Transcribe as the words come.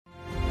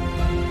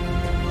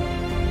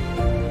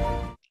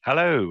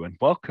Hello and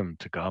welcome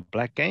to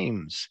Black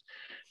Games.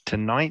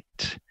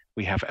 Tonight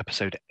we have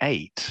episode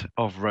 8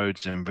 of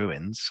Roads and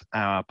Ruins,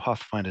 our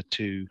Pathfinder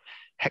 2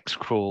 Hex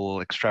Crawl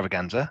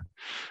extravaganza.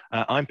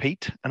 I'm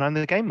Pete and I'm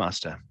the Game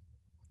Master.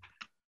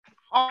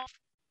 Hi,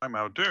 I'm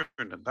Aldoon,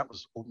 and that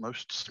was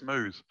almost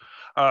smooth.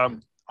 I'll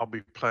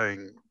be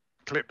playing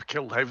Clip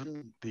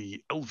Kildhaven,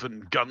 the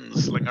Elven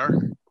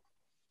Gunslinger.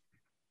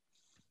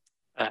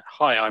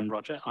 Hi, I'm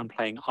Roger. I'm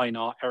playing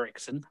Einar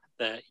Eriksson,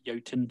 the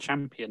Jotun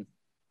champion.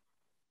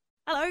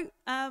 Hello,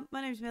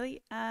 my name's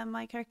Millie.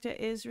 My character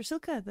is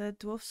Rasilka, the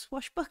dwarf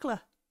swashbuckler.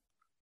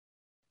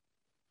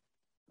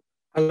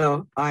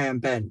 Hello, I am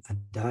Ben, and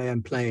I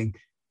am playing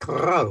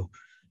Crow,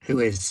 who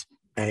is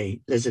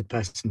a lizard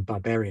person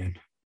barbarian.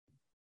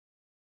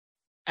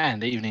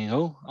 And evening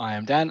all, I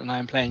am Dan, and I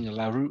am playing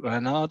LaRue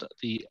Renard,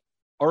 the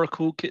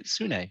Oracle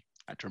Kitsune. I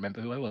had to remember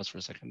who I was for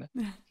a second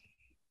there.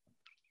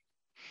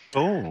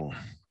 Oh,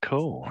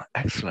 cool.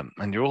 Excellent.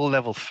 And you're all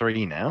level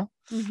 3 now.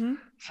 Mm-hmm.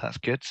 So that's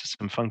good. So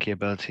some funky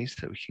abilities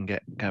that we can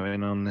get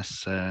going on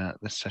this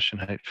session,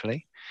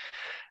 hopefully.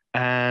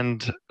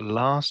 And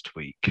last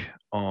week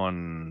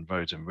on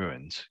Roads and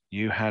Ruins,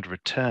 you had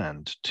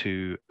returned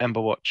to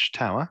Emberwatch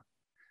Tower,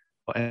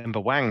 or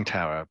Emberwang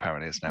Tower,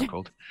 apparently it's now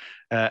called.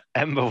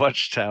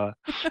 Emberwatch Tower.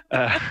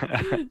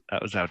 That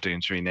was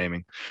Aldoon's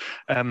renaming.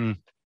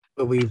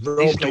 But we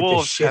role-played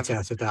the shit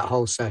out of that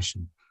whole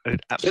session.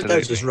 Absolutely.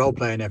 Those just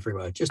role-playing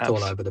everywhere, just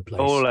all over the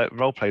place.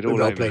 Role-played all we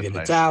over role-played the in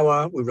place. the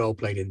tower, we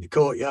role-played in the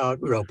courtyard,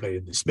 we role-played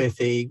in the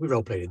smithy, we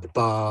role-played in the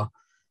bar.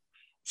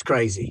 It's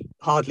crazy.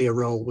 Hardly a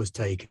role was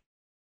taken.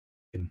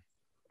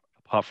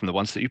 Apart from the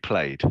ones that you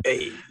played.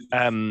 Hey.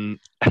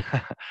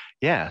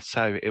 Yeah,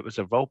 so it was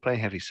a role-play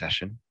heavy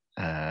session,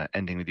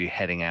 ending with you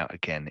heading out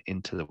again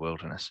into the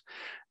wilderness.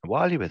 And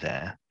while you were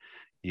there,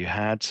 you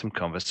had some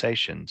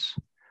conversations.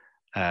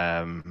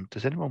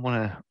 Does anyone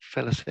want to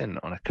fill us in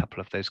on a couple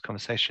of those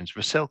conversations?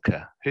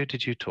 Rasilka, who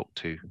did you talk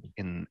to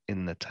in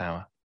the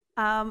tower?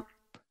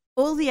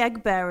 All the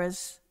egg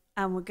bearers,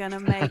 and we're going to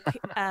make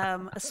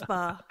a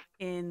spa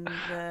in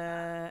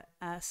the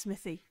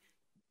smithy.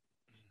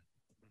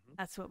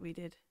 That's what we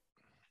did.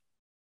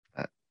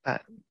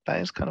 That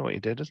is kind of what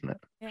you did, isn't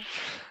it?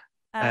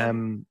 Yeah.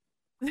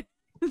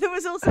 There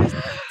was also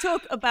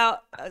talk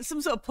about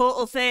some sort of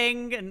portal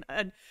thing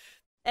and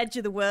edge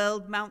of the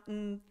world,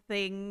 mountain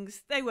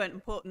things. They weren't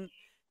important.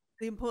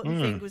 The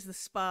important thing was the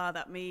spa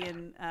that me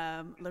and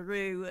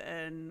LaRue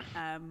and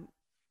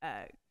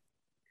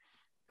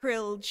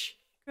Krilge,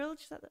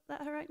 is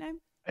that her right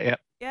name? Yeah.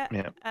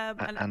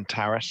 And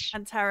Taris.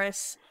 And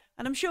Taris.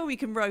 And I'm sure we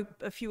can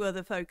rope a few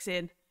other folks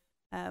in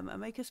and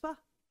make a spa.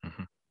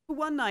 Mm-hmm. For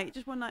one night,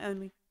 just one night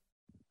only.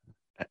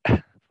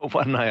 For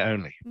one night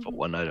only. For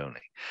one night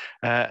only.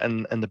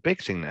 And the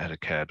big thing that had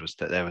occurred was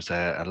that there was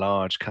a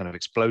large kind of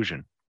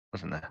explosion,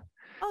 wasn't there?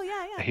 Oh,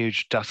 yeah. A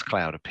huge dust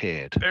cloud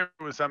appeared. There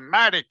was a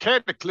mighty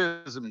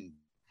cataclysm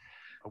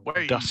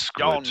away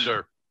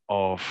yonder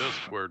of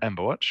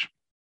Emberwatch,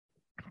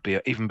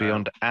 even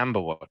beyond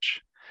Amberwatch,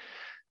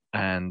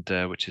 and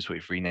which is what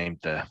you've renamed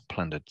the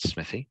plundered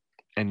smithy.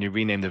 And you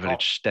renamed the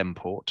village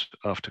Stenport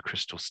after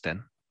Crystal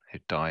Sten, who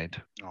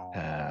died.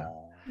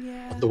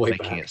 On the way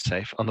making back. it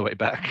safe on the way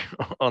back,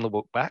 on the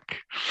walk back.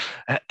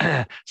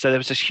 So there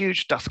was this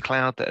huge dust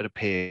cloud that had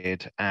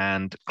appeared,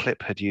 and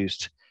Clip had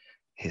used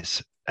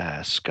his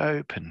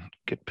scope and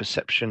good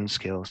perception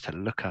skills to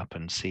look up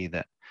and see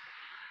that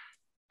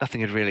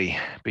nothing had really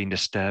been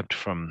disturbed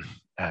from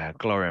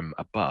Glorium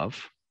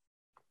above.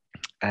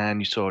 And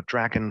you saw a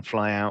dragon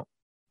fly out,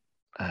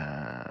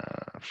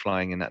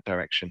 flying in that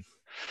direction.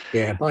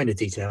 Yeah, minor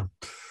detail.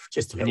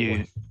 Just a little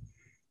one.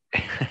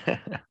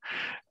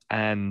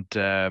 And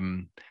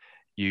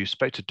you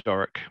spoke to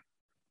Doric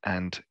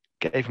and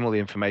gave him all the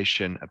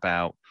information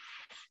about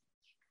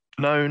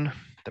Known,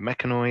 the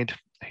mechanoid,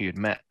 who you'd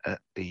met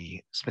at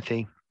the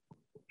smithy,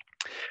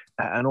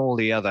 and all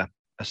the other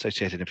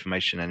associated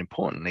information, and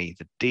importantly,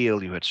 the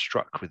deal you had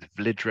struck with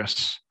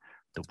Vlidrus,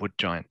 the wood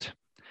giant,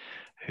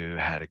 who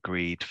had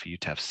agreed for you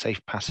to have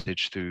safe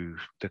passage through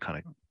the kind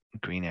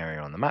of green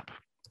area on the map,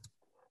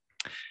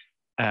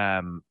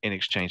 in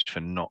exchange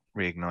for not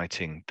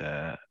reigniting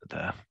the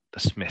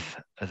smith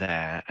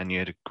there, and you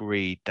had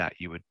agreed that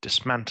you would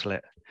dismantle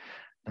it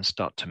and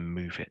start to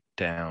move it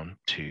down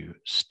to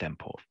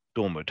Stenport,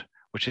 Dawnwood,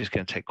 which is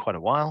going to take quite a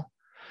while.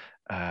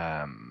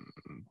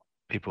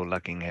 People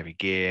lugging heavy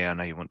gear. I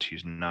know you want to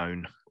use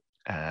Known,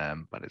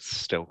 but it's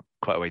still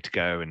quite a way to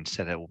go and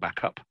set it all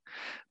back up.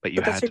 But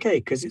that's okay,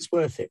 because it's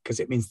worth it, because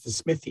it means the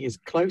smithy is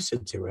closer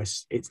to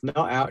us. It's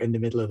not out in the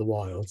middle of the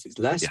wilds. It's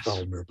less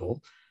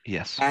vulnerable.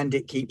 Yes. And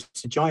it keeps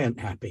the giant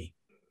happy.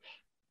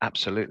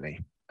 Absolutely.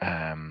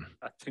 I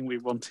think we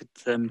wanted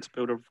them to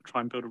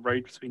try and build a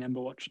road between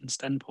Emberwatch and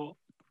Stenport.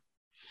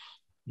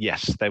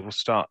 Yes, they will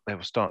start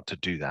to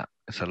do that.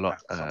 It's a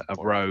lot. A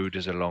road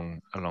is a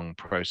long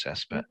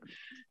process, but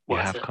you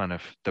have kind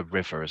of the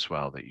river as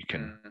well that you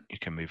can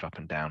move up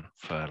and down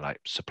for like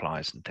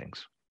supplies and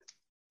things.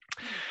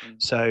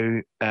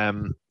 So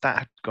that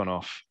had gone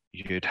off.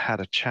 You'd had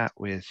a chat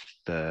with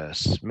the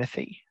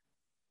smithy.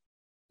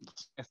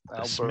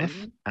 the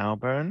Smith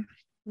Alburn,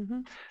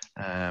 Mhm.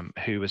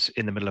 who was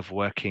in the middle of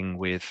working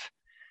with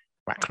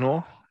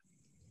Ragnar.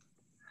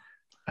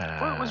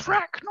 Well, was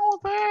Ragnar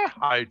there?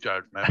 I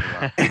don't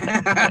remember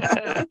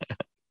that.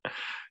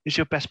 He's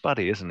your best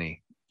buddy, isn't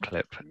he,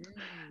 Clip?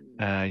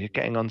 You're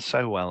getting on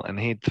so well, and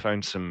he'd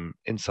thrown some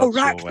insults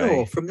your Ragnar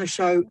way. from the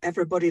show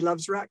Everybody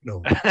Loves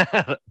Ragnar.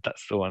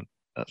 That's the one.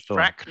 That's the one.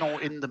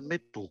 Ragnar in the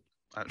Middle.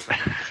 That's the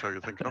show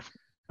you're thinking of.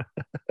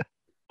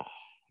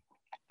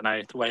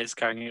 No, the way it's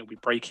going, it'll be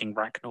Breaking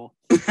Ragnar.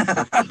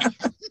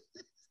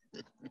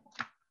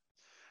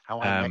 How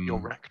I Met Your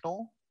Ragnar?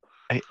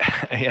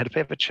 He had a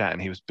bit of a chat,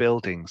 and he was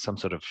building some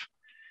sort of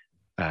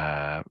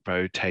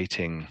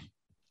rotating,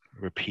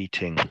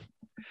 repeating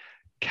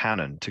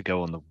cannon to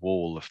go on the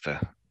wall of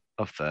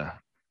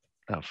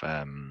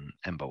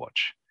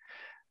Emberwatch.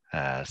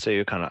 So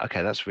you're kind of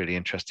okay. That's really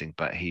interesting,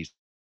 but he's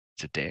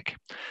a dick,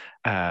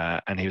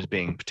 and he was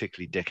being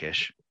particularly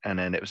dickish. And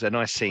then it was a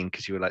nice scene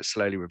because you were like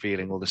slowly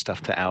revealing all the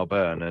stuff to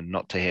Alburn and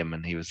not to him,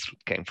 and he was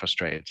getting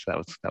frustrated. So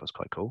that was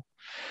quite cool.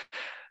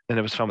 Then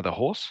there was fun with the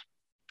horse,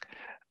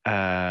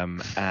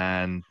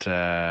 and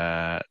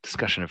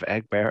discussion of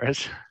egg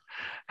bearers,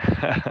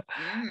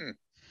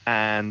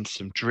 and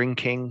some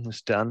drinking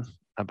was done,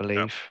 I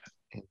believe,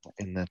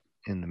 in the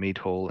mead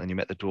hall, and you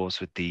met the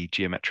dwarves with the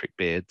geometric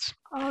beards.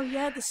 Oh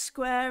yeah, the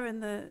square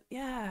and the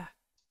Yeah.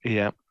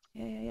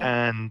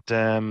 And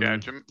Yeah,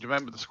 do you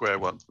remember the square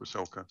one,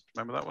 Rusalka?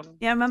 Remember that one?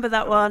 yeah, I remember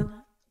that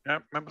one. Yeah,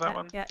 remember that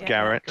one? Yeah,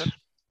 Garrett. Good.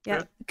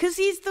 yeah. Because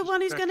he's the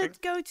one who's going to Okay.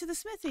 go to the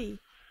smithy.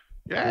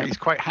 Yeah, he's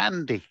quite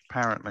handy,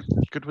 apparently.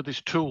 Good with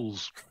his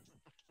tools.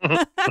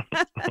 Or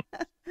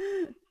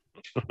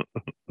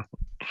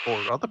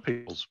other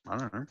people's. I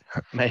don't know.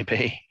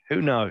 Maybe.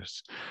 Who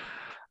knows?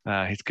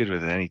 He's good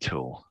with any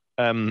tool.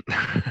 And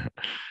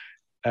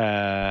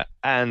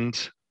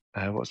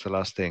what's the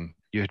last thing?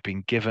 You had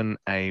been given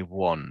a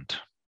wand.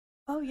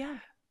 Oh yeah.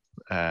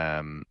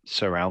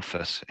 Sir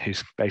Alphys,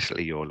 who's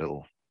basically your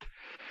little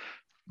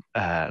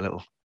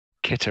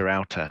kitter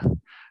outer,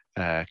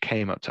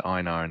 came up to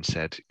Einar and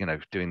said,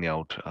 doing the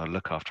old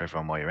look after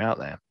everyone while you're out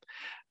there.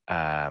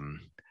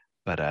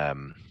 But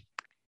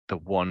the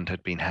wand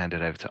had been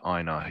handed over to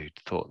Einar, who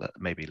thought that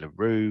maybe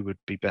LaRue would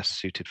be best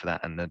suited for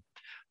that. And then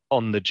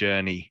on the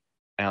journey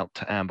out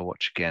to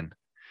Amberwatch again,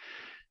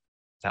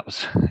 that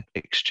was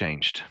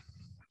exchanged.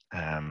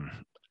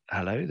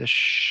 Hello, the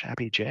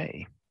Shabby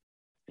J.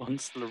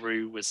 Once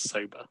LaRue was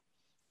sober.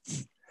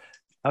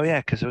 Oh yeah,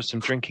 because there was some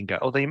drinking go.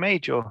 Although you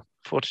made your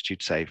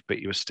fortitude save, but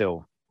you were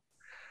still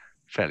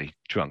fairly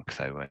drunk,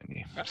 though, weren't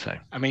you? So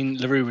I mean,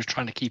 LaRue was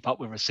trying to keep up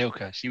with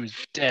Rusalka. She was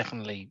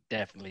definitely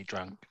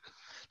drunk.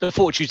 The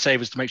fortitude save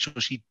was to make sure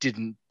she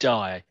didn't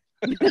die.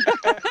 I'm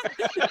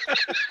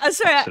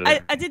sorry, Absolutely.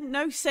 I didn't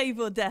know Save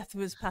or Death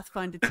was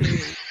Pathfinder 2.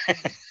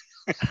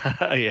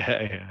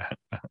 yeah.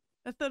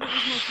 I thought it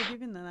was more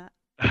forgiving than that.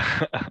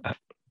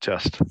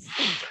 Just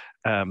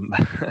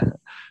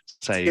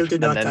save Still do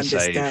and not then save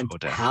understand or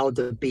death. how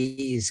the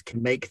bees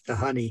can make the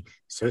honey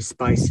so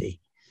spicy.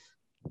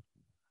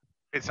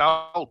 It's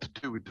all to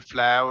do with the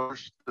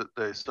flowers that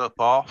they stop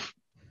off.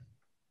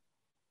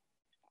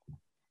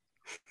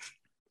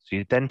 So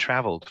you then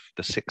travelled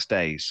the 6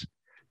 days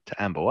to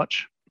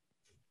Amberwatch,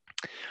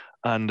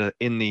 and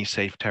in the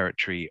safe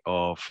territory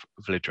of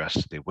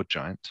Vlidras, the wood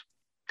giant,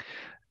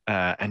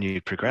 and you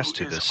progressed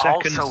to Who the is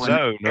second also an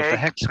zone of the egg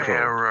hexagon.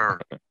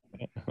 bearer.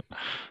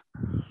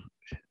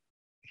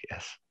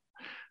 Yes,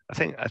 I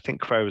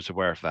think Crow was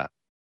aware of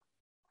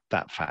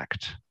that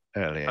fact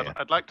earlier.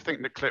 I'd like to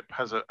think the Clip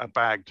has a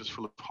bag just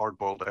full of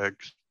hard-boiled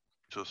eggs,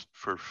 just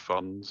for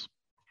funds.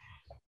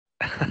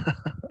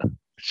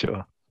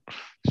 Sure.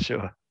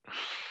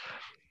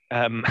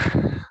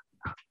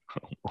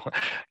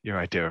 Your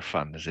idea of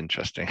fun is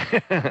interesting.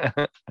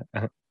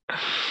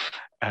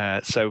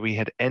 So we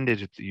had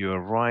ended you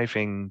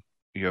arriving.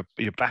 You're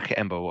back at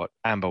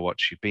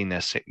Amberwatch. You've been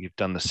there. You've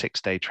done the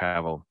 6-day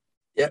travel.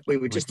 Yeah, we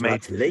were just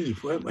about to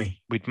leave, weren't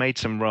we? We'd made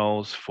some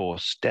rolls for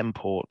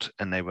Stemport,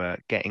 and they were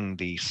getting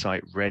the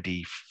site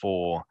ready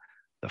for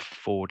the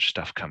forge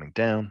stuff coming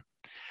down.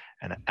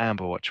 And at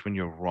Amberwatch, when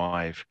you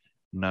arrive,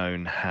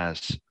 Known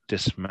has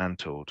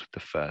dismantled the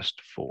first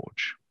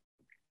forge.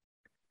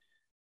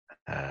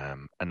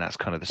 And that's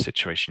kind of the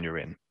situation you're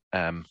in.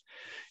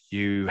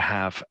 You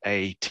have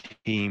a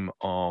team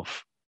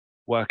of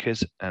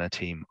workers and a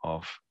team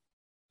of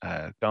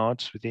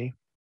guards with you.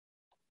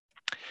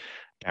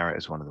 Garrett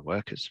is one of the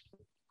workers.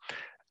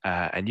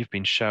 And you've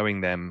been showing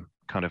them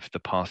kind of the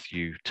path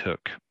you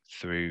took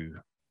through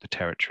the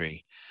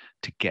territory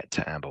to get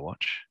to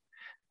Amberwatch.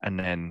 And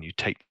then you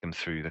take them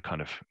through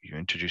you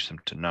introduce them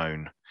to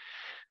Known.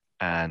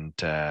 And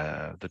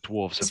the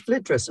dwarves Has have...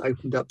 Vlidras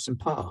opened up some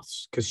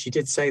paths? Because she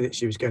did say that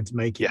she was going to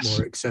make it Yes.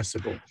 more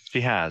accessible.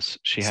 She has.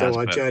 So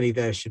our but journey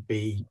there should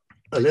be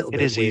a little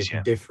bit is weird easier.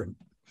 and different.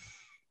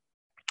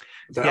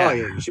 So, Yeah,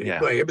 you should,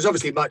 yeah. well, it was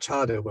obviously much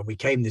harder when we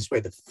came this way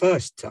the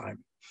first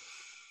time.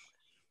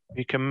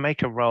 You can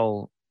make a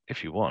roll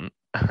if you want.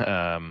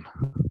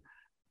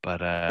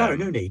 But No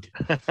need.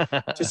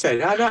 Just say,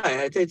 no,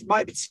 it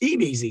might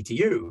seem easy to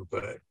you,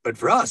 but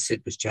for us,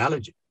 it was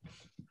challenging.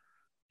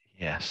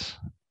 Yes.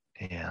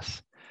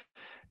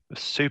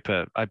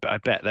 Super. I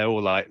bet they're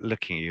all like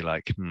looking at you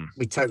like,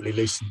 We totally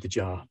loosened the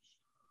jar.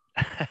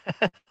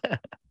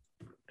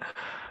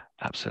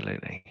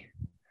 Absolutely.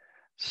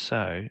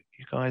 So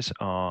you guys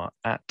are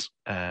at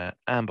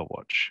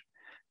Amberwatch.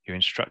 You're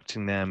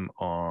instructing them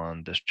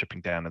on the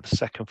stripping down of the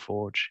second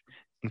forge,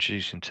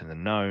 introducing to the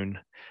known.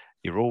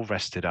 You're all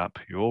rested up.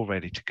 You're all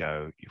ready to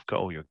go. You've got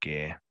all your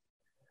gear.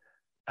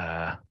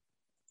 What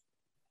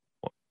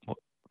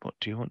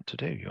do you want to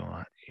do? You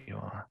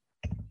are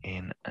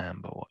in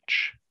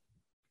Amberwatch.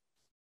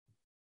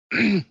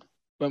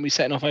 When we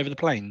setting off over the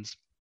plains?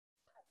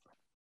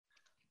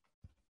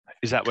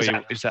 Is that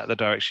where is that the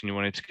direction you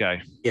wanted to go?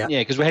 Yeah,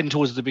 because we're heading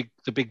towards the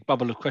big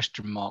bubble of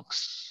question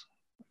marks.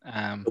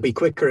 It'll be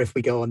quicker if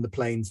we go on the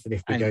plains than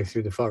if we go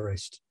through the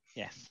forest.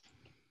 Yes,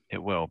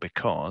 it will,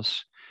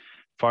 because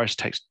forest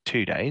takes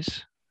 2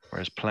 days,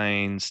 whereas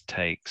plains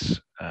takes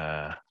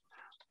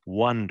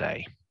 1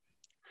 day.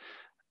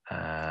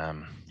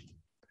 Here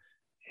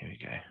we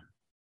go.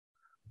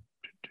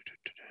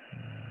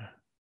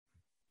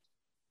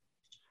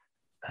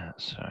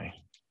 Sorry,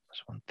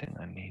 that's one thing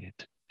I needed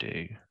to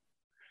do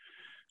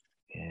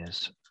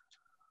is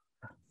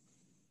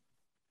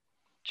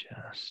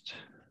just.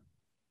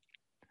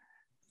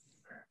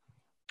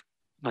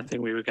 I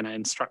think we were going to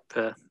instruct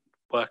the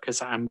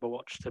workers at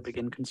Amberwatch to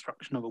begin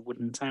construction of a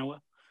wooden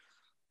tower.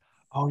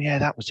 Oh yeah,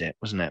 that was it,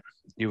 wasn't it?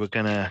 You were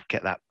going to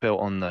get that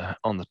built on the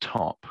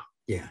top.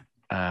 Yeah.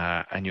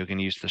 And you're going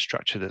to use the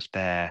structure that's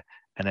there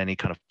and any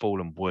kind of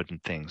fallen wood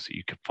and things that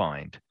you could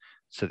find,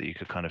 so that you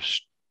could kind of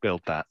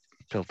build that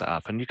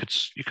up, and you can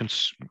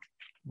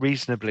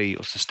reasonably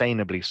or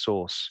sustainably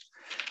source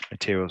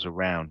materials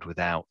around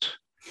without.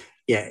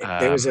 Yeah,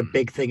 there was a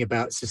big thing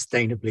about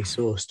sustainably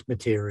sourced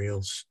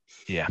materials.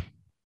 Yeah.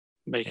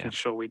 Making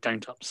sure we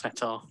don't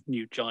upset our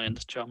new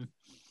giant chum.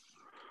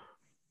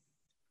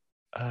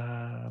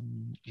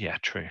 Yeah,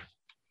 true.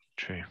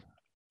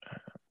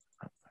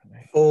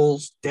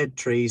 Falls, dead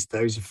trees,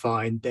 those are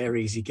fine. They're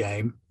easy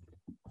game.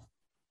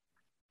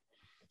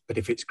 But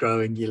if it's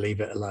growing, you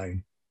leave it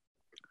alone.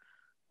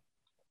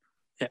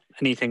 Yeah,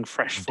 anything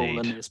fresh Indeed.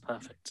 fallen is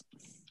perfect.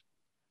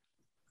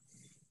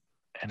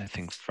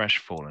 Anything fresh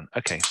fallen.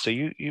 Okay, so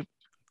you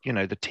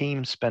know, the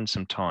team spend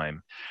some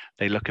time.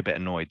 They look a bit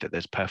annoyed that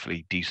there's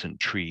perfectly decent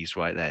trees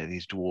right there.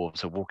 These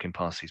dwarves are walking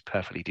past these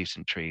perfectly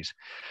decent trees,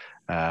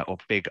 or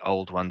big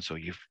old ones, or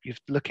you're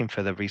looking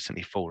for the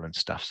recently fallen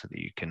stuff so that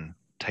you can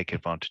take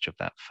advantage of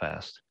that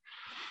first.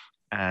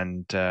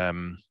 And they're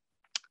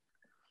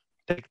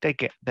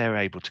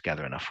able to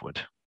gather enough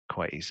wood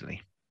quite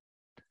easily.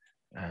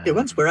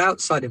 Once we're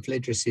outside of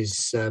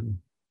Lidris's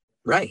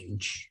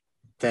range,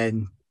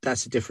 then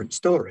that's a different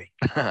story.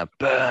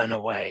 Burn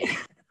away.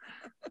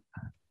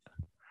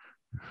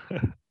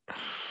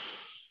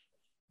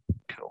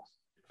 Cool.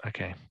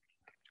 Okay.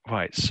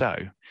 Right. So,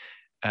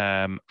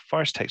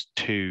 forest takes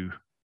 2.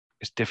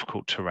 It's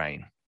difficult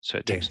terrain, so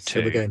it takes 2.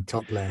 So we're going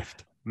top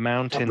left.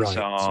 Mountains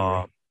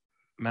are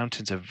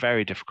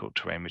very difficult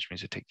terrain, which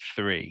means it takes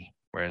 3.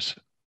 Whereas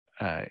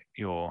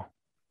your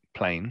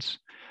plains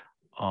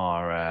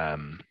are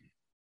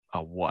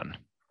 1.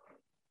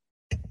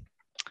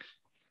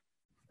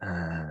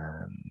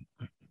 Here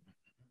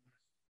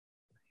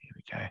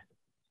we go.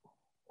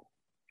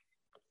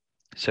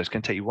 So it's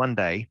going to take you 1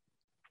 day.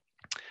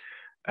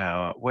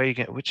 Where you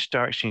get? Which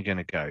direction are you going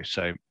to go?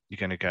 So you're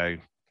going to go.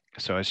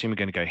 So I assume you're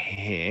going to go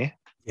here.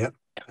 Yep.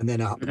 And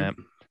then up. And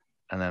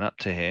then up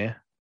to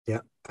here.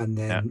 Yep. And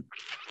then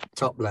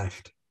top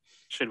left.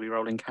 Should we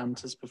roll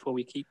encounters before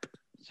we keep?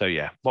 So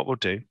yeah, what we'll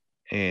do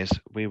is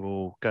we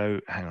will go.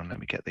 Hang on, let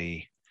me get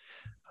the.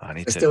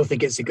 I still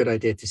think it's a good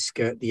idea to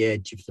skirt the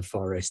edge of the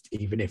forest,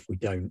 even if we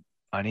don't.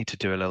 I need to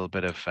do a little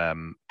bit of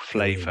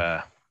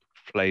flavor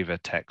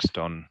text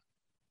on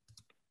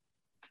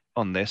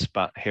this,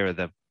 but here are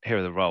the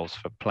rolls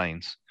for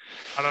plains.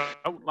 I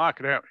don't like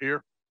it out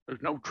here.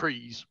 There's no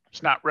trees.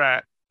 It's not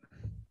right.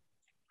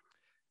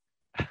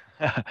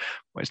 Well,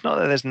 it's not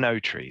that there's no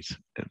trees.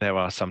 There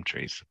are some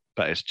trees,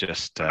 but it's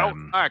just. I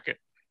don't like it.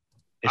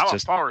 It's I'm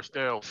just a forest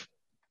elf.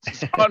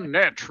 It's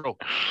unnatural.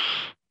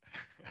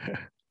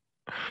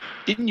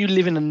 Didn't you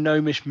live in a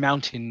gnomish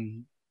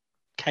mountain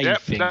cave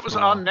thing? That was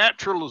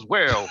unnatural as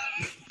well.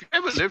 If you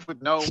ever lived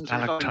with gnomes,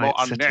 there's nothing more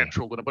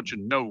unnatural than a bunch of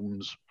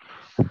gnomes.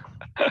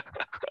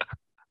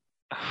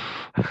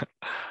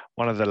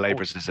 One of the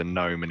laborers is a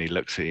gnome, and he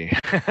looks at you.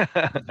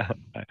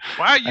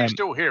 Why are you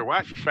still here?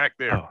 Why are you back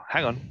there? Oh,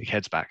 hang on, he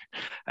heads back.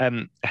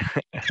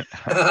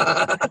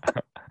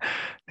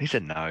 He's a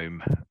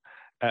gnome.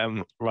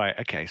 Right,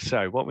 okay,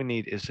 so what we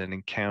need is an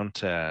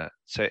encounter.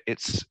 So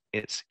it's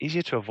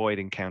easier to avoid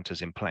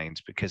encounters in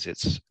plains because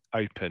it's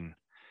open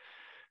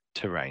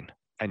terrain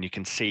and you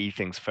can see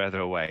things further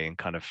away and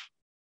kind of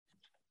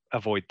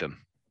avoid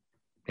them.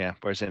 Yeah,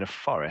 whereas in a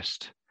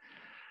forest,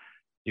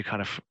 you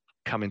kind of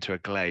come into a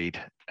glade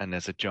and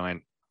there's a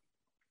giant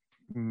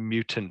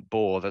mutant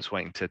boar that's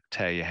waiting to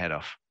tear your head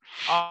off.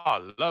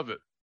 Ah, love it.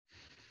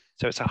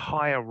 So it's a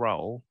higher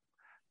roll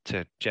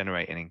to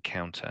generate an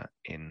encounter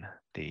in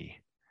the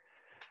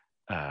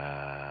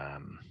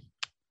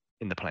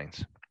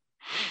plains.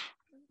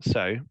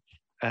 So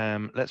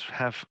let's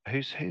have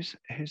who's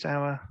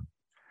our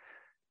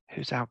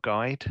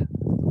guide?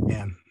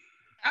 Yeah.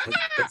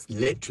 That's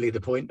literally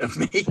the point of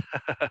me.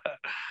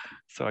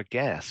 So I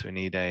guess we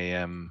need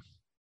a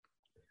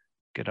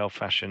good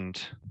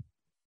old-fashioned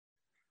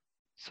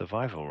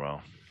survival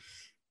roll.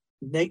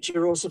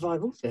 Nature or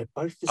survival? They're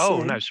both the Oh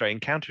same. no, sorry.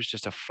 Encounter is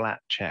just a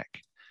flat check.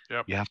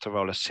 Yep. You have to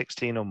roll a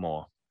 16 or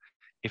more.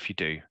 If you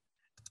do,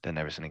 then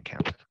there is an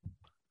encounter.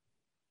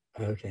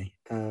 Okay.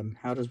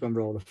 How does one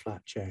roll a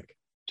flat check?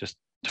 Just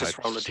Type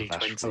roll a slash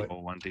D20.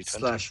 roll 1d20.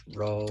 Slash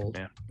roll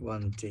Yeah.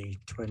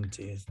 1d20,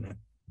 isn't it?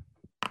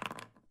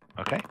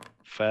 Okay.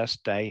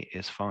 First day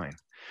is fine.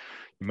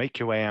 You make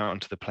your way out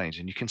onto the plains,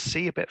 and you can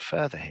see a bit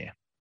further here.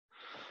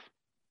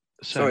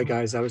 So, Sorry,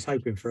 guys. I was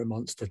hoping for a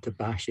monster to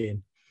bash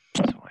in.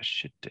 So what I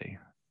should do,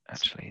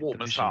 actually, Warm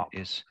the us vision up.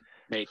 is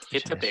Make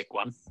it a big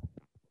one.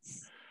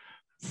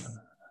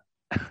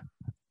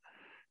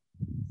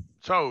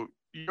 So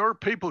your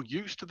people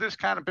used to this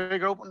kind of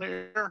big open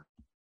air?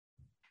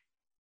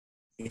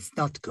 It's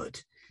not good.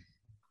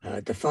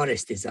 The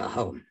forest is our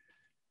home.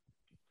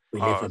 We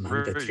live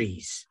among the really?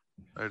 trees.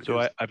 So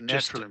It's I've natural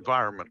just-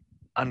 environment.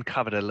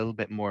 uncovered a little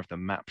bit more of the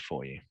map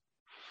for you.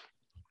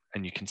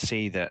 And you can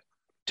see that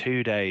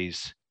 2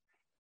 days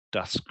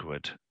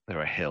duskward, there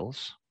are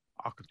hills.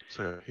 I could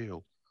say a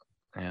hill.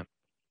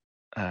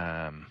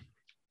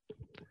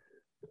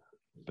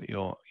 But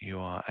you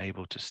are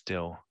able to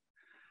still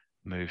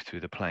move through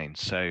the plains.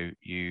 So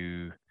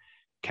you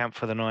camp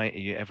for the night.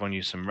 Everyone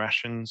use some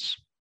rations.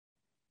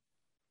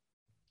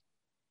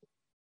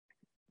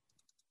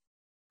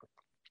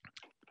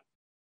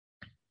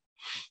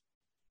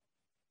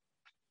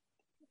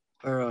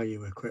 Where are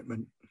you,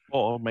 equipment?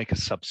 Or make a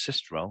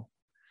subsist roll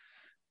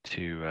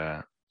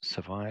to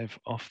survive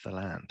off the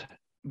land.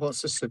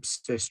 What's a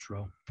subsist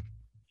roll?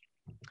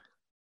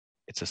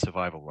 It's a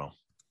survival roll.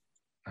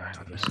 Oh, hang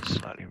on, this is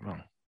slightly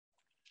wrong.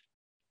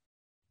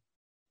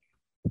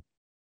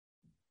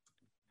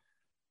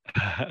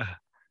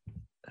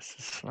 This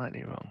is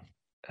slightly wrong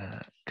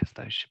because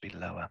those should be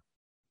lower.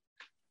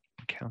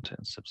 Encounter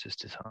and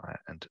subsist is higher,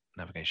 and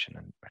navigation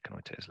and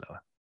reconnoiter is lower.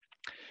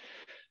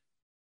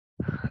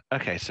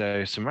 Okay,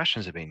 so some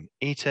rations have been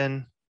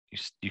eaten.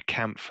 You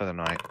camp for the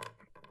night,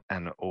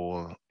 and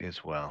all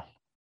is well.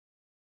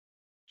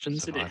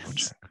 Rations it Survival is.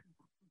 check.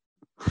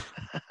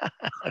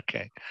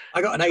 Okay.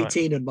 I got an Right.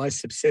 18 on my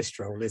subsist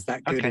roll. Is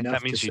that good Okay, that enough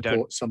to means you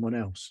support someone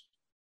else?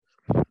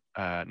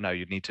 No,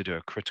 you'd need to do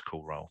a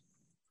critical roll.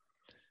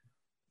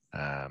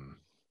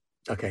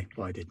 Okay,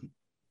 well, I didn't.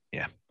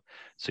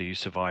 So you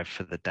survive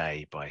for the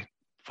day by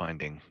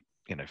finding,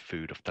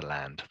 food off the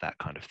land, that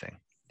kind of thing.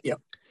 Yep.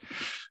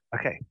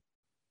 Okay.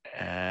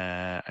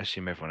 I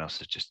assume everyone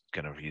else is just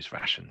going to use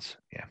rations.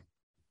 Yeah.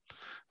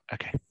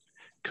 Okay.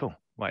 Cool.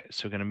 Right.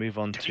 So we're going to move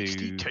on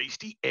Tasty, to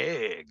tasty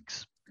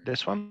eggs.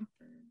 this one.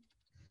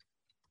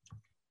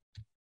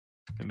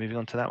 We're moving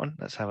on to that one.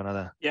 Let's have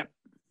another. Yep.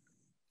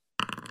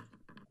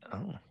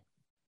 Oh.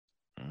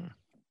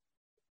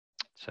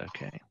 It's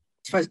okay. I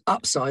suppose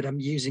upside, I'm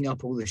using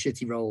up all the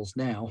shitty rolls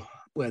now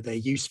where they're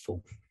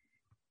useful.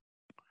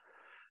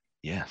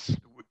 Yes.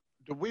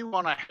 Do we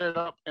want to head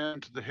up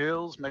into the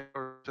hills, make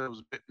ourselves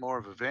a bit more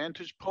of a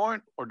vantage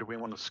point, or do we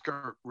want to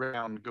skirt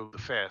round and go the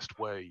fast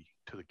way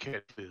to the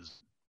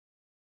Catliz?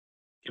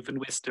 Given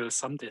we're still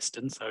some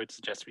distance, I would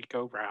suggest we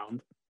go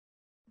round.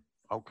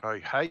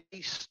 Okay,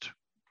 haste.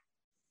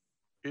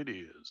 It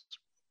is.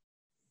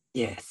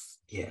 Yes.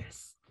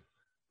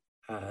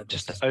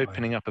 Just this is why-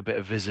 opening up a bit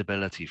of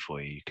visibility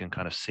for you. You can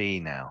kind of see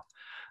now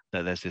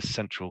that there's this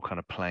central kind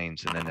of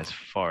plains and then there's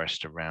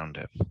forest around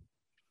it.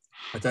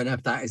 I don't know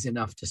if that is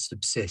enough to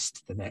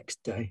subsist the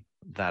next day.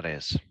 That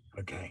is.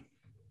 Okay.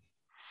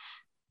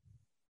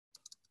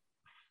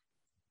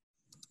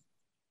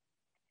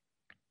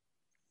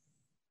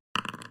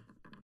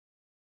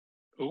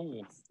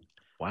 Ooh,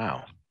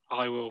 Wow.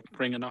 I will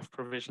bring enough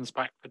provisions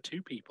back for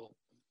 2 people.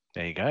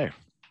 There you go.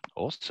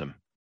 Awesome.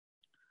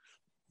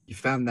 You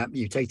found that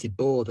mutated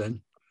boar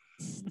then?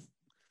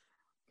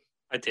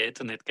 I did,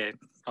 and it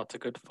got a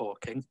good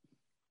forking.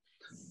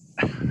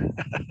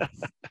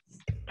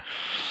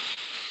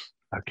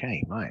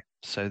 Okay, right.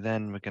 So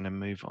then we're going to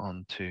move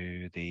on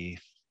to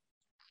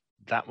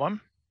that one.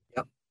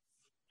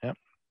 Yep.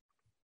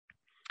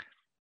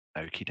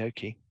 Okie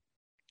dokie.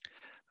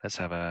 Let's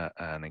have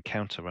an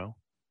encounter roll.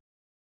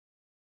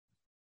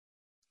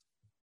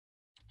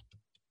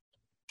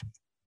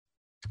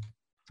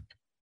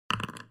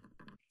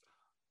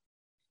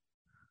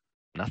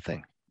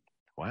 Nothing.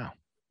 Wow.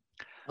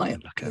 I am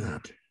Look at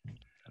that. good.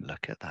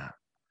 Look at that.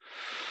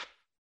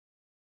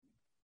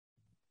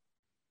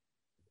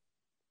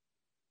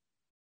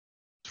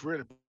 It's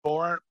really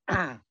boring.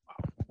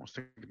 was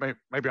thinking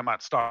maybe I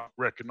might start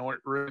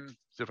reconnoitering,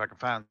 see if I can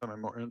find something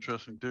more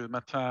interesting to do in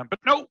my time. But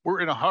no, we're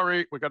in a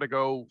hurry. We got to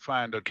go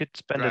find a. You could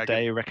spend dragon. a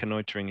day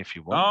reconnoitering if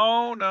you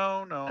want.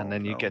 No. And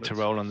then you get to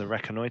roll on the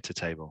reconnoiter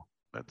table.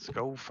 Let's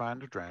go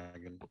find a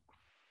dragon.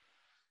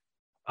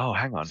 Oh,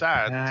 hang on.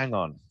 Besides, hang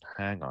on.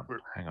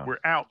 We're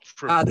out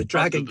from the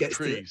dragon under the gets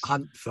trees. to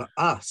hunt for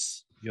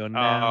us. You're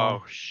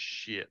now Oh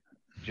shit!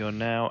 you're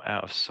now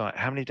out of sight.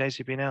 How many days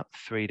have you been out?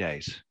 3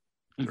 days.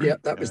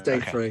 Yep, that was day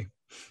Okay. 3.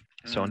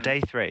 So on day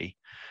 3,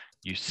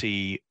 you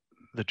see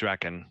the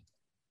dragon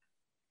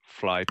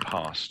fly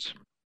past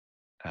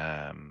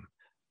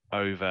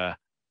over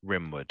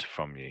Rimwood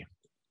from you.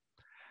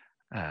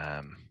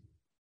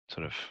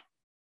 Sort of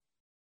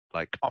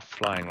like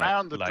flying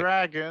Found the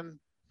dragon.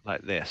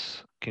 like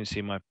this. Can you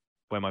see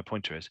where my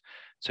pointer is?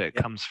 So it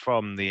Yep. comes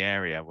from the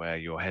area where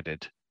you're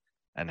headed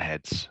and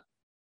heads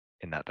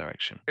in that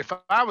direction. If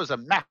I was a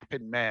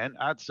mapping man,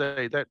 I'd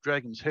say that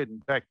dragon's heading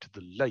back to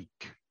the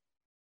lake.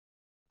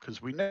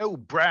 Because we know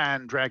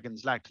brine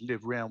dragons like to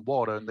live around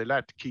water and they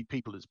like to keep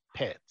people as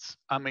pets.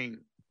 I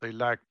mean, they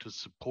like to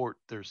support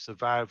their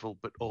survival,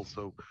 but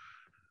also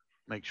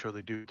make sure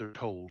they do what they're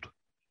told.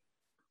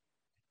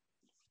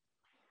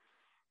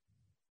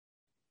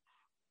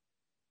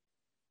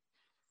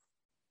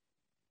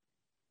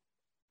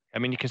 I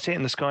mean, you can see it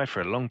in the sky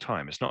for a long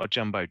time. It's not a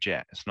jumbo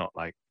jet. It's not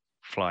like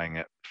flying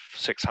at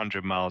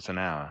 600 miles an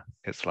hour.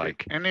 It's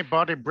like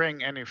Anybody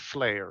bring any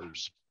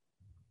flares?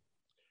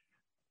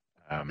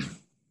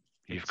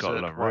 you've got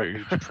Insert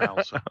LaRue. wide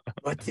trouser.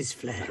 What is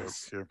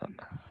flares? Joke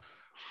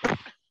here.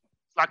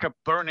 Like a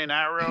burning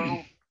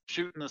arrow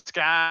shooting the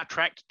sky,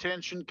 attract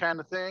attention kind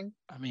of thing.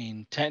 I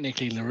mean,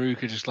 technically, LaRue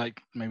could just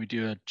like maybe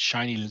do a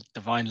shiny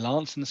divine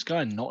lance in the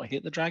sky and not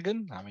hit the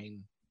dragon. I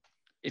mean,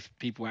 if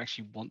people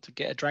actually want to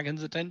get a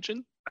dragon's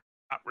attention.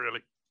 Not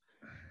really.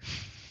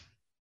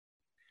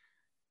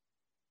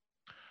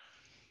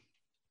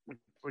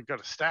 We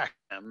got to stack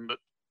them, but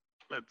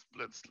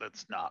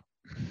let's not.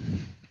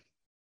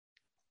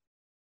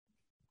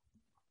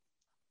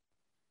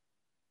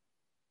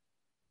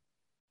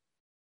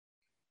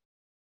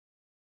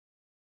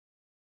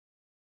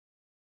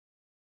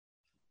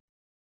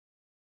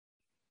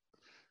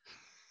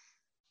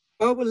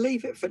 Well, we'll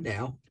leave it for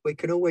now. We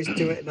can always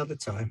do it another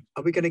time.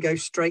 Are we going to go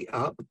straight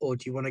up, or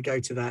do you want to go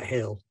to that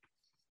hill?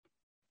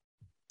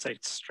 Say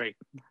straight.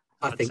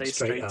 I I'd think say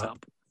straight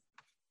up.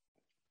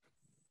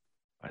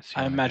 Right, so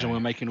I you wanna imagine go- we're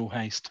making all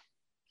haste.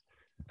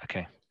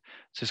 Okay.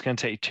 So it's going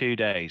to take you 2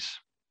 days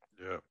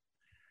Yeah.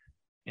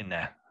 in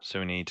there. So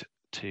we need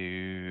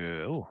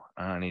to.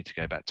 I need to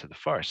go back to the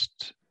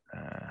forest.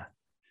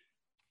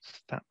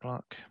 Stat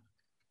block.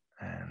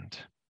 And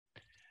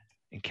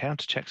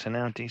encounter checks are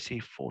now DC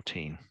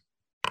 14.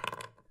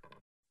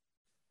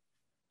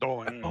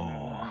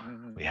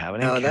 We have an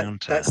No,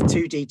 encounter. that's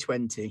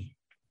 2d20.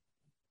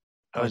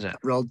 Oh, is it?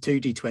 Rolled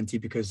 2d20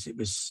 because it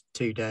was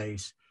 2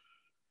 days.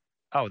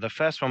 Oh, the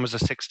first one was a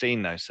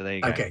 16 though. So there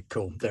you go. Okay,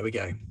 cool. There we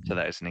go. So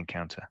that is an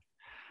encounter.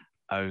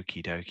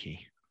 Okie dokie.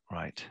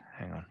 Right,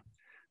 hang on.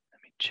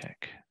 Let me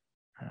check.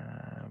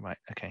 Right,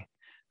 okay.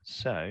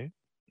 So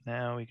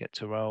now we get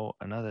to roll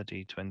another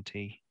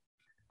d20.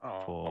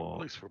 Oh,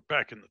 at least we're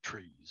back in the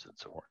trees.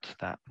 That's all. What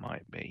that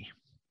might be.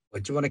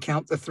 Well, do you want to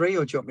count the 3,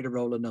 or do you want me to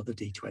roll another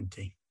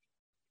d20?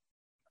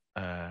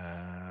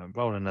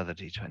 Roll another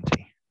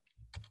d20.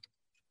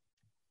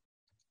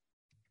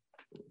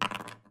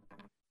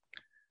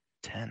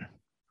 10.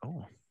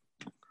 Oh,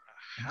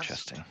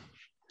 interesting.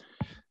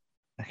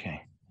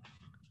 Okay.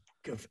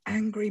 Of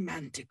angry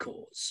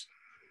manticores.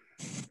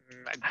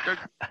 I don't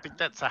think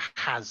that's a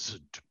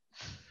hazard.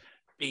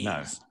 No,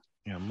 Bees.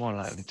 you're more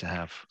likely to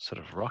have sort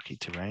of rocky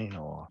terrain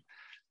or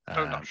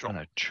Oh, no, sure. I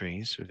don't know,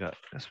 trees. We've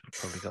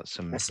probably got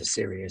some That's a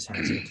serious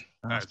hazard.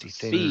 nasty That's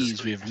things.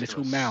 Bees with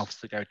little mouths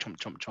that go chomp,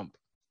 chomp, chomp.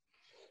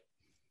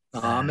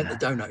 I'm at the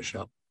donut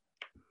shop.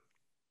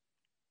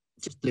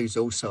 Just lose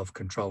all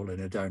self-control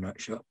in a donut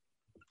shop.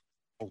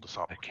 Hold us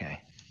up.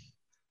 Okay.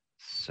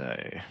 So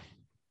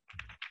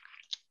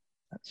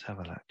let's have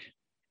a look.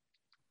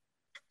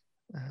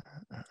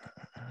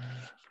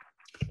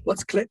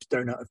 What's Clip's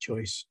donut of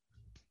choice?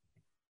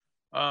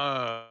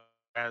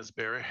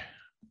 Raspberry.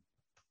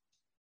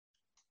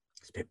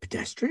 It's a bit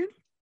pedestrian,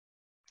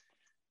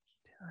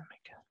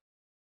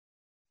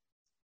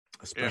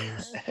 I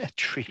suppose. A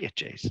tree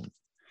adjacent.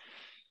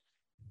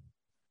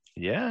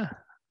 Yeah.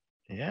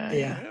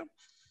 Yeah.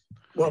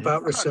 What about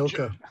I'm not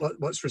Rasilka?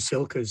 What's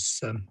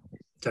Rasilka's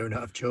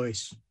donut of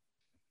choice?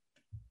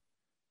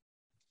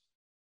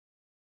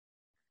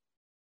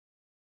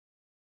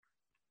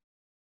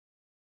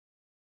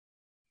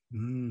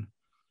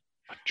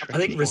 I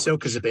think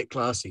Rasilka's a bit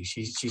classy.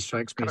 She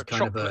strikes me as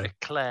kind of chocolate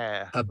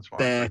eclair. a That's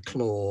what I'm bear thinking.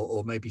 claw,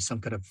 or maybe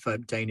some kind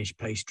of Danish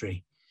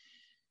pastry.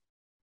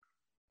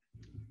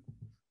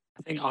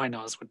 I think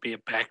Einar's would be a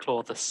bear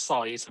claw the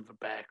size of a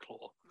bear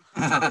claw.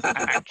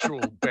 Actual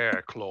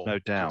bear claw. No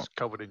doubt. Just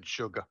covered in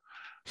sugar.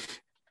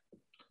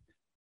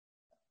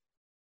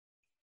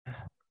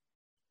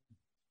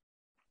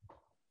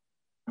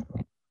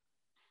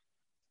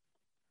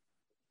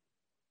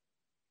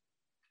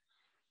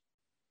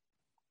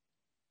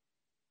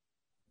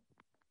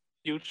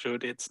 You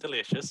should. It's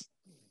delicious.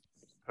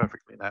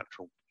 Perfectly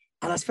natural.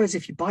 And I suppose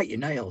if you bite your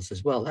nails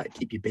as well, that'd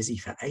keep you busy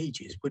for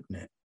ages, wouldn't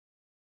it?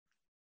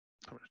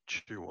 I'm gonna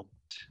chew on.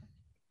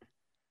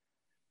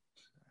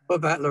 What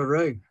about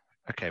LaRue?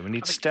 Okay, we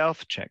need I think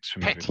stealth checks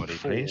from petty everybody,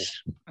 fool.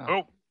 please.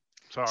 Oh,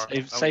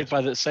 sorry. Saved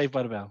by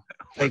the bell.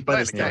 Saved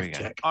by the There we go.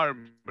 stealth check. I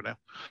remember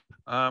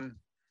now.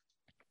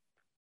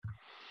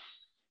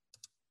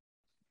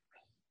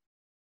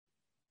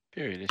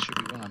 Period. It should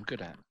be one I'm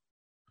good at.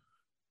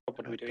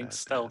 What are we doing?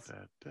 Stealth.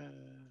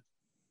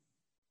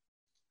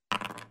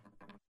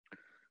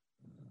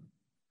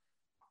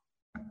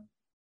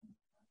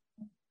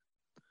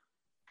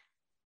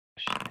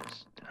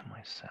 Shit, done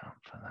myself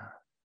for that.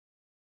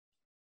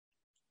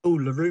 Oh,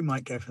 LaRue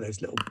might go for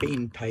those little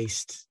bean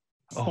paste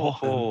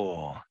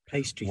Oh,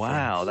 pastry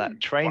wow, things. that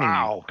training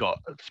Wow. you got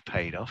has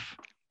paid off.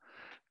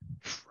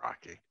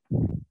 Rocky.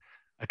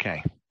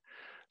 Okay,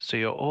 so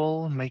you're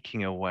all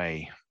making your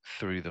way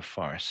through the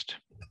forest,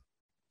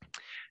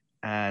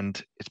 and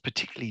it's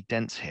particularly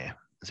dense here,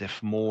 as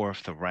if more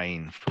of the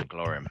rain from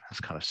Glorium has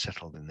kind of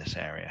settled in this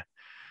area.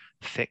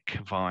 Thick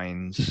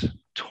vines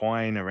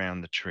twine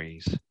around the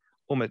trees,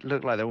 almost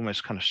look like they're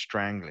almost kind of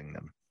strangling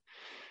them.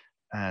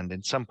 And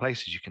in some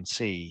places you can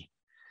see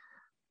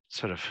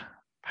sort of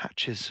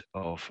patches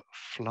of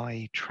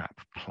fly trap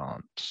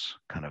plants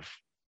kind of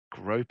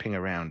groping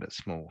around at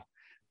small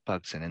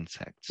bugs and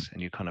insects,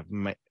 and you kind of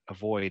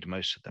avoid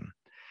most of them.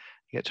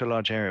 You get to a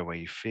large area where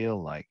you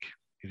feel like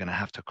you're going to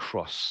have to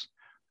cross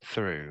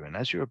through, and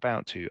as you're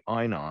about to,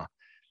 Einar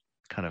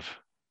kind of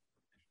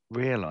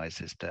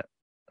realizes that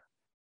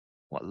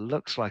what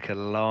looks like a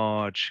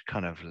large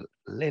kind of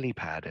lily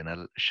pad in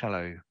a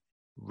shallow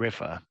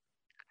river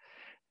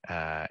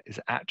is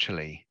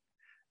actually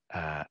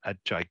a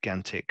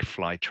gigantic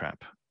fly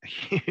trap, a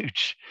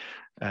huge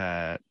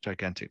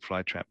gigantic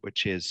fly trap,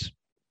 which is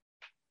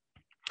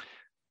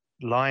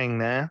lying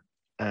there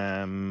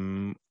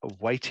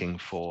waiting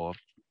for,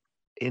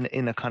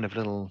 in a kind of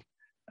little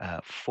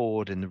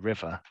ford in the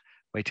river,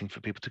 waiting for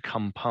people to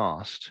come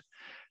past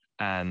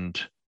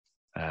and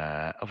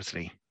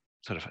obviously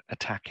sort of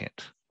attack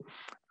it.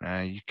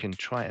 You can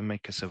try and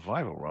make a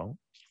survival roll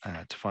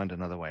to find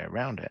another way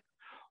around it,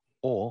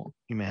 or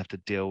you may have to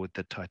deal with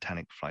the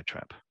titanic fly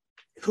trap.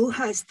 Who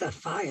has the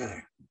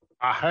fire?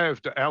 I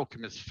have the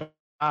alchemist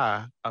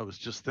fire. I was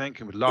just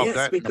thinking we'd lob Yes,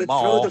 that we in the could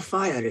mall. throw the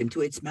fire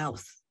into its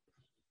mouth.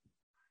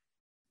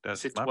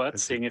 That's It's my- worth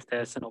that's seeing a if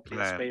there's an obvious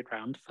plan. way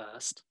round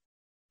first.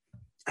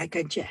 I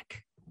can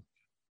check.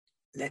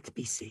 Let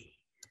me see.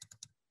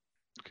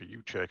 Okay,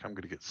 you check. I'm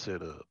gonna get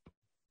set up.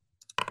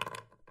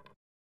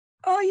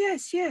 Oh,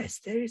 yes, yes,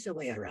 there is a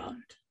way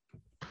around.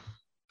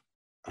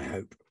 I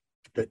hope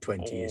that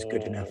 20 is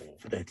good enough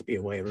for there to be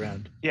a way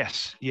around.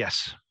 Yes,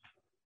 yes.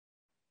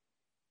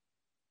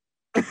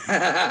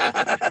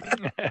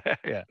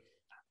 Yeah.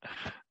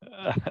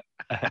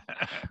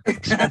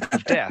 Expense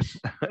of death.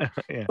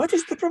 Yeah. What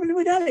is the problem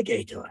with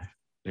alligator?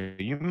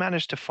 You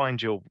managed to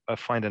find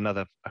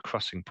a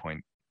crossing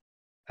point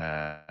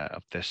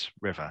of this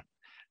river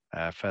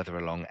further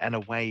along and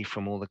away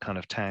from all the kind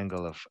of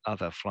tangle of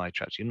other fly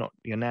traps.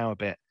 You're now a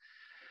bit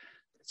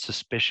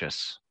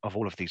suspicious of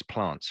all of these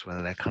plants,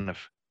 whether they're kind of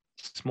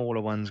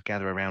smaller ones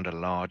gather around a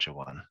larger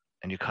one,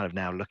 and you're kind of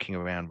now looking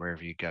around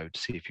wherever you go to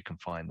see if you can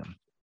find them.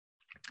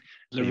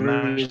 But you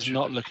LaRue managed is to-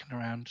 not looking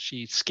around.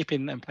 She's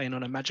skipping and playing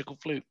on a magical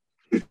flute.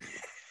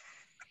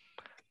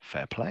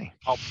 Fair play.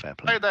 I'll Fair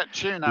Play play. that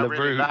tune I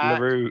really like.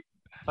 LaRue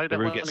Play that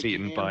one gets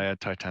eaten again. by a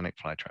titanic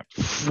fly trap.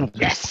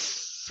 Yes.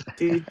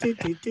 Do, do,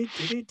 do, do,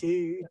 do,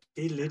 do,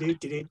 do, do,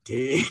 do,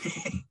 do.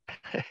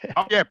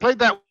 Oh yeah, play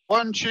that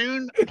one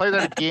tune. Play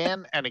that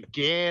again and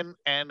again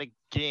and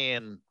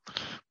again.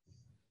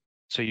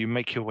 So you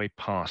make your way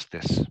past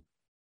this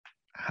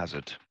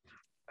hazard.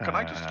 Can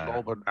I just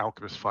lob an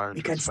alchemist fire You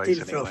into can its still face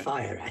throw anyway?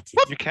 fire at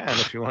it. You can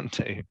if you want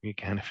to. You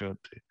can if you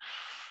want to.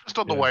 Just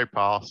on the Yeah. way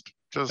past.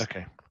 Just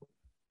Okay.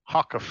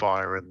 huck a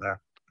fire in there.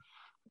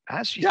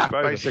 As you Yeah,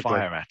 throw the basically.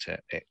 fire at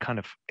it, it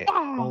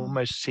Oh.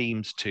 almost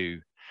seems to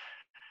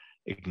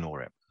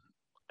ignore it,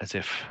 as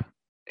if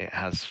it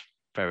has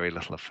very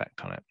little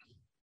effect on it.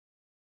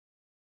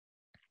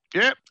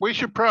 Yeah, we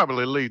should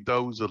probably leave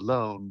those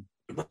alone.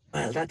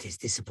 Well, that is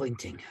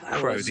disappointing. I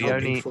Crow, was the hoping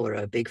only- for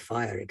a big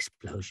fire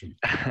explosion.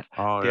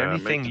 Oh, The yeah, only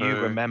me thing you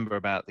too. remember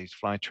about these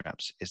fly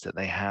traps is that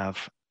they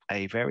have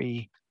a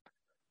very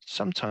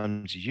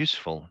sometimes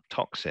useful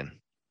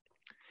toxin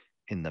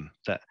in them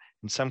that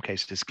in some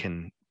cases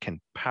can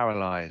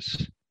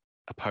paralyze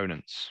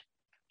opponents.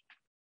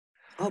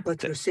 Oh, but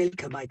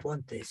Rusilka might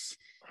want this.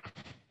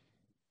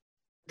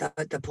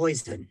 The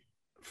poison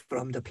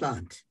from the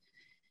plant.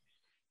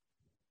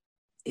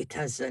 It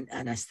has an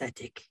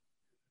anesthetic.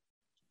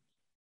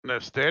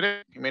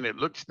 Anesthetic? You mean it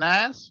looks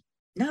nice?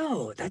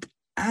 No, that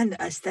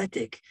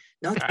anesthetic,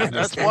 not That's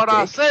anesthetic. what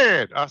I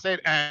said. I said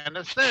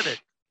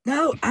anesthetic.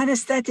 No,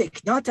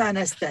 anesthetic, not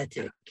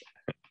anesthetic.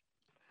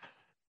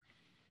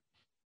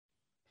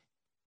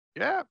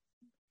 Yeah.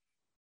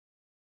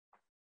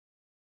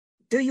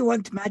 Do you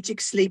want magic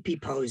sleepy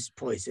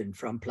poison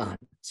from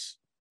plants?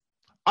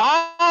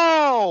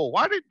 Oh,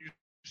 why didn't you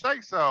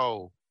say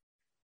so?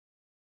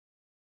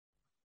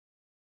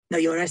 No,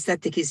 your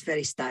aesthetic is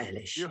very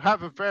stylish. You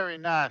have a very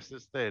nice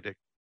aesthetic,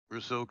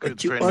 Rusilka.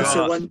 But you Very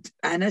also nice. want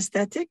an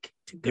aesthetic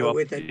to You go are,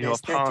 with an you are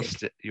aesthetic.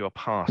 past it. You are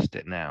past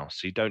it now,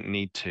 so you don't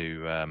need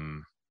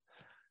to.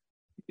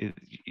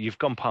 You've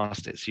gone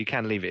past it, so you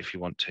can leave it if you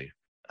want to.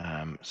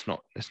 It's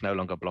not. It's no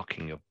longer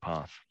blocking your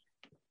path.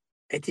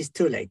 It is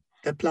too late.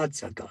 The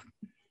bloods are gone.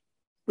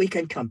 We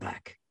can come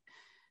back.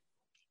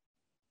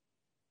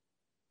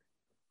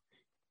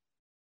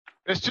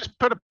 Let's just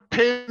put a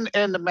pin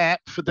in the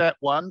map for that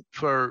one.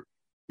 For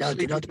No, do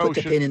sleeping not put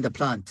the potion. pin in the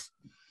plant.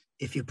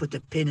 If you put the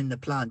pin in the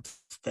plant,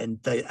 then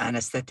the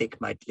anesthetic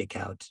might leak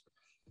out.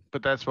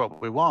 But that's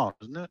what we want,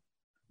 isn't it?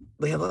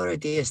 We have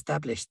already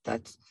established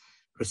that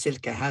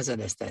Rusilka has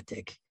an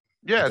aesthetic.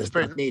 Yeah, It it's does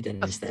very not need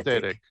an aesthetic.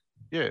 aesthetic.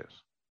 Yes.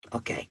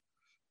 Okay.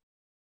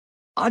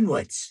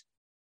 Onwards.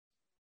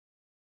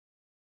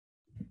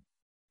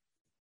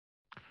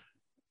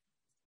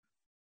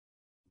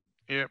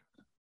 Yep.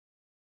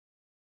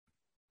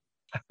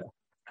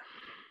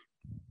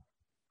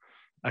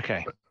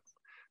 Okay.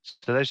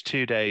 So those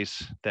 2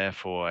 days,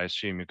 therefore, I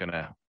assume you're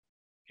gonna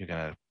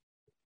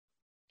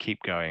keep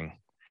going,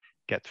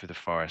 get through the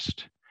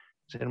forest.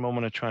 Does anyone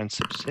want to try and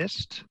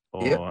subsist?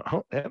 Or Yep.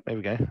 oh, yeah, there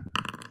we go.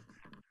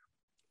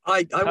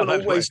 I I will like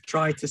the always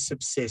try to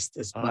subsist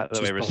as I like much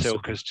the as way possible.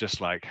 Rusilka's just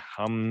like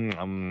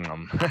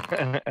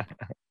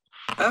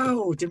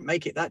Oh, didn't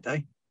make it that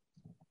day.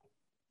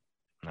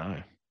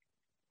 No.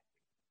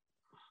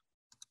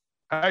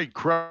 Hey,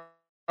 Crow,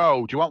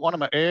 do you want one of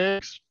my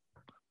eggs?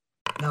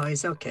 No,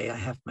 it's okay. I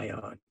have my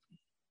own.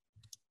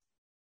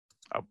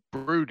 I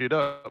brewed it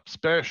up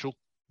special.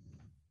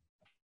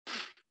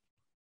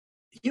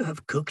 You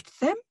have cooked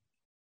them?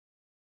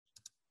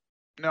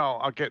 No,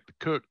 I get the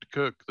cook to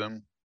cook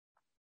them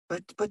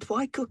But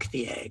why cook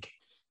the egg?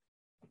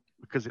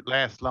 because it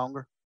lasts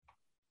longer.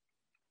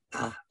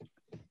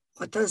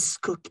 What does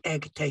cooked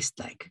egg taste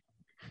like?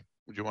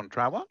 Would you want to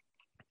try one?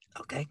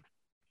 Okay.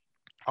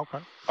 Okay.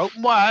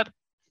 Open wide.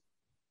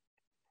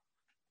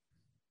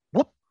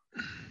 Whoop.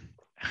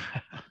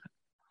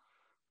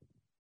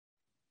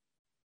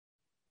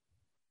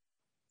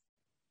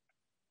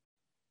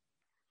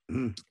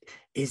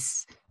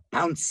 Is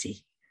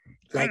bouncy,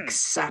 like Mm.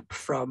 sap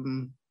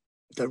from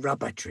the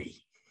rubber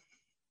tree.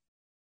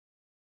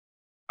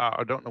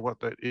 I don't know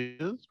what that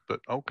is, but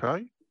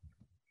okay.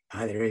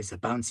 There is a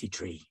bouncy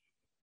tree.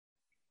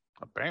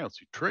 A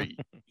bouncy tree.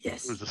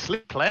 Yes. There's a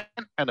slip plant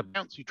and a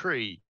bouncy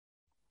tree.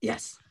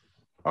 Yes.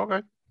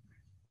 Okay.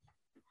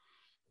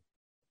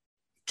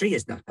 Tree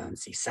is not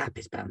bouncy. Sap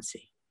is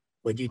bouncy.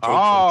 When you take from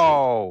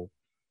Oh,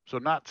 so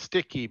not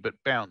sticky, but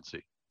bouncy.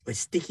 tree, it's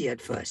sticky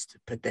at first,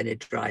 but then it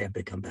dry and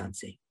become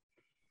bouncy.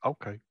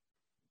 Okay.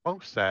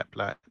 Most sap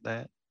like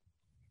that.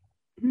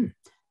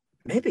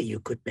 Maybe you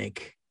could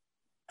make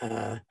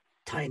a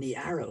tiny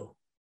arrow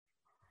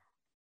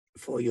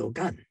for your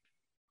gun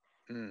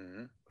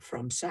Mm.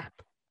 from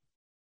sap.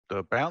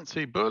 The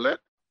bouncy bullet.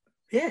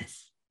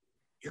 Yes.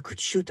 You could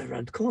shoot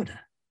around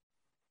corner.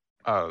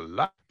 I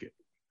like it.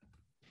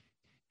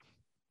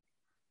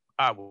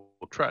 I will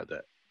try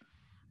that.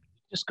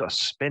 Just got to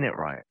spin it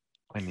right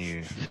when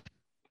you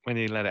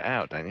let it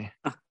out, don't you?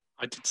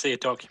 I did see a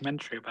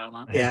documentary about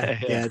that. Yeah,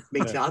 yeah. Me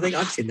too. I think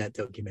I've seen that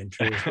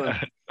documentary as well.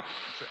 Okay,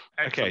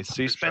 Excellent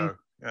so you spend show.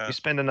 Yeah. you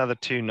spend another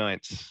 2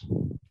 nights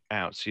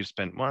out. So you've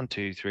spent 1,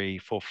 2, 3,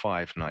 4,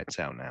 5 nights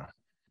out now.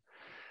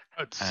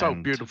 It's so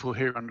and- beautiful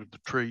here under the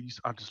trees.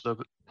 I just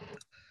love it.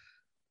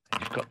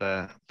 You've got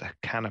the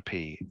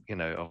canopy,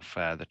 of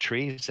the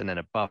trees, and then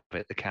above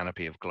it, the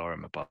canopy of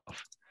Glorham above.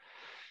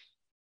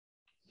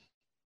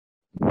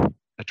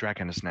 The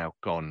dragon has now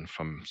gone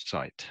from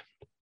sight.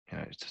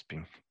 It's just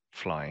been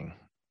flying.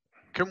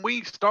 Can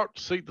we start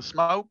to see the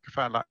smoke if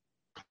I like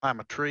climb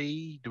a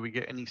tree? Do we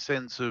get any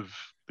sense of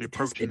the It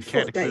has approaching been 4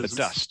 days. The cataclysm?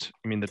 dust.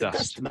 You mean the dust?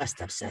 dust must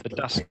have settled.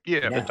 dust- by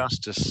Yeah, now.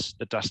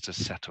 The dust has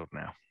settled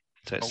now.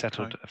 So it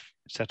Okay.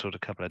 settled a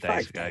couple of days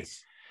 5 ago.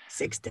 days,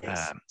 6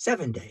 days, Um,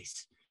 7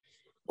 days,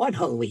 1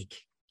 whole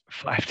week.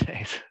 5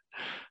 days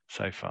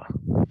so far.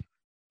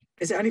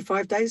 Is it only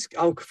 5 days?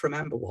 Oh, from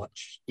Amber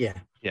Watch. Yeah,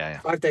 Yeah.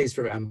 5 days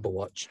from Amber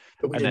Watch.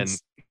 But we And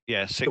didn't. then,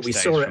 yeah, 6 but we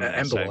days saw it from at there,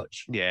 Amber so-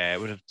 Watch. Yeah, it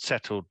would have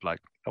settled like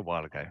a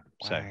while ago.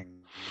 So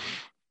Wang.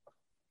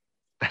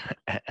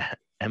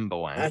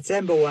 Emberwang. That's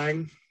Amber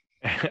Wang.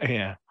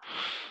 Yeah.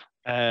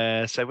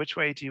 So which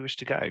way do you wish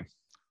to go?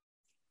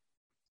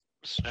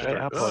 Straight Straight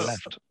up or up.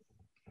 left?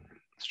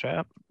 Straight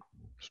up.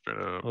 Straight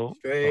up. Or,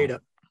 Straight or-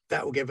 up.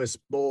 That will give us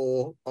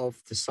more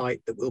of the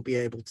site that we'll be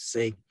able to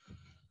see.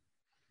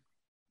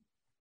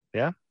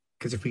 Yeah?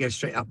 Because if we go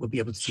straight up, we'll be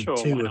able to see Sure,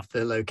 why 2 not? of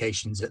the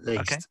locations at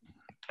least. Okay.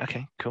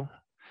 Okay, cool.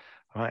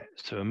 All right,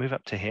 so we'll move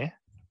up to here.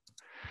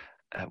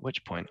 At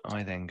which point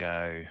I then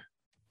go.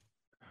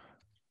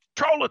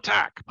 Troll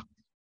attack.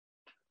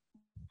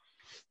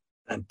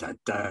 Dun, dun,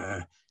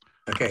 dun.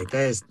 Okay,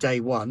 there's day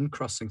 1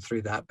 crossing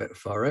through that bit of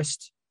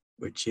forest,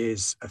 which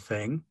is a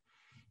thing.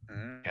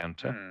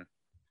 Encounter. Mm.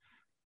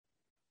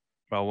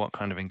 Well, what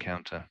kind of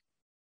encounter?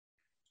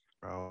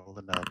 Roll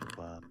another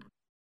one.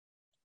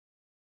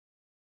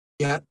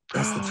 Yeah,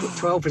 that's the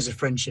 12 is a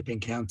friendship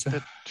encounter.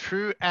 The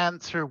true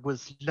answer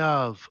was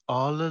love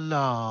all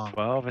along.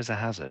 12 is a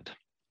hazard.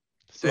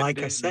 Like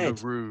I Send in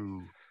said.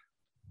 LaRue.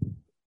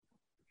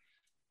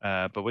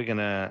 But we're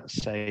gonna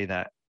say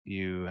that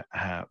you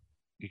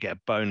get a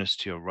bonus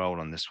to your roll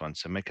on this one.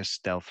 So make a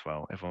stealth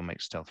roll. Everyone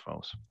makes stealth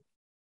rolls.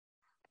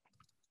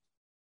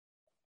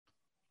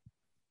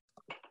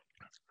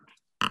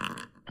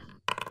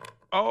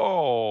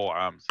 Oh,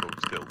 I'm so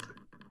stealthy.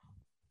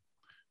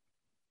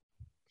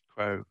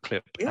 Crow,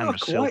 Clip, We and are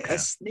quite Rasilka. a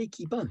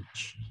sneaky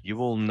bunch. You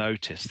will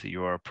notice that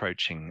you are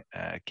approaching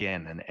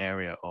again an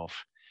area of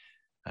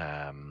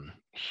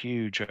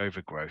huge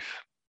overgrowth,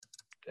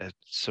 a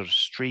sort of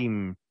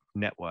stream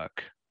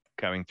network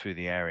going through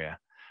the area,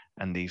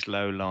 and these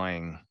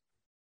low-lying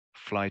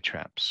fly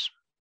traps.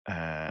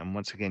 And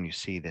once again, you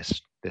see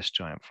this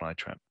giant fly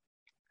trap.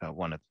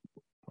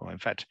 In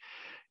fact,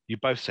 you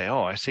both say,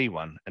 "Oh, I see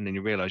one," and then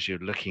you realize you're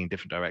looking in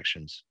different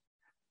directions.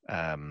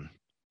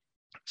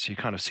 So you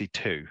kind of see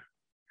two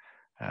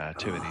of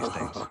these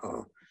things.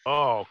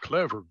 Oh,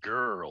 clever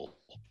girl.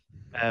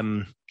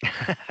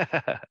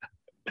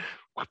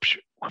 Whoopsh,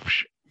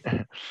 whoopsh.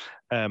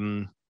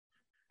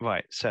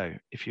 Right, so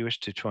if you wish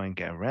to try and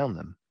get around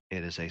them,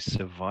 it is a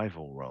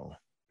survival roll.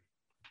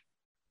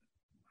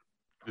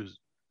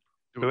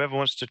 Whoever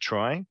wants to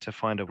try to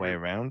find a way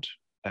around,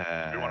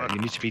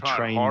 you need to be try and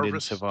trained in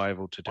harvest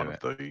survival to do one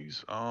it. of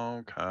these?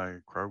 Okay,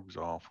 Crow's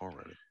off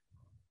already.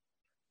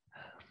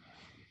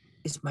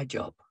 It's my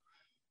job.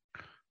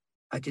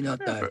 I do not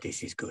know if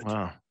this is good.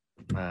 Wow.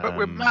 But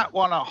we might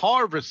want to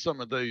harvest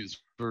some of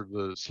these for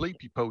the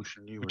sleepy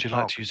potion you were Would you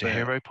like to talking use a about.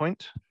 hero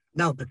point?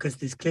 No, because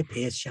this Clip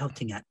here is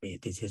shouting at me.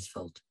 It is his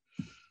fault.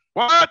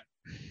 What?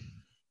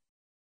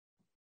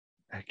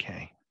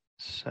 Okay,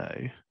 so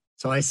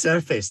So I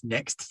surface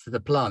next to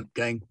the plant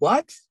going,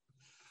 what?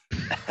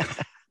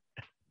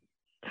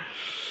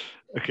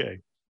 okay,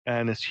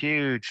 and this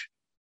huge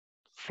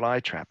fly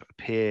trap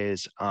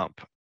appears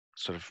up,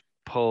 sort of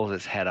pulls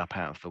its head up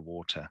out of the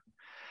water,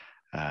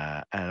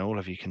 and all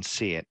of you can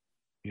see it.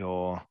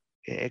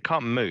 It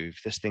can't move.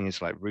 This thing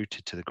is like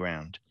rooted to the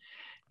ground.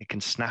 It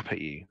can snap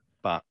at you,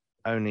 but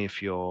only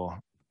if you're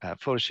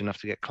foolish enough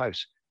to get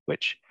close,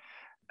 which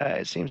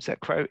it seems that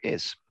Crow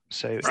is.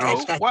 So It's Bro,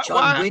 like that what- John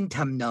why-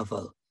 Wyndham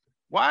novel,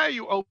 Why are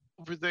you over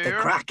The there?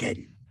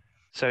 Kraken.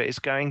 So it's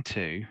going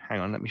to, hang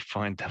on, let me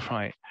find the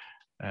right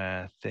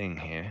thing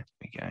here. Here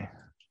we go.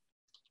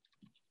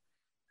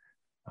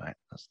 Right,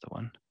 that's the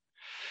one.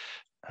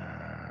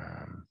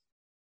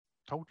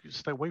 Told you to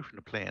stay away from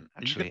the plant.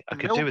 Are you Actually, I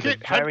gonna could do milk with a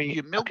it? How do very,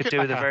 you I milk could it do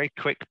with a like very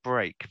quick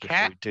break before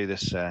cat? we do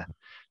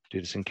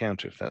this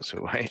encounter, if that's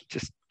all right.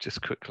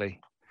 Just quickly.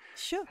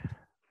 Sure.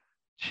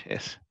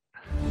 Cheers.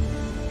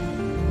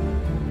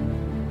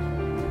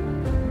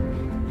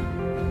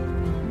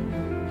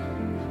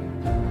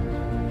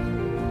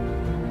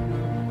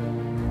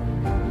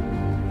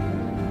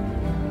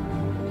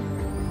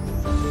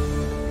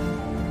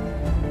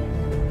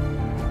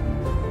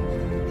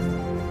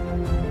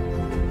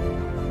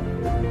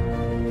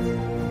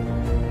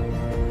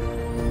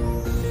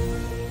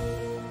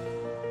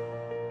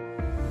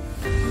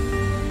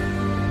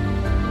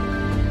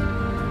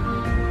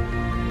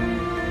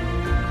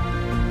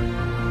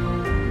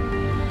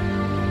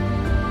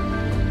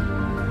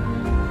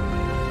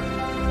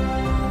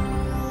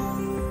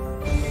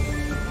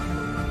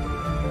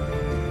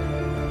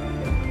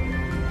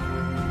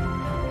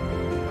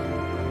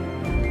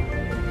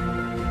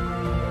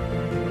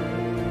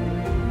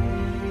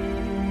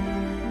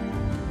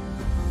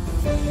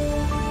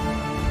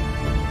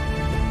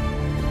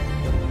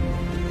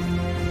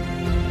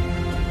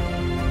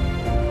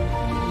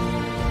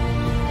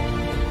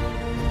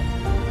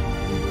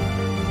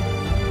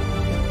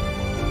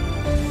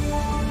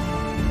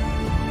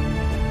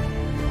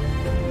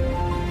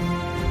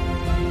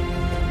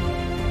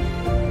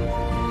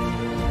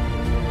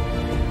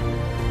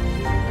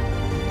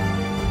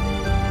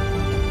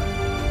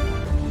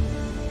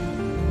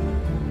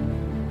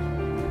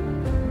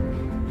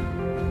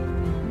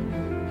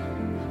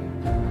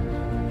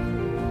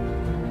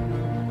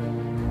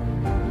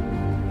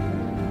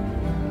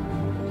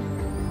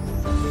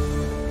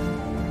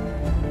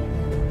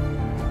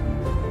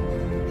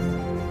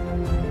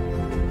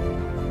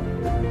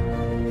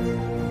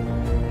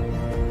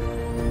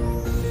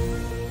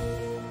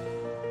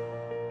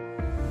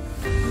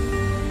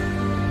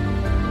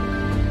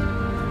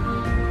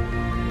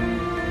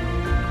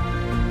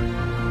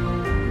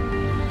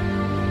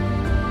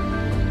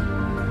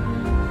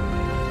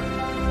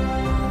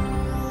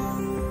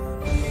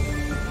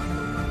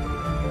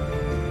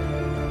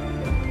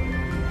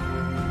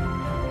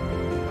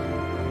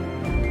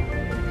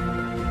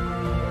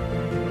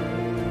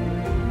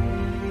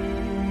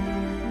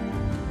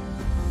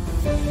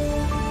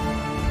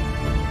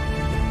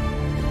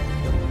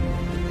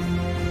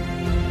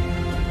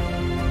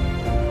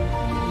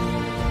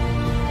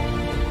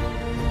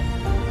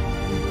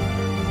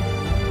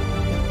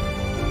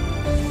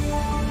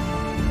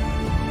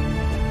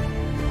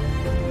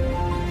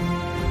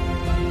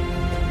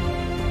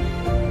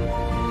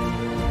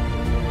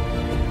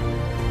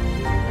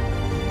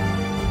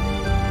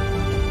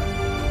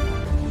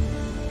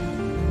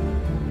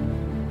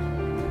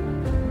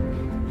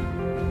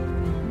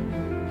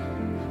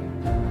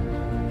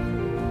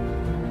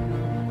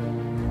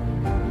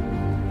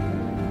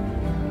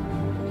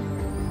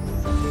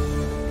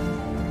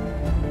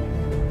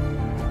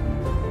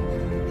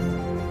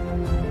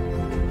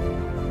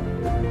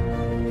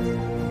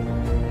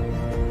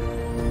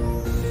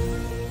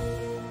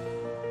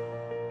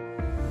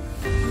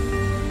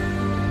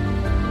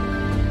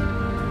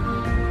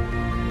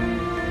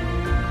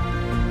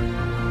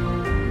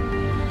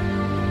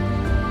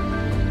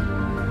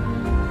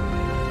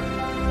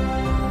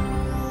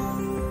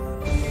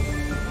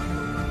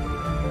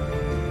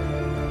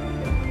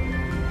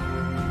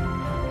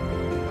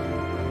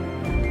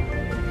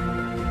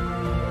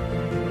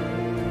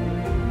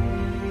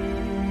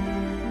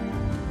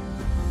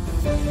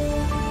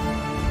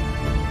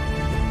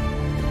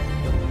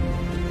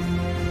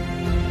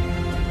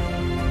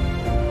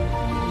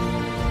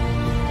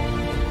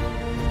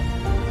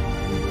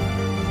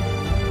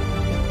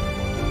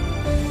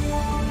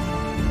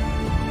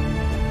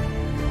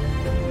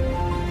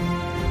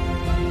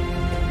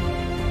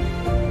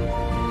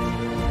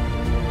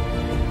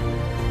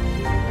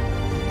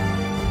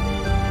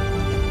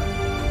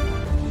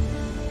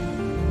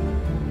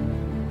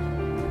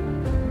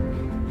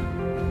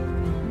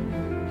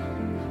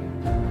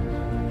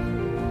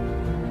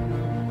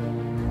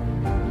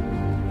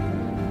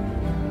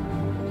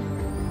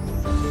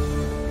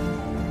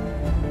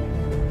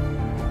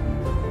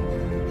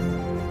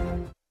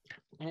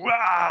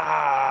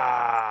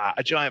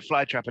 A giant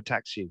fly trap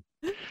attacks you.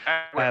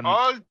 And we're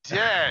all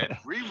dead.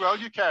 Reroll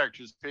your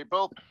characters,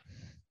 people.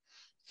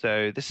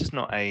 So this is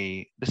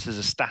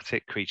a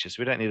static creature.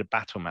 So we don't need a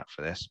battle map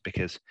for this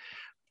because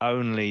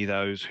only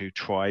those who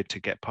tried to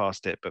get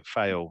past it but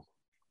fail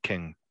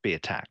can be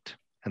attacked.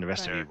 And the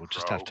rest of you will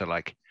just have to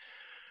like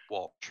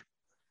watch.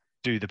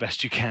 Do the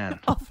best you can.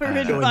 Offer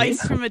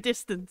advice from a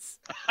distance.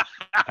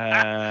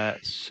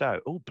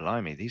 Oh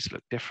blimey, these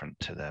look different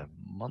to the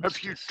monsters.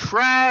 Have you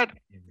tried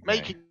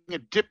making a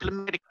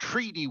diplomatic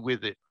treaty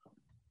with it?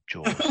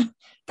 Jaws.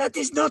 That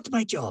is not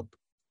my job.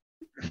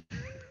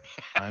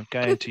 I'm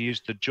going to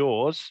use the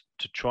jaws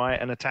to try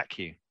and attack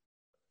you.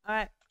 All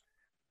right.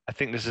 I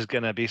think this is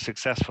going to be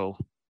successful.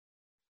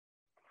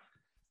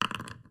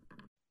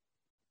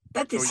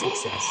 That is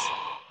success.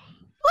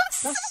 What?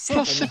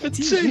 Plus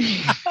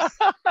 17.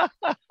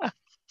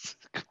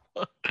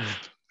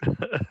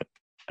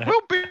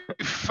 We'll be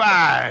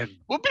fine.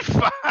 We'll be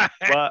fine.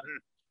 But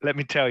let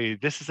me tell you,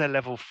 this is a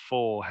level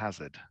 4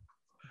 hazard.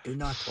 Do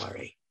not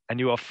worry. And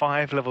you are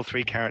 5 level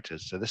 3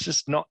 characters, so this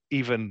is not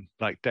even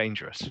like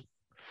dangerous.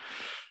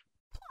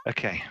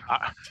 Okay.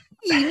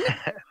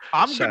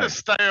 I'm going to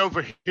stay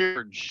over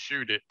here and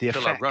shoot it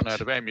until I run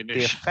out of ammunition.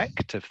 The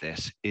effect of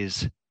this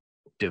is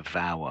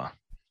devour.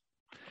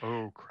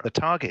 Oh, crap. The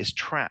target is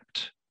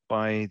trapped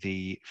by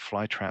the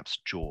fly trap's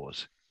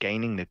jaws,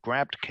 gaining the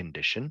grabbed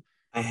condition.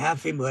 I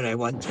have him where I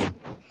want him.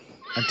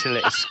 Until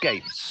it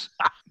escapes.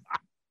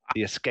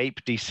 The escape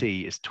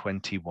DC is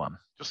 21.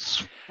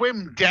 Just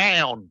swim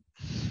down.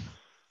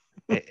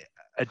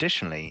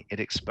 Additionally, it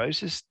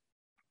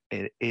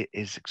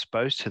is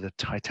exposed to the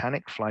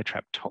titanic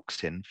flytrap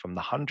toxin from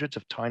the hundreds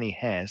of tiny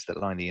hairs that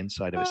line the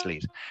inside of its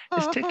leaves.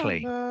 It's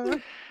tickly.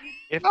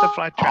 If the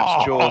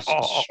flytrap's jaws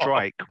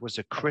strike was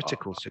a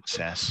critical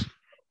success,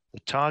 the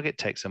target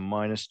takes a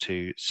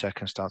 -2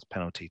 circumstance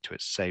penalty to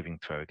its saving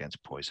throw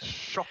against poison.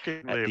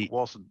 Shockingly, it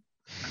wasn't.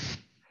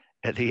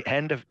 At the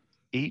end of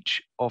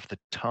each of the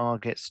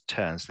target's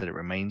turns that it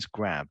remains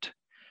grabbed,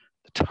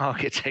 the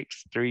target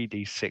takes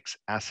 3d6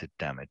 acid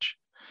damage.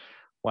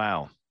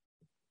 Wow.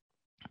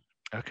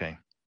 Okay.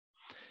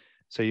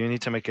 So you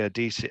need to make a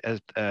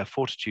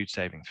fortitude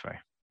saving throw.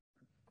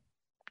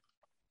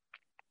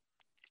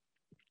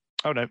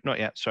 Oh, no, not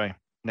yet. Sorry.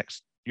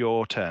 Next,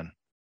 your turn.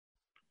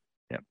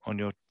 Yep, on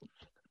your...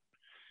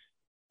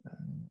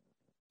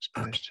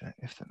 Okay.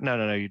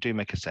 No, you do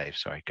make a save.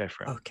 Sorry, go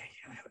for it. Okay,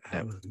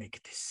 I will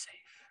make this save.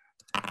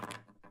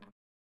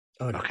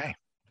 Oh, no. Okay,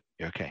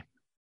 you're okay.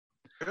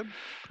 Good.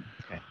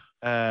 Okay.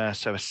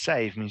 So a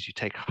save means you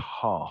take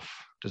half,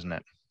 doesn't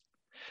it?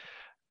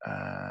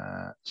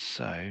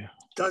 So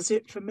does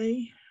it for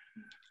me?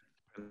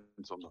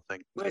 Depends on the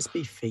thing. Where's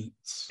me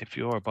feats? If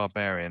you're a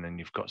barbarian and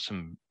you've got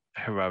some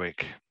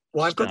heroic,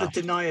 well, I've got stuff.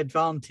 the deny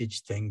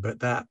advantage thing, but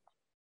that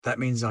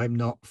means I'm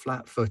not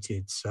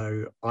flat-footed,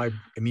 so I'm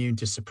immune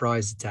to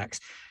surprise attacks.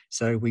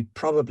 So we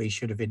probably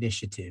should have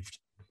initiatived.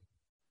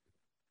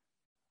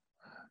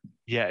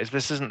 Yeah,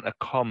 this isn't a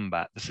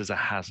combat. This is a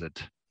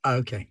hazard.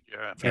 Okay.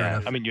 Yeah. Fair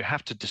enough. I mean, you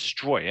have to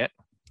destroy it.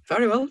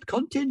 Very well.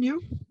 Continue.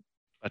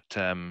 But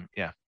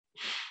yeah.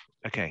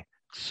 Okay.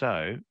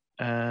 So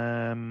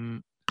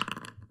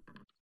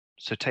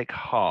take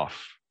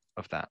half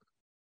of that.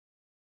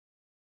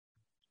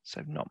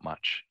 So not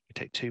much. You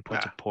take 2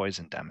 points of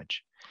poison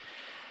damage.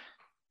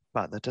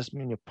 But that doesn't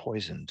mean you're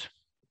poisoned.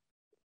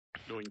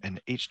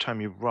 And each time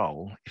you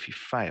roll, if you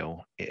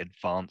fail, it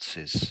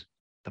advances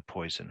the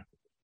poison.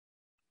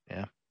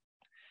 Yeah.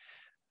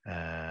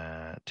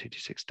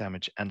 2d6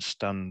 damage and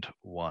stunned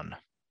 1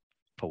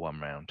 for 1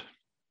 round.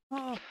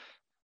 Oh.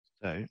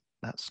 So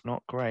that's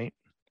not great.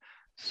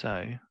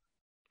 So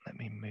let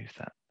me move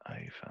that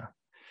over.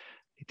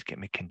 Need to get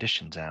my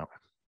conditions out.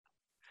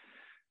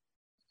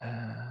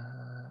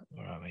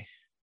 Where are we?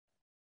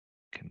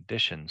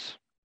 Conditions.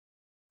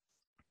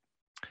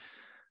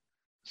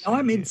 So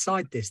I'm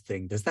inside this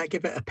thing. Does that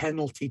give it a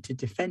penalty to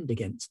defend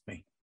against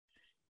me?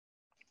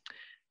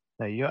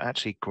 No, you're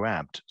actually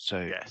grabbed.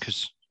 So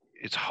because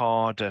it's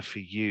harder for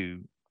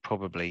you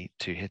probably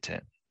to hit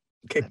it.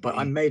 Okay, but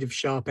I'm made of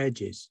sharp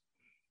edges.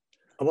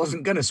 I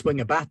wasn't going to swing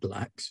a battle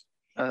axe.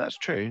 Oh, that's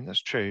true.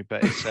 That's true.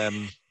 But it's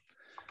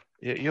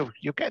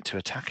you'll get to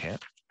attack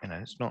it. You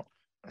know, it's not.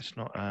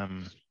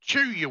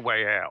 Chew your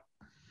way out.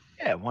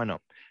 Yeah, why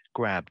not?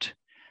 Grabbed.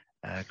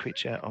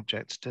 Creature,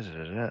 objects,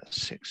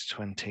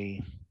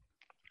 620.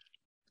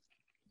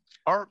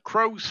 Are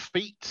crow's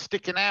feet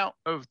sticking out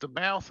of the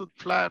mouth of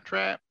the fly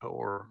trap,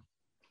 or?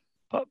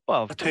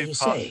 Well,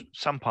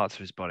 some parts of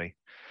his body.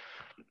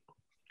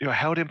 You're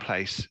held in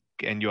place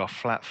and you are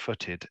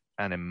flat-footed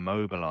and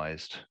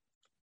immobilized.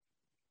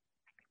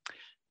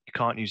 You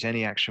can't use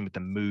any action with the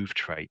move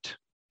trait.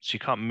 So you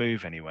can't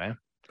move anywhere.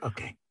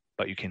 Okay.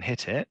 But you can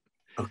hit it.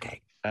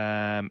 Okay.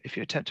 If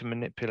you attempt to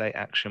manipulate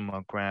action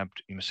while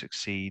grabbed, you must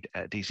succeed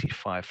at a DC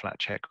 5 flat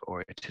check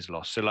or it is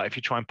lost. So like if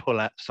you try and pull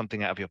out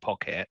something out of your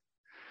pocket,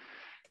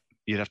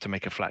 you'd have to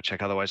make a flat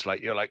check. Otherwise,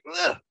 like you're like,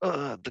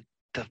 the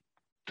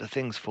the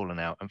thing's fallen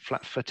out, and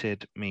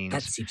flat-footed That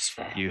means seems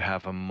fair. you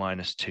have a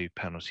 -2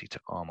 penalty to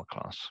armor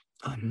class.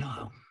 Oh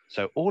no.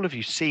 So all of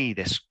you see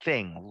this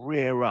thing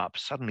rear up,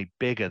 suddenly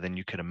bigger than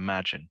you could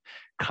imagine,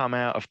 come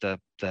out of the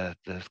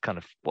kind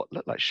of what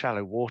looked like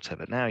shallow water,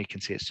 but now you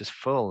can see it's just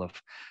full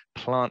of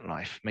plant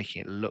life,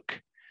 making it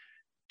look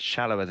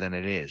shallower than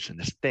it is. And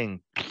this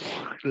thing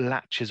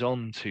latches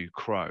on to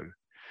Crow.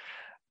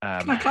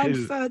 Can I climb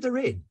who- further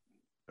in?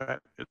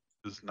 That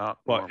is not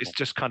well, normal. it's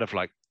just kind of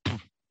like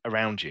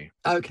around you.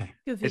 Okay.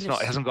 It's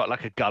not. It hasn't got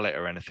like a gullet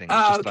or anything. It's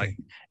Oh, just okay. like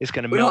it's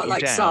going to We're melt not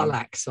you like down.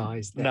 Sarlacc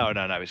size then. No.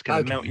 It's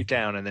going to melt Okay. you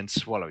down and then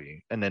swallow you,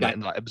 and then Yeah.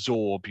 and, like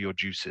absorb your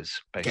juices,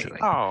 basically.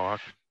 Oh,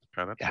 okay.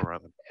 That's Yeah. all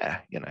right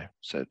then. Yeah,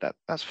 so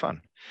that's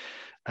fun.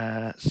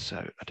 So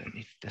I don't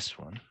need this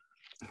one.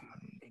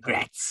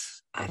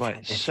 Regrets. I've Right.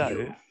 had a So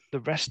few. the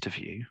rest of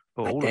you,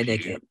 or I all of you,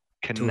 dedicate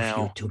can too few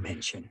now. to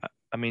mention.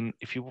 I mean,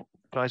 if you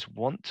guys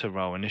want to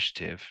roll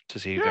initiative to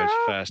see who goes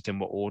first in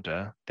what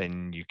order,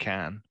 then you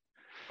can.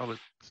 Oh,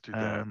 let's do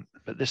that.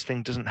 But this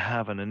thing doesn't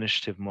have an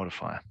initiative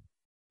modifier.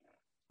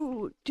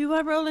 Ooh, do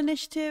I roll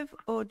initiative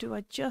or do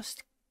I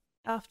just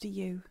after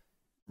you?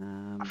 Yeah,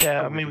 I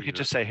Probably mean, we do could that.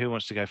 just say who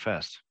wants to go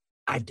first.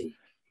 I do.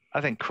 I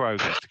think Crow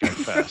gets to go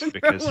first Crow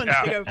because wants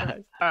to go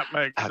first. That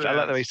makes I sense.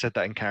 like the way he said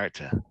that in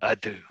character. I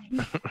do.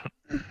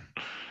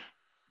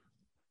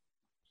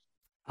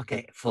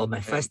 Okay, for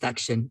my first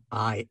action,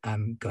 I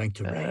am going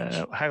to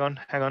rage.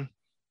 Hang on.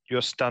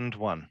 You're stunned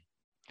 1.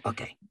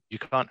 Okay, You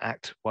can't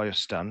act while you're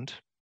stunned.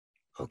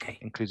 okay.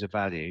 Includes a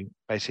value.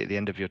 Basically, at the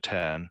end of your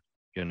turn,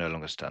 you're no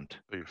longer stunned.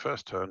 For your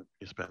first turn,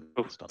 you spend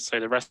Oh, stuff. so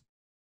the rest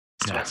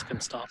of Yeah. us can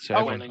start So Oh,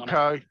 everyone- rolling on it.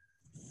 okay.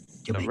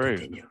 You may Naru.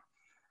 continue.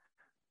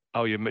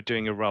 Oh, you're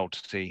doing a roll to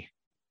see.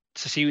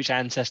 To see which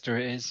ancestor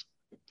it is.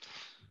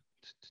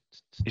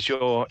 Is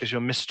your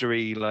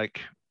mystery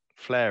like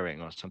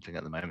flaring or something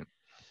at the moment?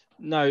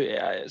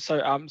 No, so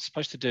I'm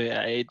supposed to do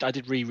it. I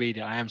did reread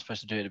it. I am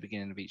supposed to do it at the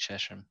beginning of each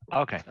session.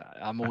 Okay.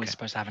 I'm always Okay.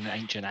 supposed to have an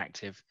ancient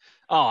active.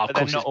 Oh, of But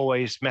they're course. not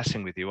always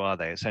messing with you, are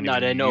they? It's only No,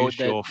 when they're you not. use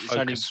your It's focus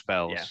only-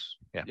 spells.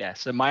 Yeah. Yeah.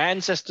 So my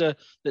ancestor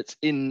that's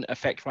in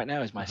effect right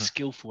now is my Mhm.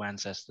 skillful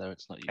ancestor.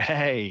 It's not you.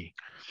 Hey,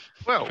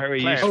 Well, very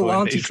Claire, useful in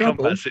aren't you these combat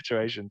troubled?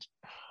 situations.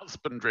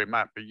 husbandry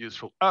might be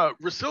useful.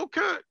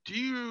 Rasilka, do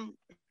you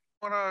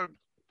want a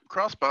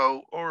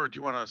crossbow or do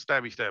you want a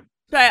stabby stab?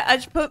 Right, I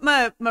just put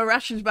my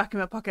rations back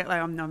in my pocket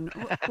like I'm nom.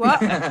 What?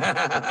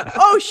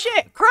 Oh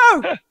shit,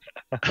 Crow!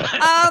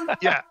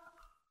 Yeah.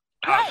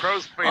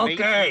 Crow's been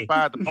Okay. eaten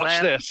by the Watch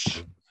plant.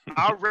 this.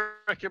 I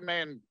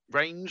recommend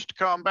ranged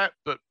combat,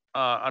 but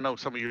I know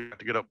some of you have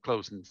to get up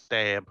close and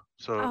stab.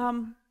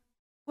 So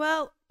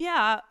Well,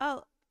 yeah,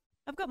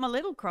 I've got my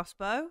little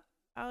crossbow.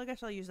 I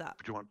guess I'll use that.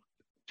 do you want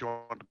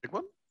the big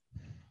one?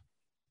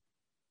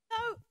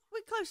 No,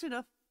 we're close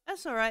enough.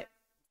 That's all right.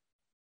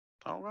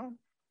 All right.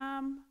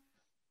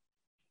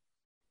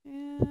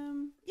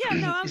 Yeah,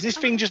 no, Is this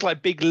I'm thing just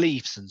like big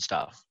leafs and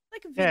stuff?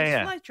 like a Yeah, Venus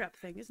yeah. flytrap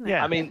thing, isn't it?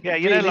 Yeah. I mean, yeah,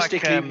 you know, like,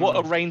 realistically, what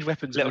are ranged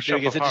weapons Little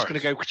going to do? Is Shop they're of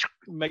just going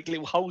to go make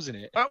little holes in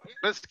it? Well,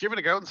 let's give it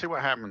a go and see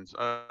what happens.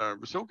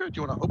 Rasilka,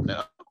 do you want to open it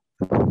up?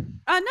 No,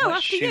 Not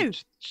after you.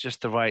 shoot, it's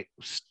just the right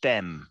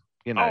stem,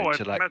 you know,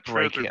 to like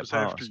breaking it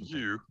apart. after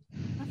you.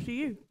 After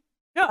you.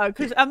 No,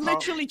 because I'm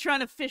literally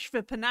trying to fish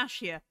for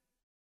Panacea.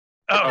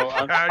 Oh,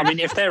 I mean,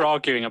 if they're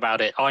arguing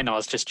about it,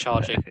 Einar's just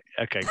charging.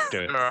 Okay,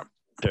 do it. Uh,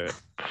 Do it.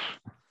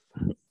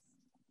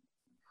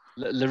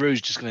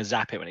 LaRue's just going to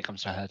zap it when it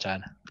comes to her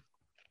turn.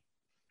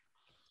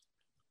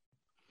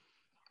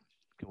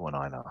 Good one,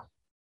 Einar.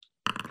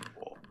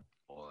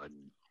 one.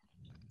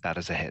 That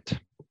is a hit.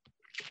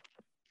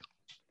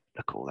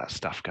 Look at all that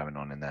stuff going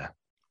on in there.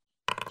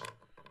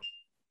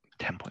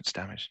 10 points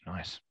damage.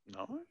 Nice.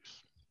 Nice.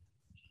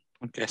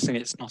 I'm guessing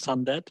it's not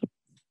undead.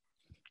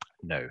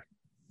 No.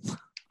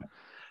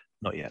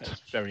 Not yet.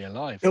 It's very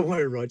alive. Don't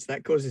worry, Rog,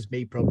 that causes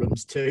me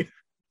problems too.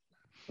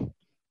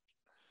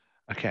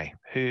 Okay,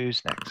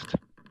 who's next?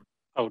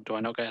 Oh, do I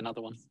not get another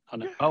one? Oh,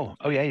 no.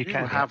 Oh, yeah, you You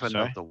can. have yeah,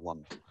 sorry. another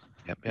one. Yep,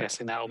 I'm yep.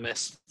 guessing that'll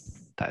miss.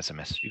 That is a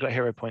miss. You got a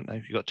hero point though.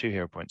 You got 2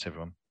 hero points,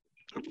 everyone.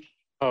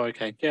 Oh,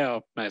 okay. Yeah, I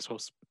may as well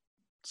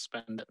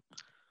spend it.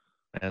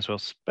 May as well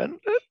spend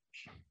it.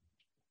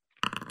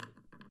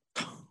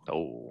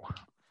 Oh,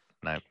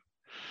 no.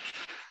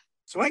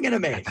 So I'm going to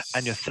miss.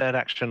 And your third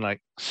action,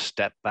 like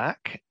step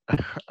back,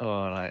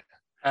 or like,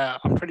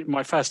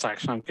 My first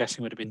action, I'm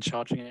guessing, would have been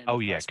charging it. in oh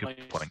the yeah, first good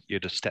place. point.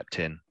 You'd have stepped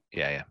in.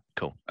 Yeah,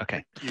 cool.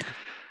 Okay. I'm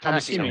Attack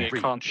assuming and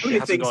it can't. reach. How It many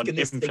hasn't things got can an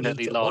this thing eat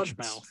infinitely at large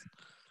once? mouth.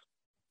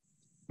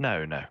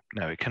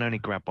 No. It can only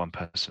grab one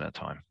person at a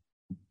time.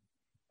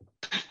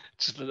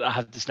 Just, I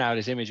have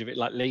this image of it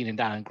like leaning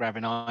down and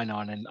grabbing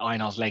Einar, and then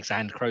Einar's legs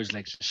and Crow's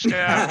legs. Just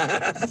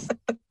Yeah.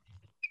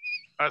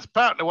 That's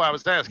partly why I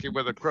was asking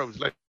whether Crow's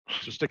legs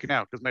are sticking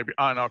out, because maybe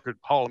Einar could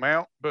haul them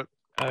out, but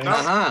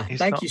Aha, He's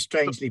thank not- you,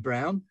 Strangely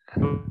Brown.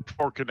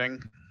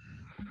 forking.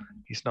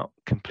 He's not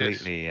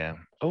completely.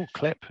 Oh,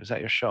 clip. Is that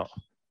your shot?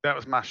 That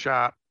was my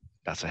shot.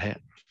 That's a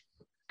hit.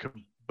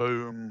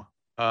 Kaboom.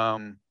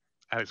 And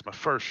it's my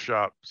first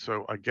shot,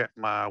 so I get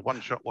my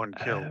one shot, one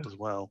kill Oh. as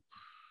well.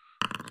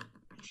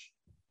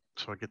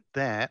 So I get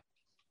that.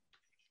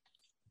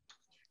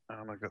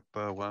 And I got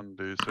the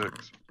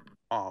 1d6.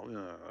 Oh, yeah,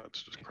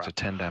 that's just So crap.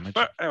 10 damage.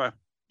 But anyway,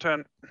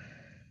 10.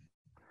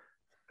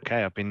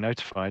 Okay, I've been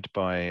notified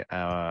by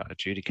our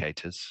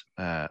adjudicators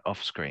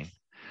off screen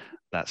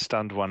that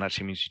stunned one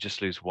actually means you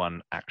just lose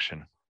one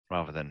action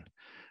rather than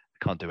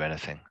can't do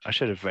anything. I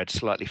should have read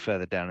slightly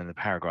further down in the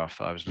paragraph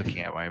that I was looking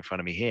at right in front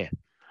of me here.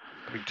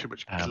 Having too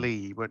much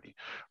glee, wouldn't you?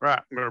 Right,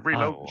 I'm going to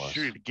reload and was.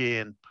 shoot it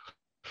again.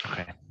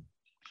 Okay.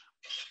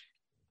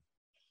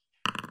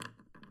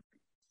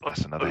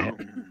 That's another hit.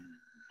 Boom.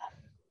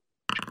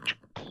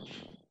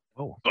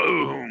 Oh,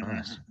 Boom.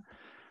 nice.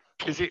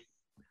 Is it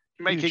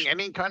making Huge-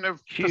 any kind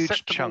of Huge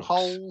perceptible chunks,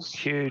 holes?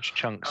 huge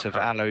chunks of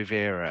Okay. aloe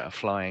vera are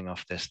flying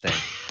off this thing.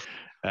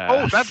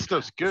 Oh, that's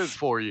just good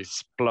for you.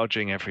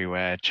 Splodging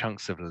everywhere,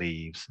 chunks of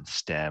leaves and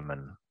stem,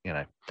 and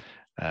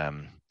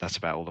that's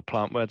about all the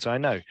plant words I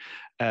know.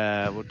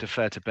 We'll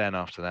defer to Ben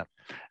after that.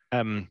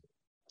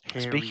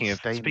 Speaking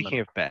of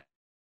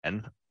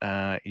Ben,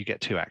 you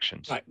get 2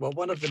 actions. Right. Well,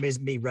 one of them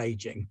is me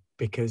raging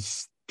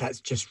because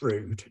that's just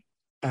rude.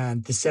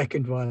 And the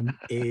second one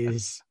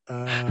is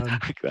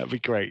That'd be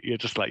great. You're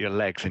just like your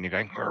legs and you're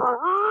going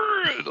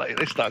like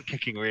they start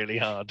kicking really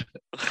hard.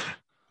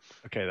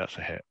 Okay, that's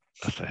a hit.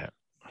 That's a hit.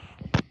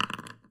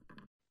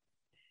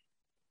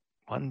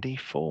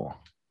 1d4.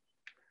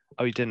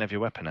 Oh, you didn't have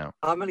your weapon out.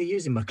 I'm only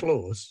using my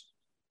claws.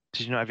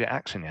 Did you not have your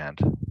axe in your hand?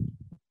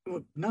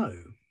 Well, no.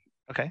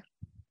 Okay.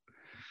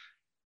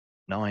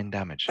 9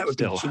 damage. That would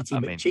Still, be Cheaty I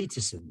mean,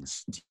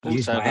 McCheaterson's. to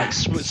use Also, my like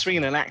axe.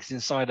 swinging an axe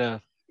inside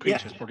a creature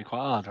Yeah. is probably quite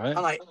hard, right?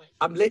 And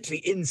I'm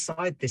literally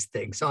inside this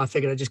thing, so I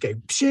figured I'd just go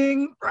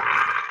pshing.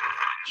 Rah!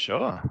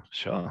 sure.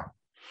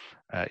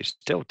 You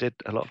still did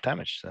a lot of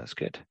damage, so that's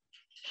good.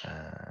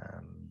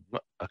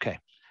 Okay.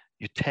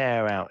 You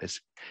tear out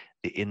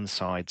the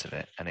insides of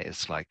it, and it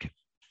is like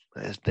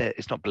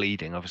it's not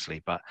bleeding,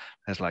 obviously, but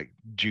there's like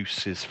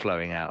juices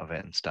flowing out of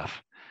it and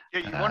stuff.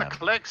 Yeah, you want to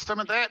collect some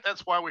of that?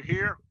 That's why we're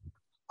here.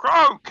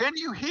 Crow, can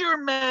you hear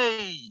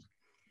me?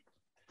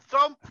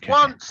 Thump Okay.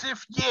 once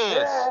if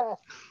yes.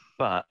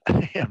 But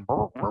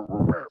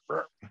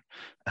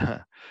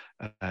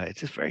it's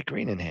just very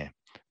green in here.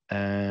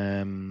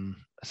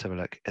 Let's have a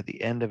look. At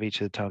the end of each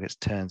of the target's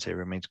turns, it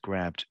remains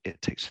grabbed.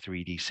 It takes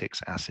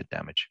 3d6 acid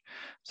damage.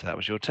 So that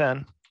was your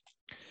turn.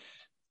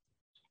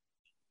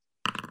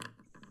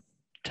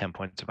 10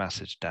 points of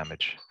acid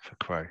damage for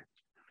Crow.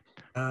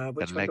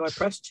 Which The one do I legs.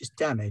 press? Just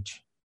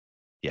damage.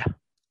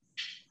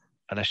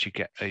 Unless you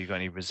got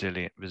any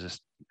resilient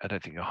resist. I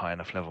don't think you're high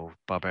enough level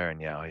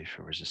barbarian yet, are you,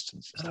 for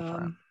resistance and stuff like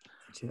that?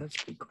 Actually,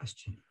 that's a good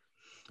question.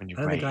 When you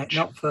I don't think rage.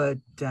 not for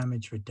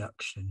damage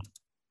reduction.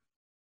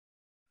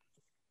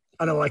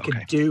 I know I could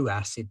Okay. do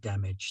acid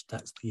damage.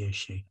 That's the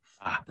issue.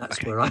 That's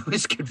okay. where I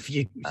was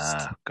confused.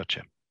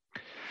 Gotcha.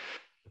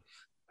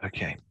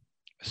 Okay.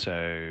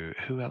 So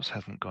who else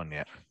hasn't gone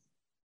yet?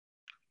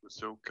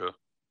 Masilka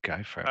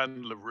Go for it.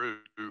 and LaRue.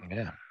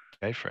 Yeah,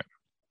 go for it.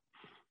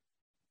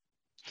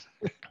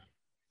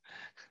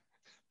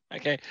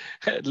 Okay.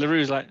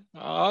 LaRue's like,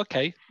 oh,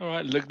 okay, all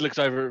right. Looks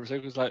over at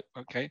Masilka's like,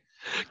 okay.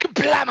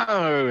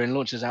 Kablamo! And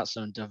launches out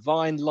some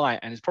divine light.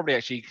 And it's probably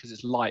actually, because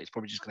it's light, it's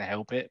probably just going to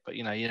help it. But,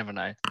 you never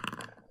know.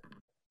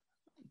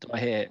 Do I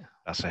hit?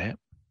 That's a hit.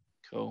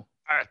 Cool.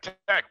 I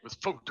attack with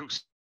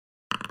photos.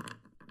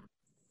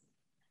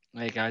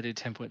 There you go. I do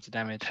 10 points of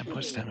damage. 10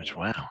 points of damage.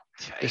 Wow.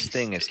 This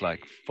thing is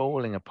like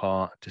falling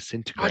apart, I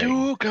disintegrating.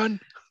 do gun.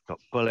 It's got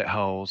bullet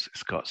holes.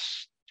 It's got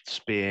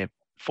spear,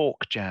 fork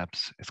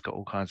jabs. It's got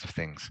all kinds of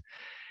things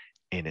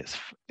in its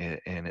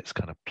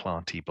kind of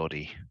planty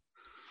body.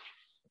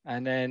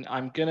 And then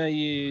I'm going to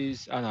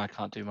use... Oh, no, I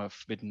can't do my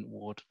forbidden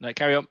ward. No,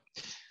 carry on.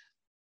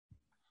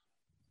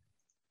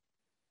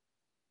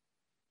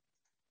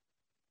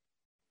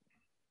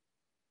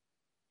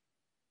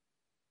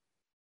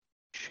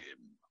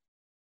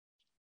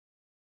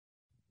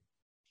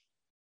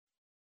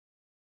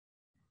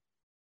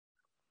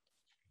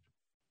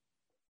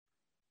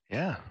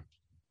 Yeah.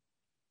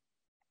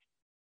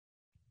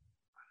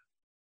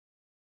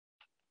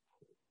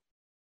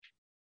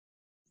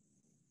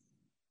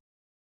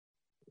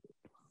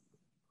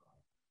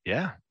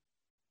 Yeah.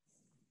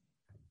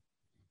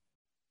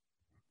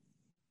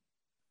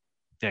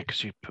 Yeah,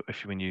 because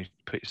when you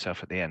put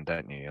yourself at the end,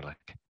 don't you? You're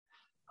like,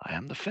 I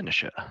am the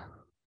finisher.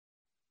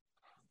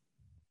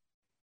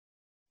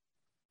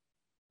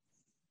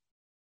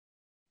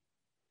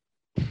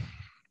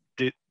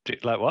 Did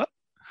like what?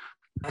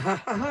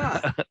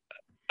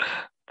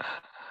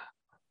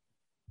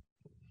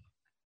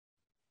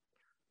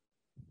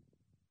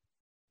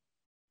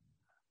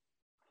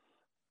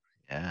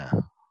 Yeah.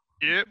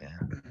 Yep. Yeah.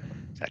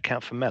 Does that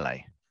count for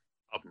melee?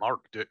 I've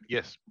marked it.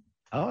 Yes.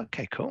 Oh,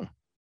 okay, cool.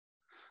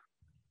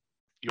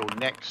 Your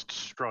next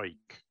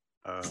strike.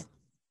 Oh,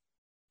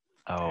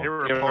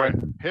 Hero hero.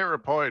 point. Hero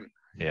point.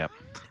 yeah.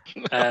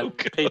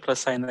 People are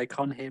saying they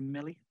can't hear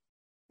Millie.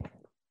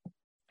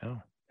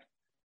 Oh,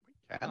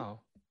 Oh.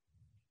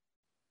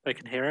 They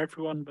can hear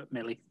everyone but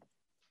Millie.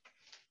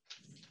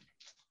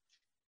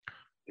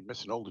 You're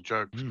missing all the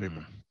jokes, people.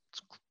 Hmm.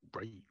 It's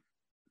great.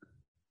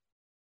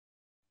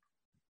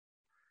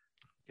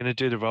 Going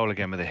to do the roll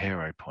again with a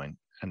hero point,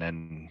 and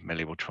then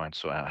Millie will try and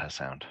sort out her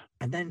sound.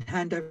 And then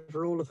hand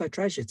over all of her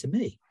treasure to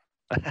me.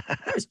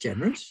 That was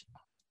generous.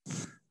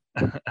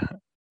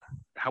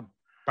 How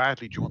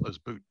badly do you want those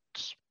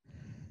boots?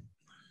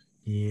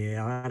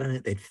 Yeah, I don't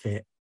think they'd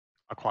fit.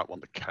 I quite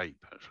want the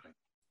cape,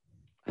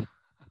 actually.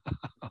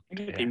 I think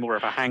it'd be more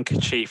of a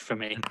handkerchief for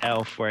me. An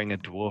elf wearing a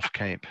dwarf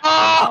cape.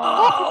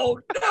 Oh,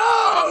 no!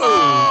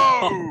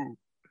 Oh!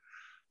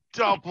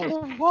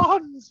 Double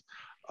ones!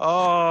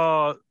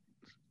 Oh,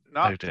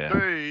 not Oh, dear.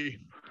 me.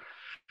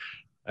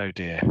 Oh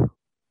dear.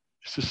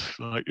 It's just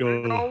like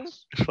your. Rerolls.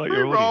 It's like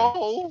your audio.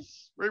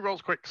 Rerolls.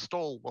 Rerolls quick.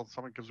 Stall while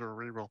someone gives her a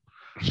reroll.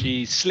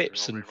 She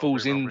slips and Reroll,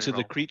 falls reroll, into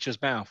the reroll.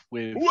 creature's mouth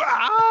with.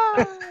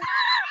 Wah!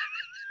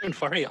 Don't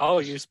worry,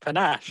 I'll use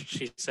panache,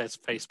 she says,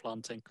 face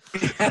planting.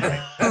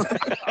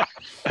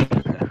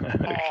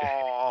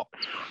 Oh,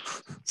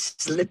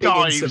 Slipping in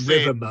Dives some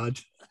river in. mud.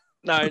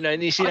 No.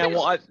 And you see I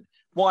now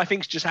what I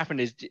think's just happened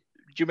is, do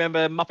you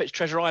remember Muppets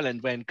Treasure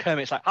Island when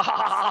Kermit's like, ha ha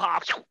ha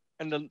ha,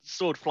 and the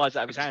sword flies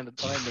out of his hand and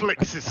behind him?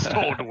 flicks his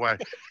sword away.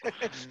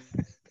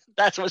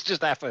 That's what's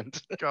just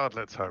happened. God,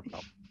 let's hope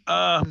not.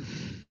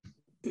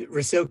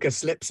 Rasilka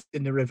slips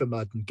in the river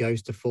mud and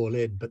goes to fall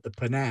in, but the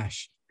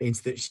panache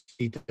means that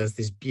she does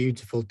this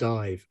beautiful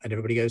dive, and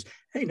everybody goes,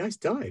 "Hey, nice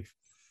dive."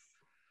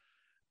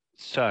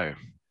 So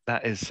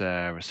that is Does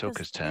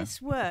Rasilka's turn.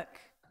 this work?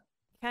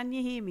 Can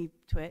you hear me,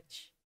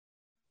 Twitch?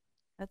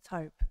 Let's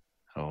hope.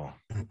 Oh,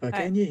 But Right,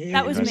 can you hear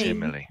that was that's me. you,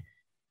 Millie.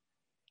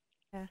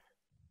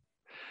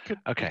 You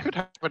could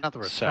have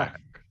another So-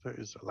 attack that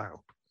is allowed.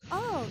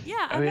 Oh,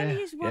 yeah, Oh, I've yeah. only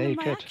used one Yeah, of you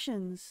my could.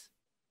 actions.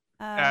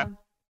 Yeah. And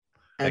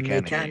They they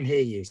can can hear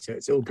you, so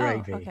it's all Oh,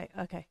 gravy.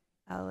 okay.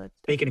 I'll,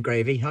 Speaking of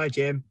gravy, hi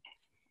Jim.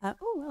 oh,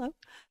 hello.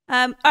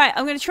 All right,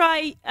 I'm going to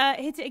try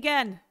hit it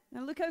again.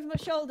 Now look over my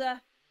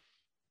shoulder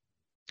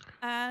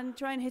and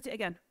try and hit it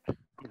again. I'm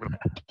going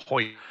to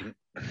point.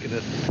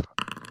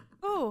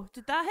 Oh,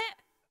 did that hit?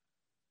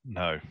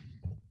 No,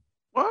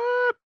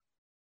 What?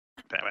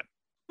 Damn it.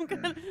 I'm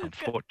gonna,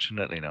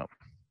 unfortunately not.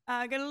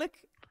 I'm gonna look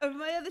over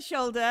my other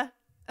shoulder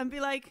and be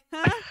like,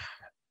 huh?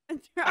 And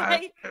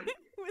try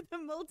with a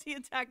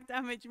multi-attack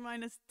damage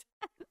minus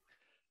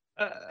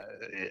 10.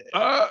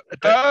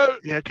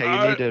 Yeah, okay,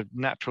 you need a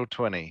natural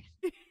 20.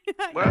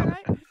 Well- All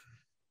right.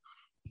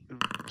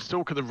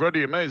 Still could have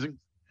ruddy amazing.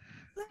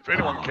 If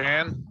anyone Oh.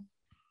 can.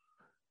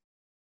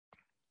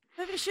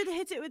 Maybe I should have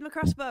hit it with my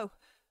crossbow.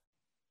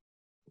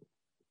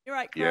 You're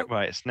right, Crow. Yep.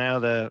 Right, it's now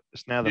the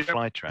Yep.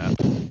 fly trap.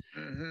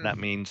 Mhm. That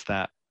means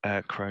that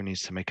Crow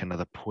needs to make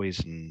another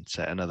poison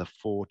set, another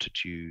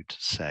fortitude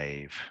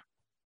save.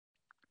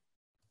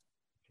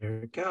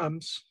 Here it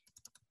comes.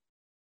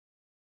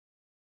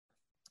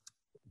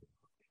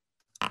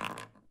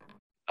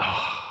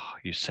 Oh,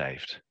 you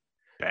saved.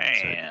 So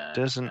Bam. it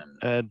doesn't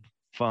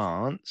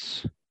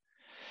advance.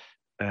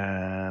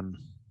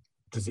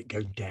 Does it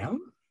go down?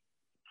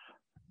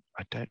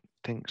 I don't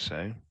think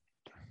so.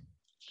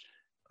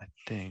 I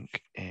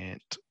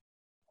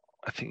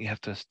think you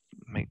have to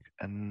make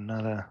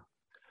another.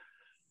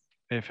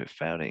 If it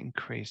failed, it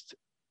increased.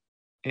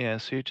 Yeah,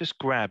 so you just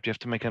grabbed. You have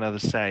to make another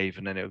save,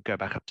 and then it will go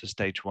back up to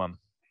stage 1.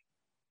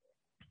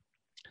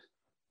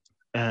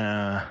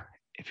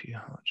 If you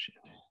watch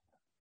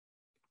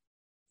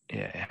it.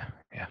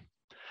 Yeah.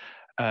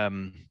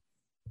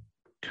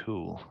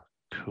 Cool.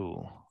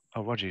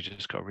 Oh, Roger, you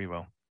just got a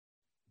reroll.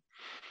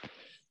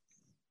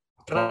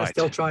 Can I Right.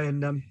 still try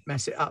and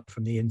mess it up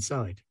from the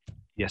inside?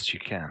 Yes, you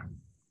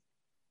can.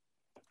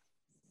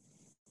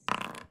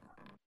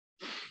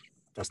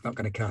 That's not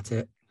going to cut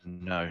it.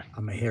 No,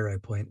 I'm a hero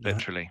point. There.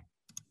 literally.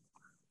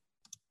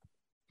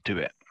 Do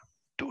it.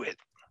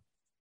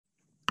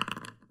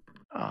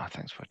 Ah,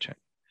 thanks for a check.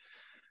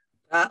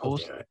 That'll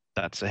Awesome. do it.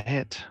 That's a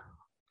hit.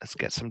 Let's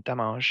get some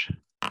damage.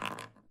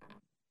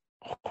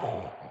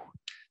 Oh,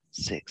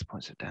 6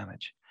 points of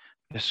damage.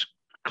 Just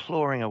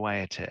clawing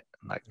away at it,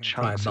 like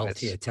Try and chunks of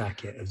its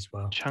multi-attack it as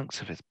well.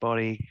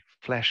 body,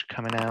 flesh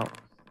coming out.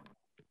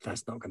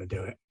 That's not going to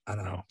do it.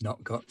 And I've No.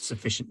 not got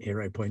sufficient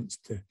hero points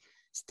to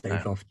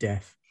stave No. off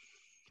death.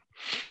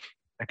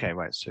 Okay,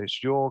 right. So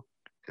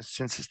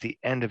since it's the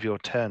end of your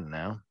turn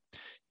now,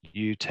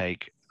 you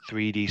take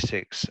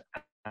 3d6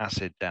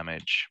 acid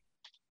damage.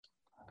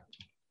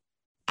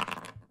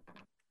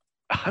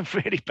 I'm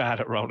really bad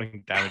at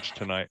rolling damage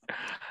tonight.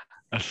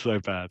 That's so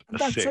bad. A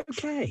That's 6.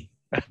 okay.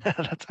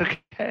 That's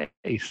okay,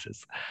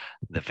 says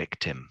the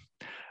victim.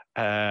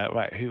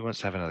 Right, who wants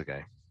to have another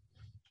go?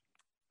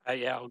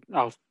 Yeah,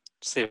 I'll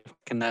see if I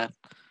can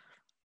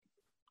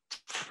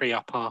free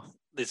up our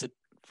lizard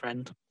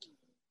friend.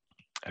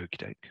 Okie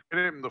doke. Get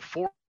him the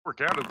fork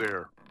out of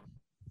there.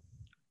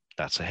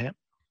 That's a hit.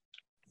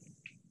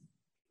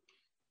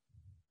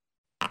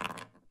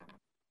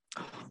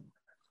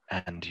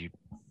 And you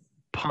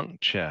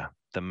puncture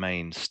the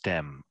main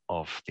stem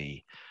of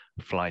the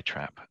fly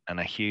trap, and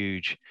a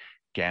huge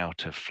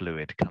gout of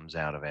fluid comes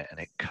out of it, and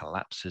it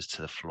collapses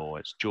to the floor,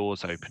 its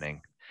jaws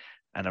opening,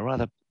 and a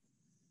rather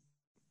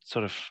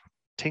sort of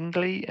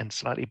tingly and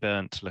slightly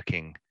burnt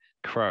looking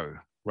crow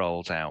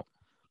rolls out.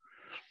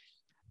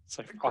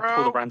 So I'll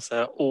pull the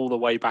Rancer all the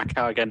way back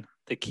out again.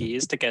 The key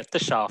is to get the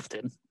shaft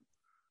in.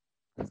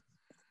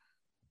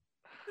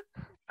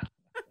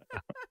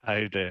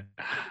 Oh dear.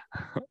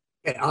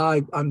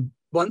 I'm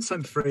once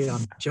I'm free,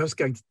 I'm just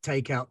going to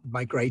take out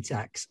my great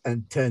axe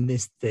and turn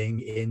this thing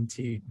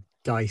into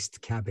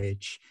diced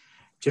cabbage,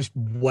 just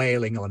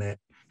wailing on it,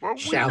 Were we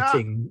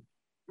shouting,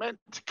 not meant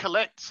to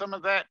collect some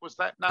of that? Was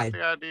that not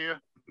the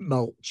idea?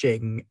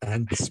 mulching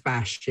and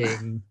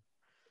smashing.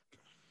 Do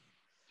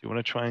you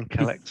want to try and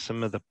collect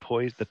some of the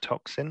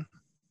toxin?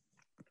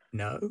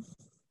 No.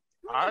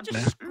 I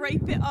Just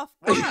scrape it off.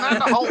 Wasn't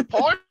that the whole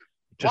point?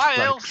 Just Why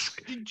like else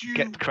did you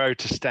get Crow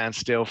to stand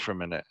still for a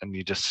minute and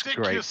you just stick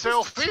scrape?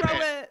 yourself in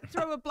it?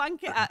 Throw a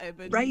blanket at him.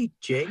 And...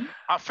 Raging.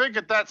 I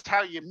figured that's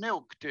how you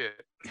milked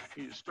it.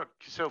 You stuck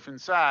yourself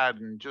inside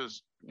and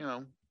just,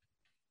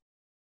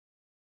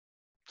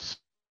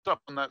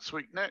 sup on that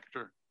sweet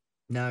nectar.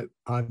 No,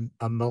 I'm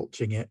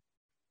mulching it.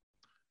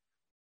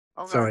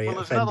 Okay, Sorry, well, it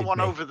there's another offended one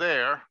me. over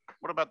there.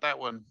 What about that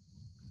one?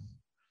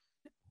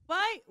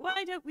 Why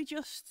don't we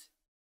just...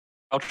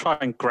 I'll try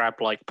and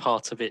grab like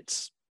part of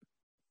its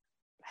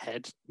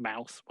head,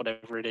 mouth,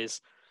 whatever it is,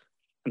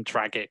 and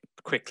drag it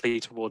quickly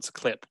towards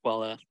Clip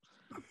while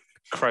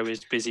Crow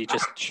is busy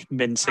just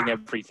mincing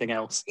everything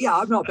else. Yeah,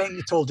 I'm not being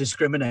at all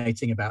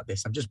discriminating about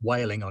this. I'm just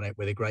wailing on it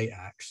with a great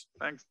axe.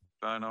 Thanks,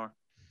 Dinar.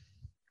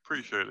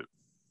 Appreciate it.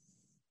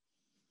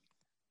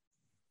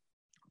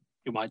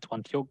 You might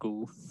want your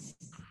ghoul.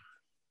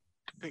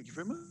 Thank you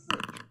very much.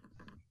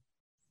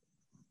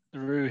 The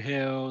Rue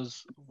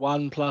heals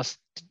 1 +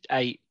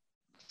 8.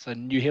 So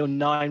you heal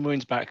 9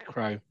 wounds back,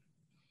 Crow.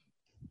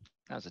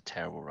 That was a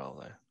terrible roll,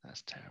 though.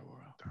 That's a terrible roll.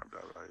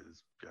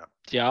 Yeah.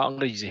 Yeah, I'm going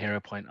to use a hero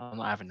point. I'm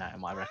not having that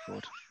in my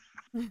record.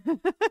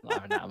 Not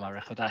having that on my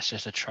record. That's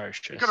just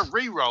atrocious. You've got a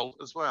re-roll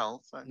as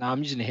well. So. No,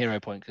 I'm using a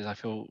hero point because I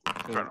feel...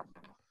 Fair enough.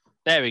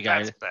 There we go.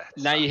 That's better.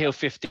 Now you heal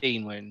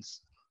 15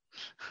 wounds.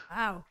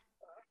 Wow.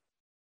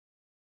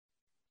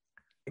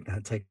 I think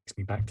that takes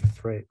me back to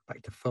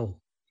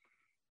full.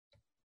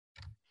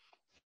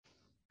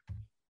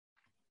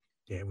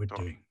 Yeah, it would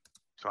do.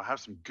 So I have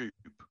some goop.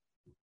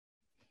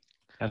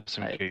 Have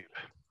some goop.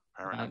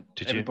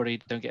 Did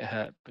everybody don't get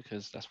hurt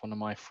because that's one of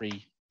my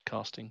free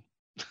casting.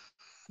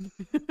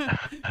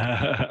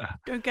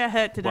 Don't get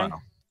hurt today.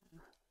 Well,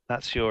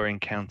 that's your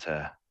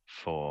encounter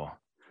for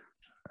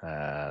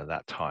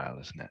that tile,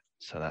 isn't it?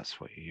 So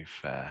that's what you've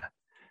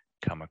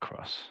come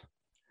across.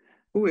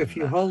 Oh, if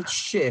you hold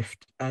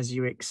shift as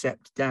you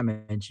accept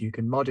damage, you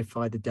can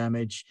modify the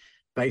damage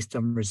based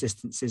on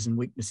resistances and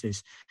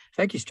weaknesses.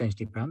 Thank you,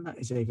 Strangely Brown. That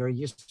is a very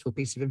useful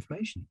piece of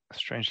information.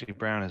 Strangely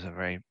Brown is a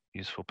very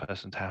useful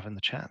person to have in the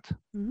chat.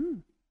 Mm-hmm.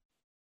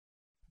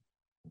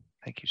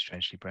 Thank you,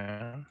 Strangely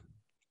Brown.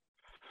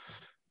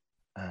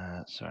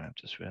 Sorry, I've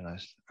just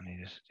realized I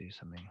needed to do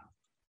something.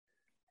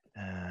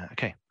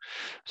 Okay,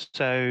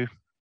 so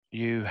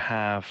you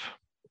have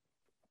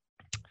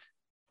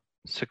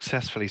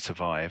successfully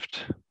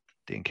survived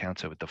the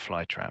encounter with the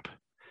fly trap,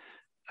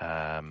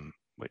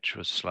 which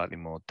was slightly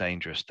more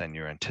dangerous than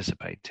you're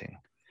anticipating.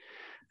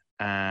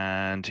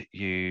 And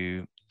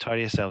you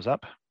tidy yourselves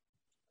up.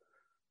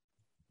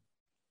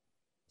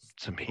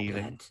 Some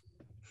healing.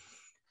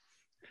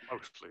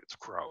 Mostly it's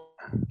Crow.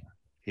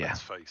 Yeah.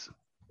 Let's face it.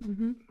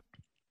 Mm-hmm.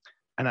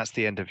 And that's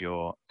the end of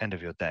your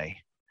day.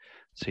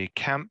 So you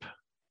camp.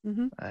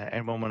 Mm-hmm.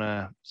 Anyone want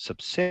to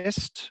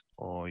subsist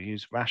or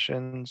use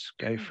rations?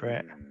 Go for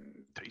it.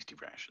 Tasty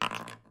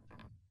rations.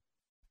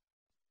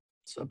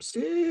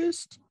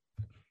 Subsist.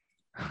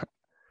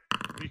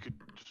 You could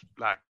just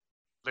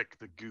lick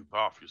the goop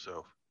off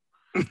yourself.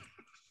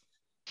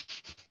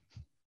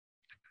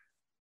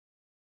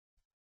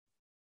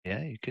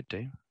 Yeah, you could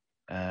do.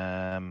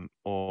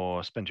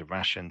 Or spend your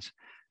rations,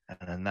 and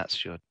then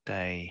that's your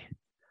day.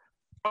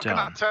 What can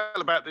I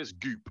tell about this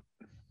goop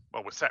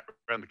while we're sat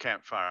around the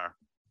campfire?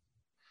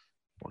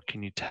 What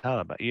can you tell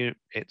about you?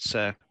 It's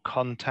a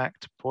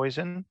contact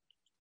poison.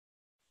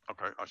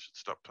 Okay, I should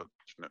stop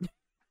touching it.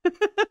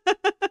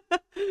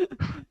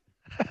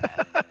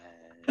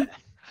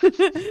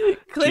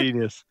 Clip.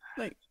 Genius.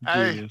 Like,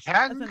 genius.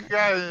 I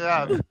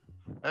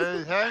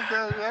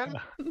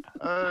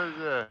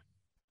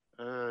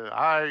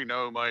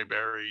know my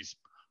berries.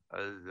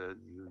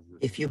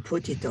 If you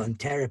put it on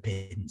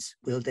terrapins,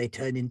 will they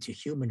turn into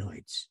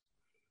humanoids?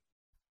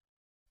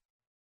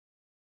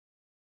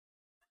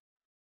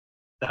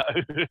 No.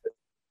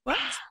 what?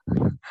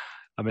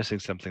 I'm missing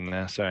something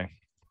there. Sorry.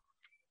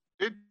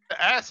 Did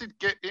the acid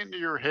get into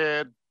your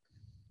head?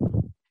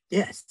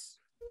 Yes.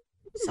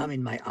 Some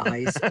in my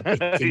eyes, a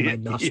bit in my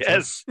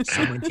nostrils,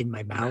 some went in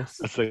my mouth.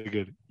 That's so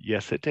good.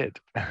 Yes, it did.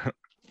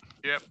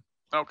 Yep.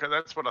 Okay,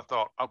 that's what I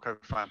thought. Okay,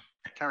 fine.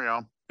 Carry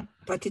on.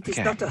 But it is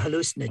not a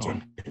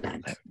hallucinogen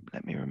plant.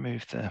 Let me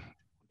remove the...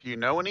 Do you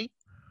know any?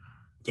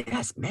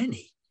 Yes,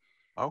 many.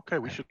 Okay,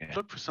 we should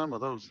look for some of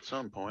those at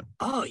some point.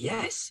 Oh,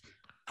 yes.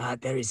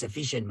 There is a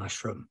vision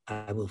mushroom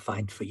I will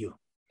find for you.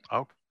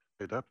 Okay,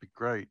 that'd be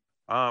great.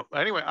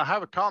 Anyway, I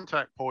have a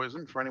contact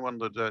poison for anyone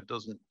that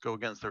doesn't go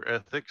against their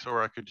ethics,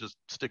 or I could just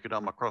stick it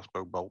on my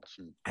crossbow bolts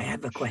and I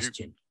have a shoot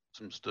question.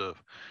 some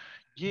stuff.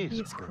 Yes,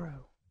 Yes, Crow. Crow.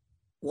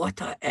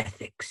 What are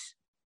ethics?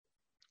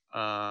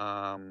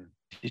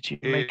 Did you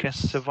make a It's-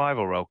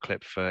 survival roll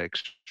clip for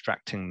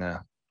extracting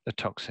the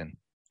toxin?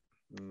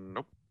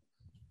 Nope.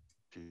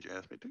 Did you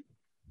ask me to?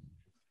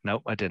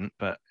 Nope, I didn't,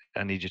 but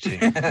I need you to.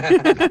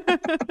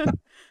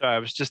 Sorry, I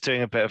was just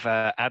doing a bit of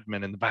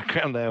admin in the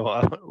background there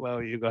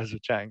while you guys were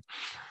chatting.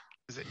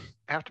 Does it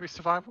have to be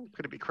survival?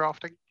 Could it be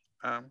crafting?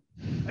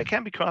 It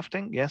can be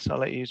crafting. Yes, I'll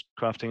let you use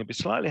crafting. It'd be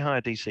slightly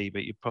higher DC,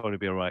 but you'd probably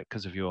be all right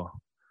because of your.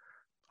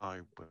 I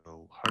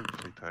will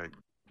hopefully take.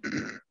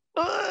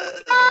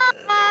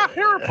 Uh,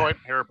 Hero point,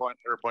 hero point,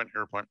 hero point,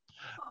 hero point.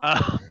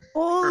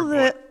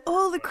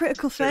 all the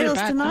critical fails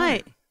bad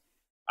tonight.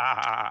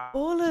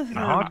 All of in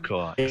them.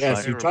 hardcore. It's Yes,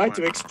 like, you Hero tried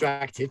to point.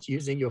 extract it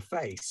using your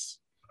face.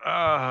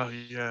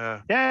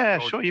 Yeah. yeah,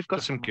 Oh, sure. You've got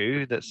just some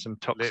goo. That's some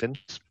toxin.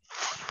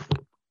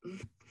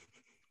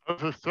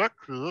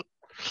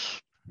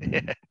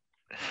 Yeah.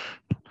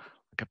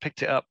 I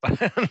picked it up.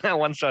 Now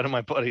one side of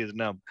my body is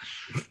numb.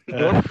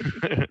 Oh,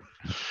 It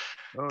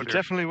dear.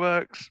 definitely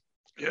works.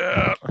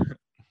 Yeah.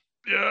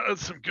 Yeah,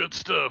 that's some good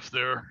stuff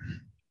there.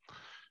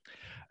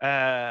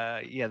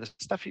 Yeah, the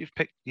stuff you've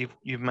picked,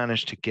 you've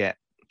managed to get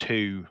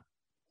 2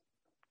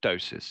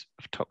 doses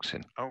of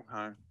toxin.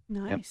 Okay.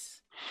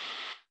 Nice.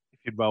 If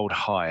you'd rolled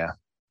higher,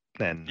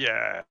 then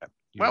Yeah.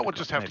 you Well, would we'll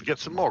just have to maybe get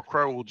some more.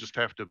 Crow will just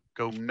have to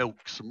go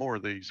milk some more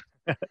of these.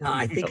 No,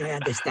 I think I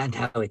understand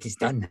how it is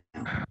done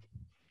now.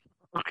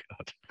 Oh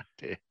God,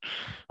 dear.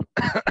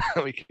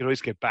 We could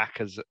always go back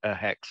as a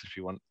hex if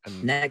you want,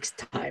 and Next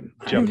time.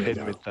 I jump will in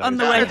go. with those. On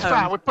the way It's home.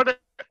 fine. We put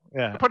it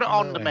Yeah,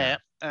 on the way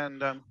map,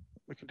 and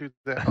we can do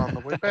that on the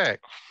way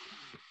back.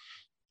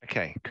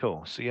 Okay,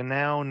 cool. So you're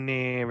now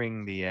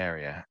nearing the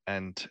area,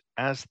 and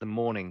as the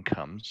morning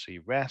comes, so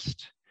you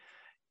rest,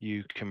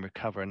 you can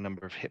recover a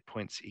number of hit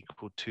points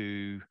equal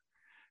to,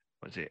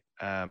 what is it?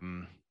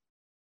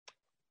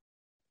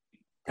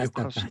 That's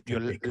not matter Your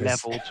because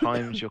level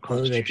times your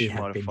already constitution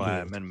have been modifier,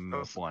 healed. minimum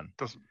of 1.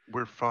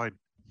 We're fine.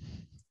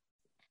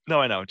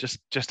 No, I know. I'm just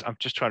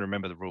trying to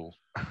remember the rule.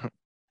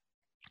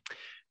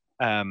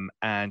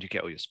 And you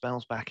get all your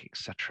spells back,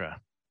 etc.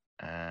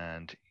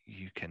 And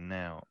you can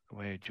now.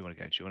 Where do you want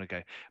to go? Do you want to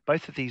go?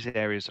 Both of these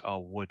areas are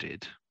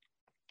wooded,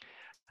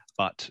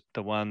 but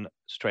the one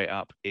straight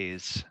up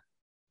is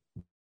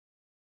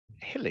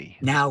hilly.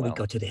 as Now we well.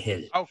 go to the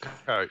hill. Okay,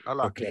 I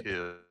like a Clip.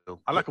 hill.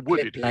 I like a Clip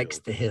wooded likes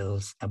hill. the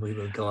hills, and we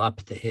will go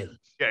up the hill.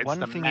 Yeah, it's One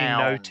the thing you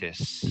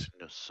notice-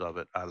 moundness of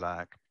it I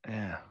like.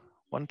 Yeah.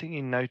 One thing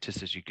you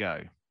notice as you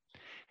go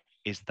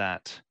is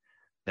that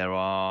there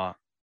are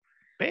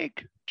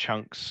big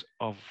chunks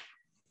of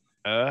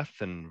earth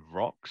and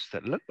rocks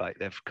that look like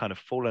they've kind of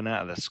fallen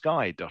out of the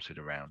sky dotted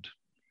around.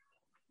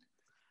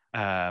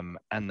 And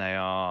they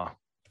are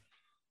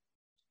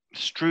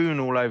strewn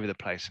all over the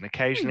place. And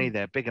occasionally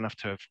they're big enough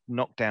to have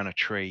knocked down a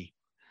tree.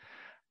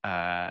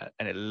 And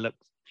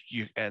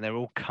and they're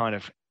all kind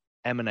of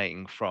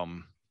emanating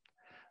from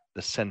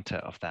the center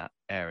of that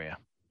area.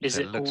 Is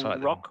So it looks all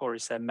like rock or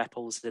is there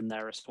metals in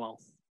there as well?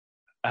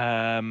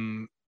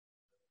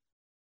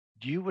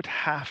 You would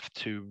have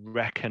to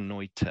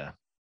reconnoiter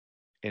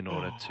in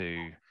order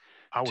to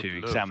I would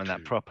love examine that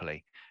to.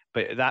 properly.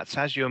 But that's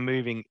as you're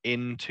moving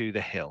into the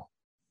hill.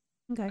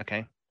 Okay.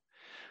 Okay.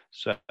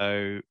 So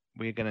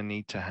we're going to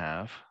need to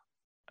have.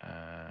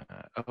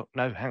 Oh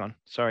no, hang on.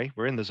 Sorry,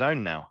 we're in the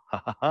zone now.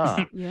 Ha ha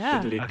ha.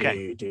 Yeah.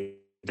 Okay.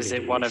 Is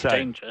it one of So-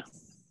 danger?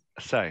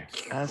 So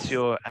as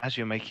you're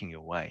making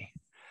your way,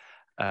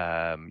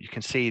 you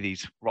can see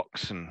these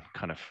rocks and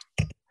kind of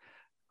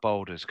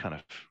boulders kind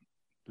of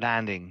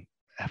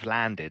have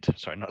landed.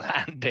 Sorry, not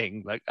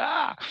landing. Like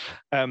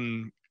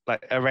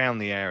like around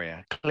the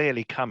area,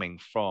 clearly coming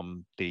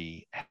from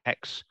the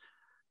hex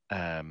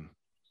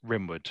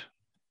rimwood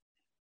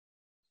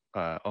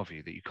of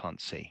you that you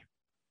can't see.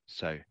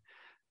 So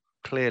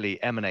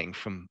clearly emanating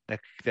from,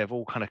 they've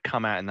all kind of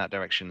come out in that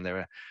direction.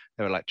 There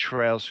are like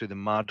trails through the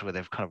mud where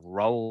they've kind of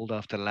rolled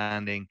after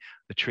landing.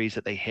 The trees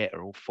that they hit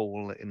are all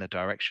fall in the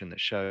direction that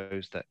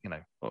shows that, you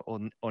know,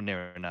 or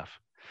near enough.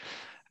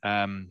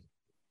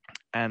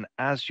 And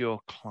as you're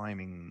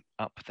climbing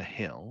up the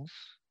hills,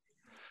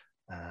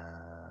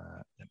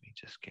 let me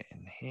just get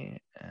in here,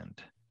 and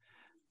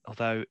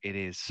although it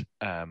is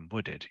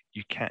wooded,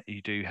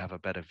 you do have a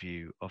better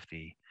view of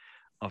the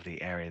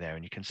area there,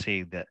 and you can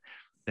see that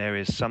there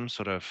is some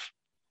sort of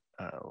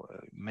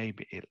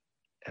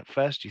at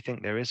first you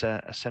think there is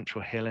a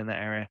central hill in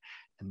that area,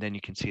 and then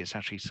you can see it's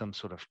actually some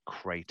sort of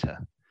crater,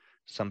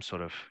 some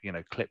sort of, you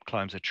know, Clip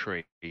climbs a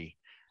tree,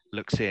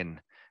 looks in,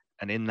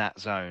 and in that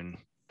zone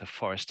the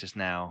forest is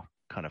now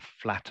kind of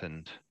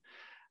flattened,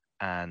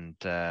 and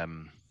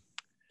Can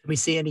we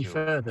see any You're-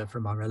 further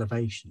from our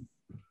elevation?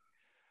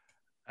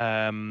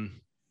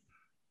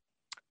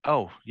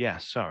 oh yeah,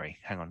 sorry,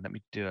 hang on, let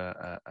me do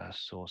a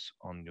source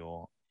on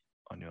your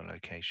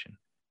location.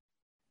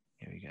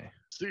 Here we go.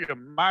 See a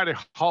mighty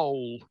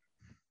hole.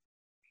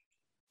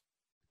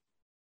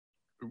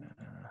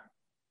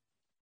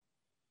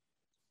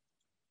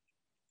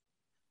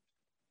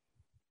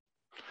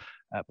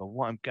 But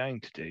what I'm going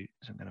to do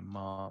is I'm going to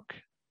mark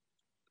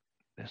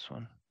this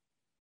one.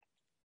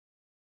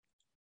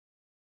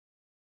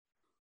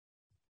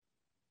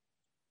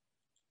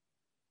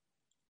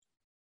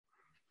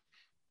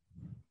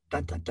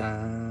 Dun, dun,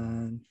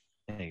 dun.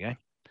 There you go.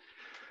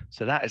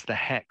 So that is the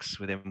hex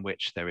within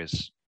which there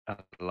is a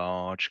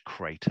large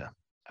crater,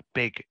 a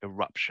big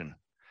eruption.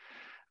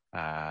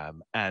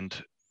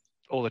 And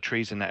all the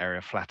trees in that area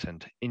are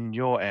flattened. In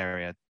your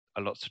area,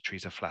 lots of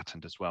trees are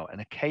flattened as well.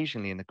 And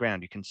occasionally in the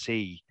ground, you can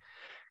see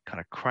kind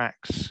of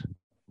cracks,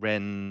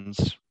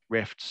 rents,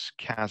 rifts,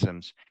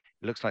 chasms.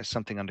 It looks like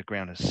something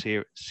underground has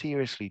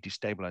seriously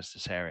destabilized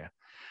this area.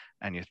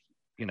 And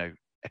you know,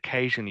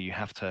 occasionally you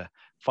have to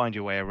find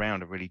your way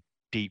around a really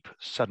deep,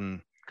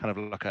 sudden kind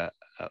of like a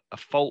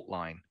fault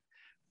line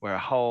where a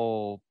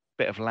whole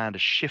bit of land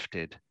has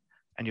shifted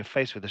and you're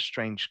faced with a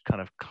strange kind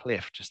of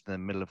cliff just in the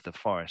middle of the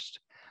forest.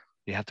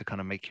 You have to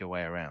kind of make your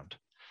way around.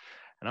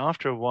 And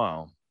after a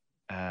while,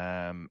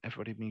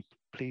 everybody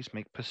please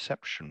make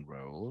perception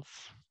rolls.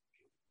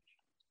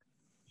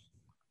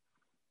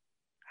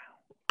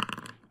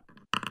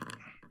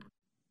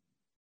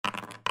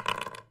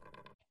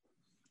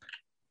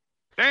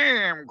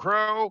 Damn,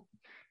 Crow.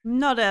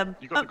 Not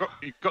You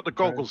got the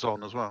goggles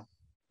on as well.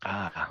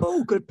 Ah.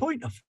 Oh, good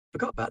point. I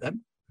forgot about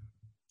them.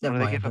 Never Well,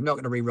 they mind. give I'm not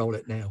going to re-roll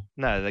it now.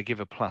 No, they give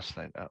a plus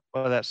though.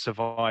 Well, that's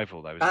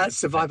survival though. Isn't That's it?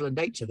 survival and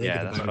nature. They Yeah,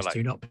 get a that's bonus what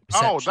too, not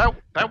Oh,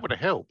 perception. that would have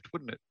helped,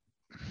 wouldn't it?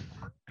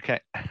 Okay.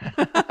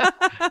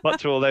 What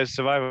to all those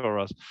survival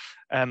rolls?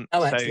 Oh,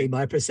 actually,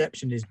 my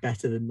perception is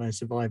better than my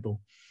survival.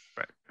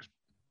 Right.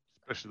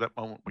 Especially that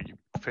moment where you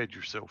fed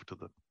yourself to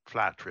the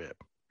fly trap.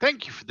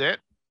 Thank you for that.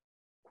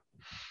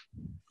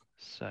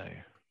 So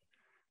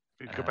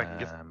You go back and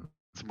get some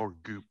more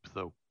goop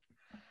though,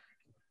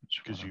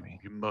 because you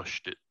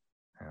mushed it.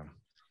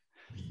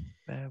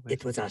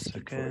 It was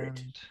asking for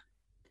it.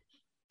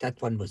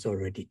 That one was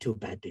already too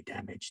badly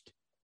damaged.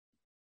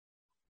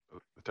 By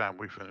the time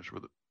we finish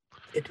with it,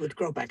 it would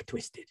grow back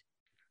twisted.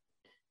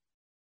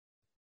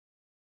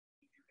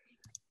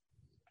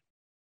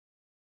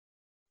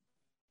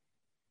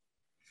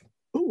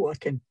 Oh, I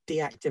can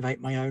deactivate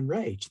my own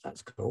rage.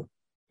 That's cool.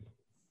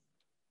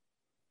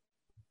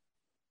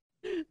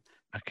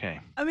 Okay.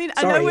 I mean,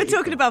 I know we're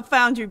talking about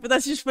Foundry, but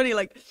that's just funny.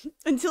 Like,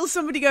 until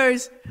somebody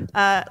goes,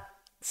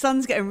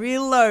 sun's getting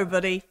real low,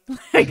 buddy.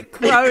 Like,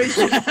 Crow is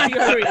just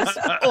furious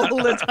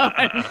all the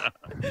time.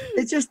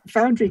 It's just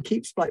Foundry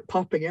keeps like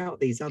popping out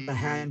these other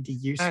handy,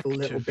 useful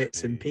little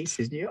bits and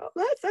pieces. And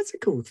that's a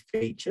cool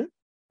feature.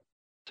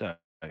 So,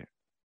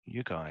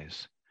 you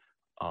guys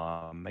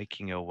are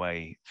making your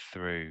way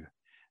through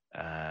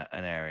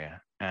an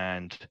area,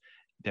 and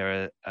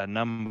there are a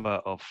number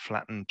of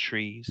flattened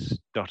trees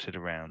dotted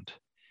around,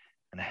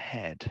 and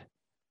ahead.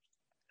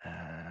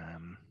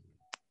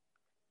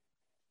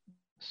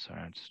 Sorry,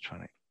 I'm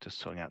just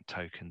sorting out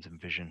tokens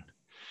and vision.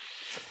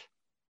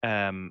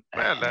 Well,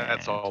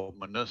 that's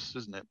ominous,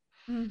 isn't it?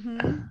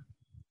 Mm-hmm.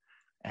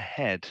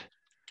 Ahead,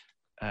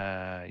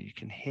 you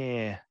can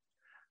hear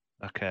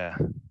like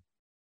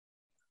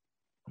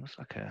almost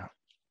like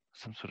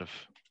some sort of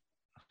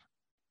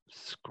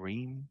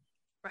scream.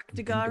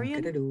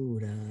 Rakdagarian?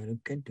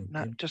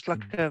 No, just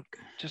like a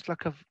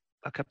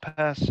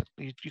person.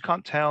 You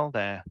can't tell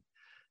their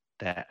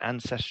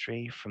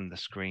ancestry from the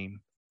scream,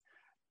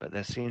 but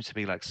there seems to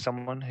be like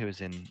someone who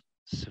is in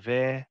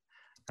severe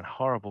and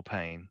horrible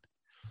pain,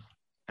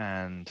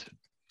 and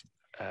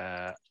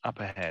up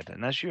ahead.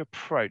 And as you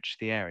approach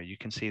the area, you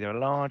can see there are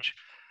large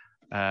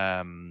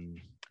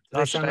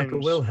They sound like a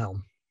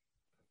Wilhelm.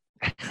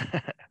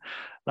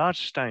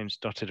 large stones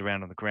dotted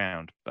around on the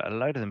ground, but a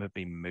load of them have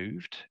been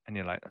moved, and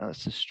you're like, oh,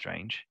 this is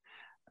strange.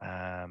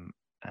 And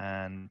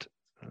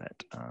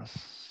let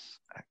us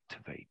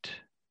activate.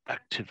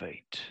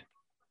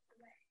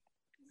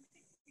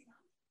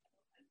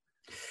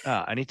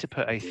 I need to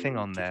put a thing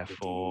on there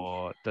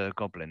for the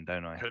goblin,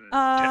 don't I?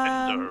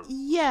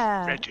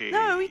 Yeah. Ready.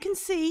 No, we can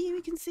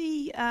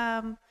see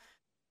a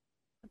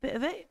bit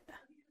of it.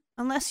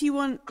 Unless you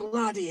want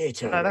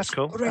Gladiator. No, that's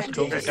cool. That's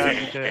cool. Ready. Do I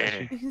need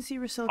to you can see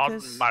On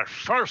Rusalka's. my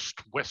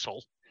first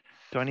whistle.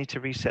 do I need to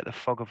reset the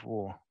fog of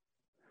war?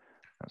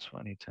 That's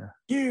what I need to.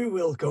 You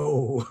will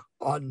go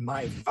on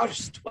my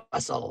first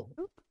whistle.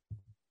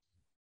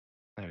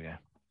 There we go.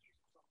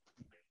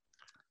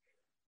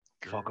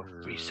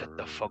 Reset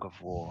the fog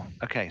of war.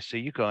 Okay, so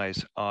you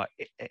guys are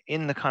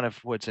in the kind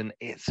of woods, and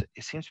it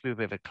seems to be a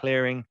bit of a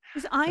clearing.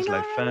 Is There's low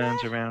Einar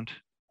ferns there? around.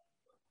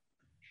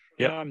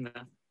 Yeah, I'm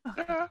there.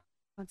 Oh,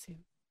 let's see.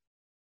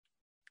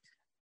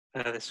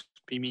 This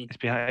would be me. It's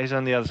behind. He's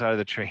on the other side of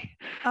the tree.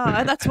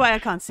 Oh, that's why I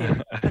can't see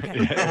him.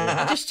 Okay.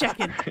 Yeah. Just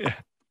checking.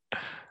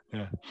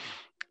 Yeah.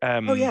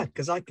 Oh yeah,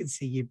 because I can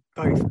see you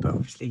both, but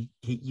obviously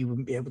you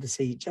wouldn't be able to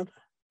see each other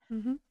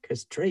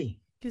because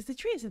tree. Because the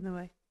tree is in the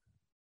way.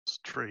 It's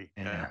a tree.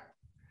 Yeah.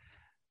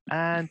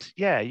 And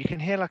yeah, you can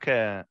hear like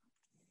a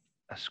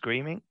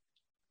screaming,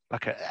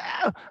 like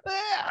a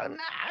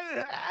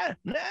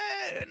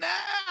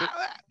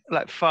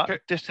like far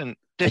distant,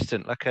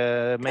 like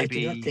a I do not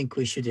maybe think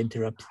we should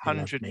interrupt the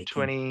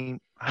lovemaking.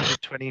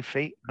 120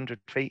 feet, 100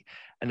 feet,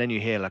 and then you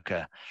hear like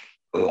a.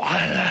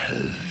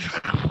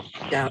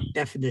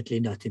 Definitely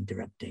not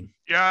interrupting.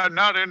 Yeah,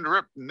 not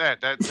interrupting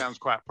that. That sounds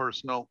quite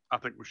personal. I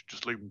think we should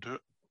just leave them to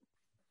it.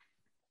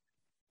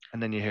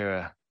 And then you hear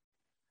a.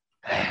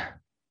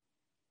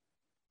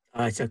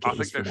 Oh, it's okay. I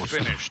think they're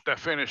finished. They're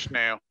finished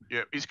now.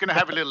 Yeah, he's going to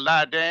have a little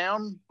lie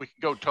down. We can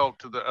go talk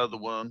to the other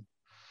one.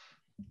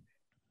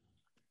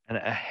 And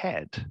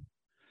ahead,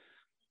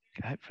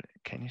 hopefully,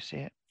 can you see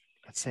it?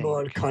 A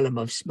small column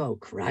of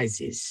smoke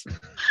rises.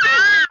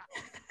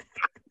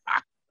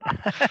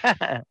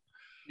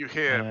 You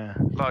hear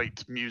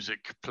light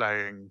music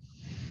playing.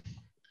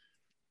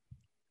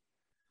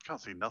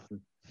 Can't see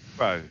nothing.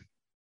 Bro,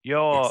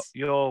 you're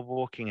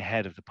walking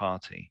ahead of the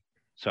party.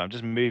 So I'm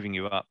just moving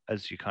you up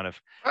as you kind of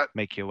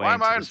make your way Why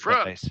into am I in this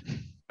front? place.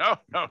 No,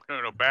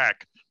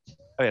 back.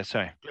 Oh yeah,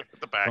 sorry. Flip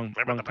at the back. Wrong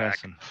the back.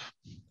 person.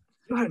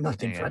 You are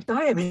not in front.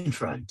 I am in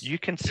front. You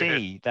can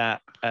see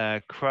that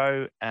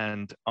Crow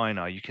and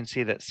Einar, you can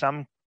see that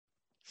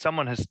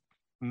someone has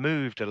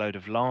moved a load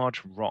of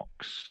large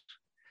rocks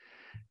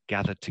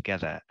gathered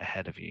together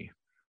ahead of you.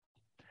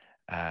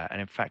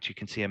 And in fact, you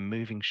can see a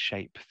moving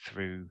shape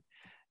through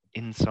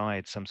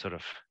inside some sort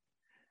of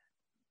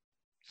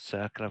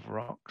circle of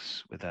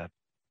rocks with a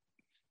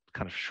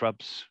kind of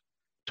shrubs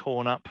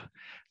torn up.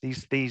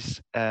 These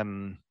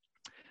some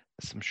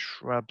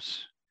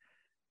shrubs.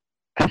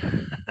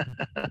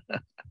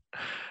 The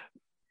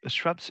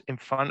shrubs in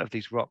front of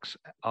these rocks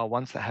are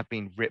ones that have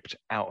been ripped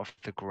out of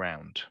the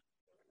ground.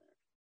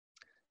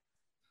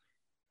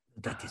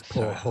 That is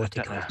poor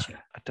horticulture.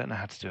 I don't know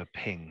how to do a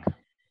ping.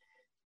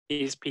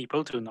 These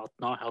people do not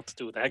know how to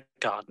do their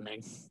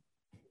gardening.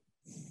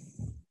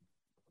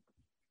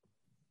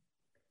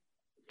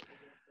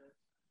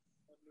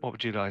 What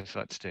would you guys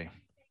like to do?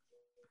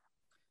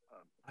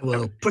 I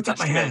will put up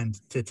my hand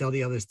to tell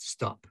the others to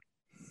stop.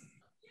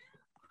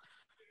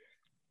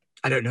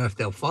 I don't know if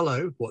they'll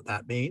follow what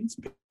that means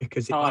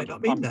because it might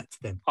not mean that to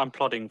them. I'm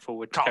plodding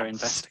forward to go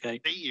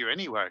investigate. See you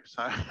anyway.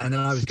 So. And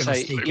I was going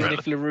to sneak even up.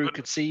 if LaRue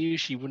could see you,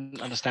 she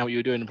wouldn't understand what you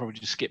were doing and probably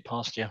just skip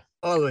past you.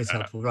 Always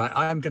helpful, right?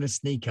 I'm going to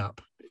sneak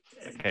up.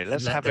 Okay,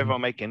 let's have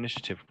everyone make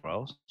initiative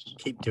rolls.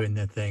 Keep doing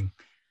their thing.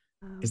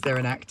 Is there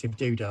an active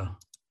doodah?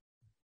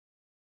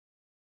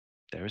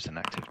 There is an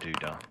active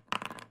doodah.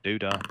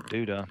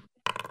 Doodah.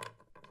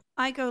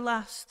 I go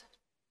last.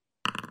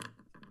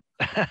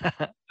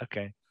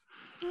 Okay.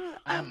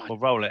 We'll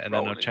roll it and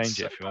then I'll change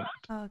it if you want.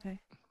 Oh, okay.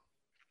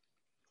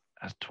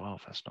 That's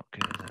 12. That's not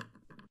good, is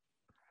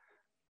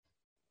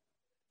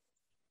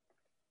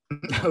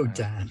it? Oh,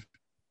 Dan.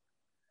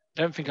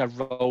 I don't think I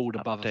rolled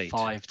above a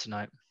 5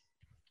 tonight.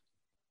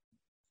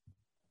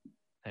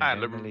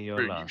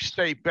 You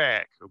stay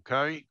back,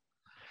 okay?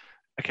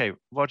 Okay,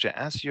 Roger,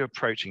 as you're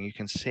approaching, you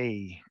can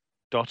see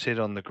dotted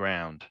on the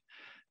ground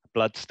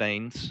blood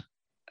stains.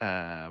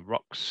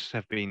 Rocks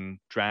have been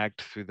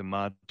dragged through the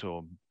mud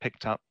or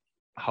picked up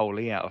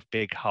wholly out of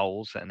big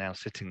holes that are now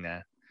sitting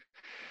there.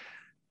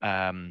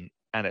 And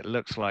it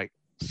looks like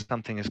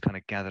something has kind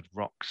of gathered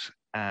rocks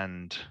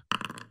and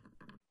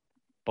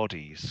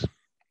bodies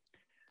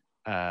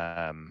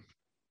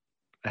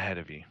ahead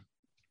of you.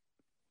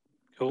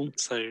 Cool.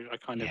 So I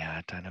kind of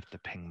I don't have the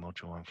ping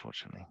module,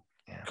 unfortunately.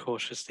 Yeah.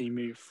 Cautiously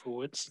move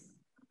forwards.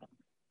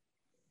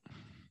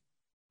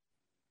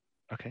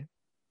 Okay.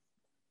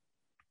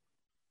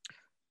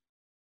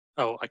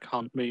 Oh, I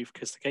can't move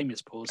because the game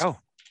is paused. Oh,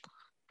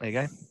 there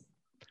you go.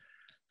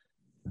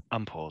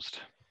 Unpaused.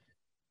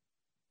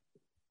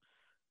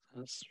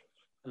 That's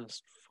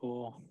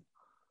 4.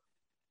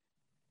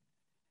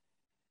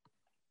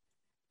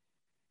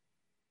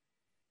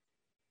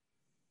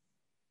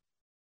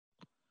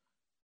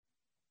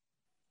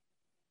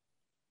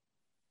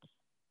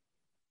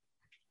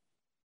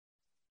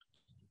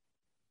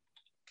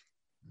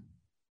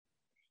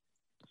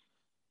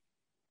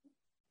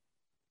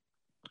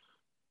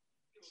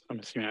 I'm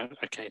assuming,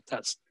 okay,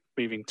 that's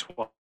moving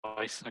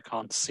twice. I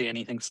can't see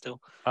anything still.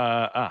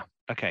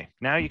 Okay.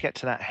 Now you get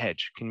to that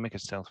hedge. Can you make a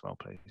stealth roll,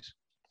 please?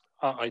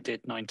 I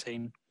did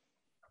 19.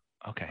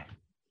 Okay.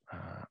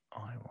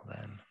 I will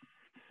then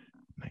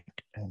make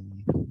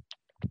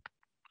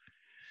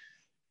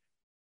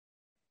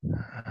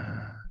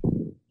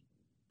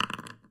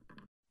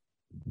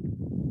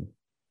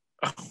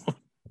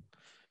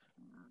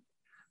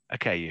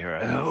Okay, you hear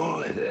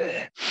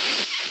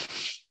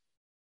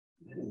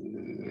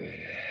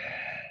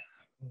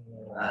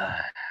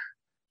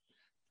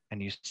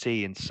and you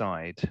see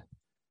inside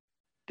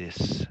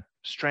this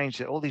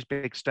strange, all these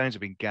big stones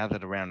have been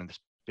gathered around in this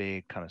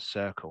big kind of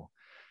circle.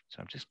 So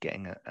I'm just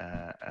getting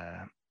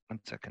a 1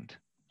 second.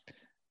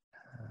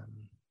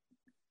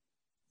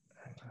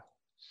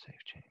 Save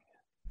change.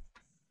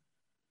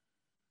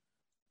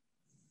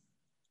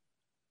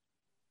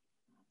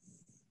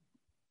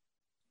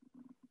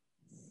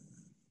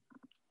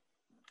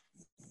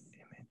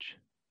 Image.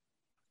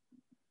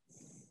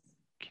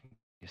 Can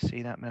you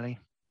see that, Millie?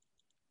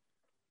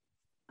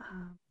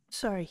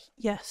 Sorry.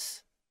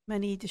 Yes.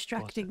 Many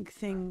distracting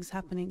things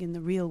happening in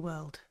the real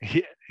world.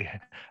 Yeah, yeah.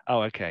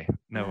 Oh, okay.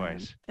 No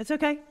worries. It's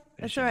okay.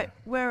 That's all right.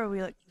 Where are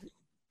we? Like,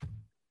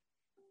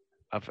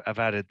 I've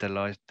added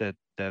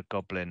the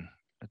goblin,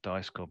 the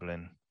dice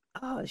goblin.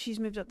 oh, she's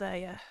moved up there.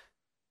 Yeah.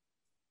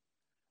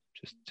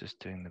 Just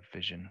doing the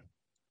vision.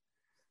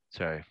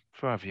 So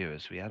for our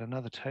viewers, we add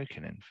another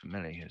token in for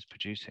Millie, who's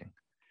producing,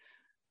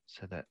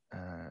 so that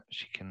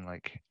she can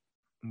like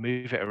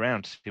move it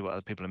around to see what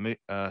other people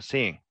are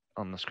seeing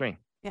on the screen.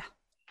 Yeah.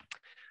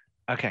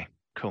 Okay.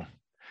 Cool.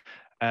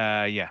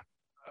 Yeah.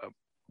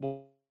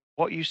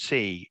 What you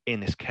see in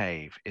this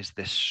cave is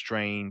this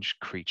strange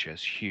creature.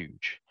 It's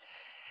huge.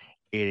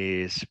 It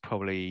is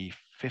probably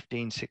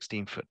 15,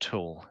 16 foot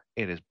tall.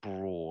 It is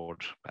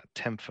broad, about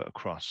 10 foot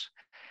across.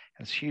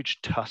 It has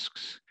huge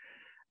tusks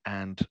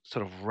and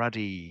sort of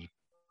ruddy,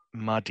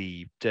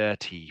 muddy,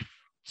 dirty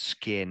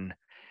skin.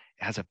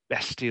 It has a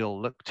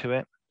bestial look to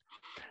it,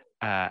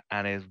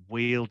 and is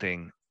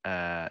wielding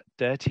a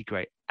dirty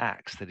grey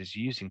axe that is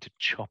using to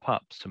chop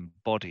up some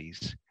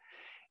bodies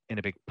in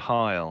a big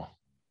pile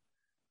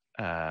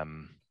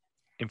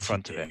in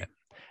front of it.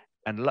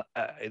 And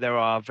there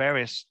are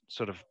various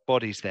sort of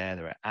bodies there.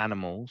 There are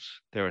animals,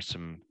 there are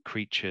some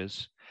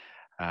creatures,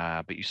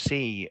 but you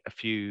see a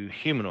few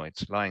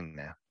humanoids lying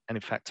there. And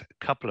in fact, a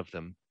couple of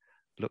them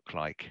look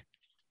like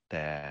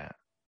they're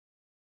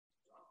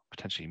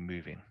potentially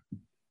moving.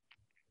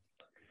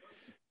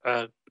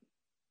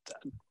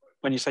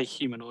 When you say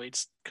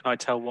humanoids, can I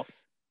tell what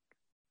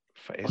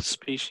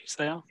species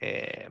they are?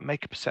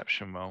 Make a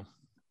perception roll.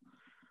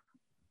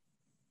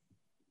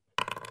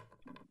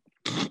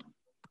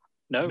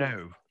 No.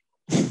 They're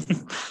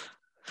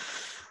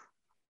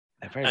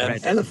very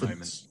red at the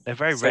moment. They're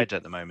very red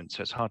at the moment,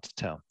 so it's hard to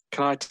tell.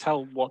 Can I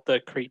tell what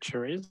the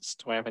creature is?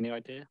 Do I have any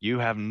idea? You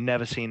have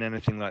never seen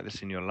anything like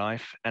this in your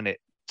life, and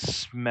it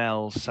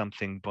smells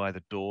something by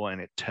the door, and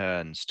it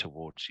turns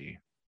towards you.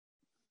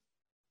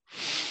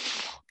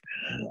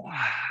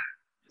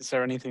 Is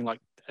there anything like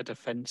a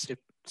defensive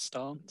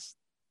stance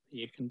that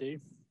you can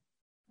do?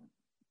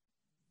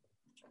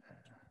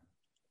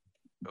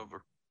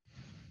 Over.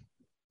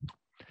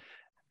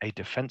 A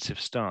defensive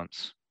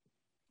stance.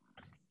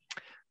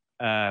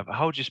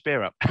 Hold your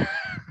spear up.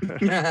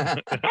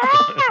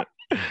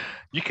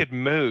 You could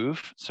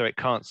move so it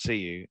can't see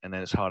you, and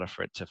then it's harder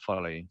for it to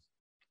follow you.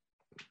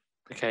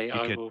 Okay, You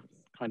I could will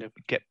kind of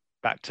get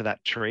back to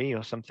that tree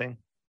or something.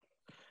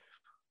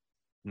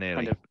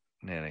 Nearly.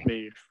 Nearly.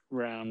 Move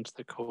round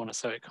the corner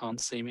so it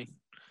can't see me.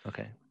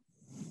 Okay.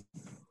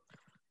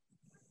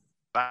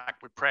 Back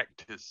with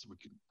practice, we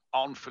can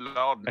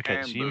enfilade and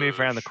Okay, so you move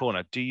around the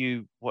corner. Do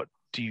you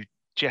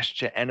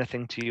gesture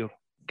anything to your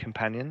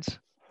companions?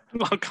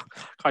 I'll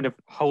kind of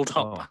hold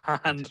up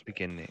hand. To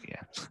begin it,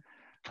 yeah.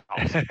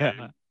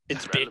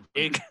 It's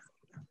big.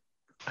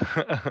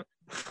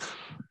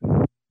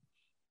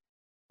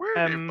 Where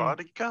did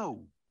everybody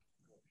go?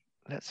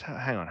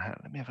 Hang on.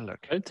 Let me have a look.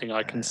 I don't think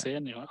I can see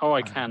anyone. Oh,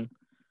 I can.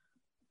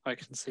 I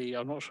can see.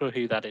 I'm not sure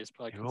who that is,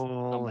 but I can. You're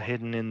all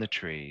hidden in the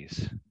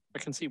trees. I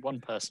can see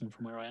one person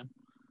from where I am.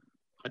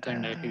 I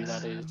don't know who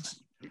that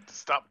is. You need to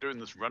stop doing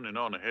this running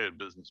on ahead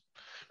business.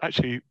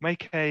 Actually,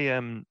 make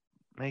a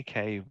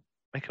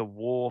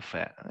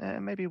warfare.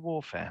 Maybe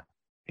warfare.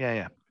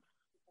 Yeah.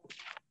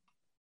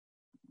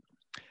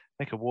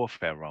 Make a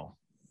warfare roll.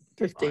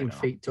 15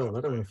 feet tall.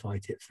 I don't want to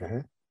fight it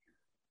fair.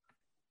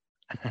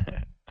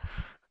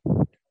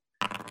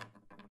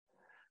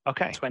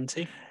 Okay.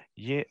 20.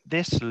 Yeah,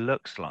 this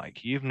looks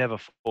like you've never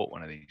fought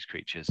one of these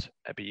creatures,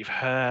 but you've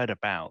heard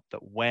about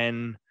that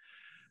when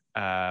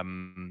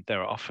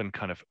there are often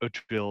kind of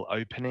Udril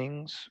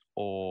openings,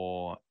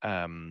 or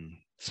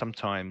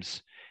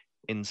sometimes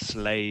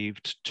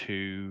enslaved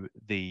to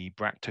the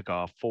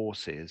Braktagar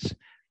forces,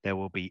 there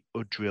will be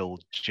Udril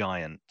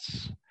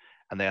giants,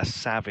 and they are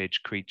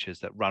savage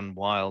creatures that run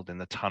wild in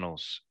the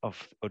tunnels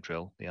of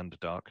Udril, the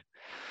Underdark.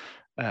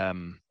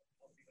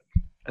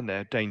 And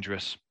they're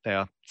dangerous. They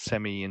are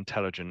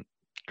semi-intelligent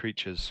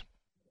creatures,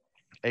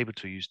 able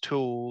to use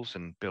tools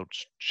and build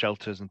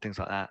shelters and things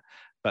like that,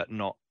 but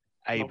not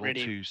able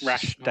really to rational.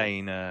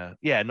 sustain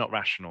not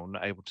rational,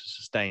 not able to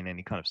sustain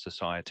any kind of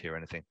society or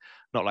anything.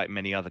 Not like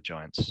many other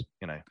giants,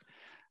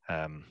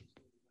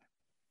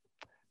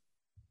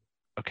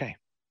 Okay,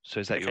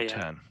 so is that your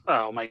turn?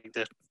 I'll make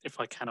if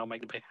I can, I'll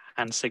make the big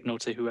hand signal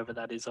to whoever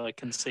that is I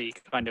can see,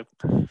 kind of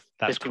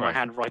That's lifting my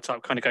hand right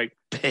up, kind of go,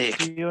 pig.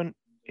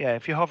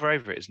 If you hover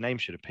over it, his name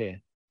should appear.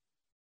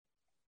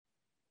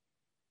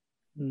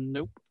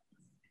 Nope.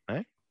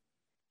 No?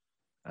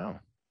 Oh,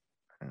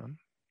 hang on.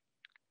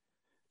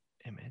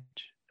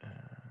 Image.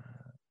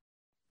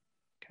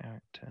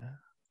 Character.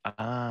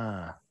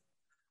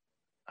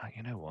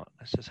 You know what?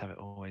 Let's just have it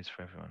always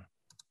for everyone.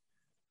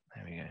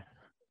 There we go.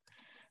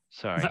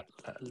 Sorry.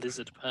 That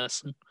lizard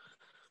person.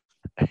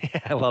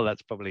 Yeah, well,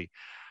 that's probably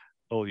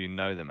all you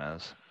know them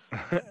as.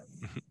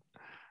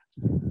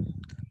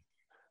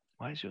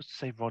 Why does yours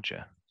say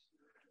Roger?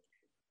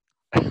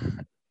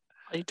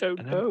 I don't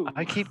And know.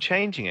 I keep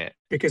changing it.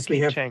 Because we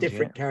Keep have changing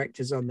different it.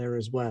 characters on there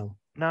as well.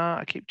 No,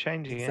 I keep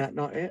changing Is it. that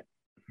not it?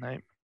 No.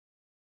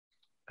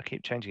 I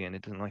keep changing it and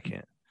it doesn't like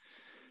it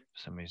for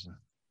some reason.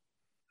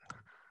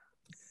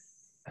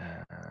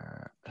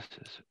 This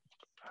is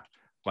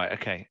right.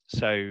 Okay.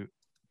 So,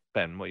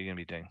 Ben, what are you going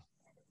to be doing?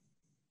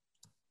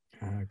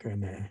 Go in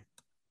there.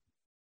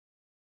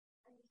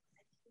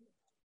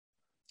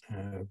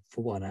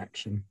 For one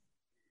action.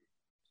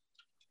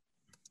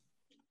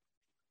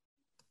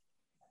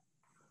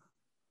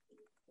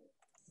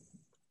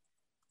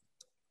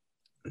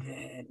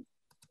 Then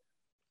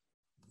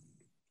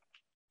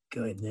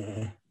go in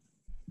there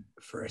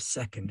for a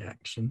second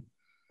action.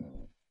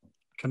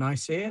 Can I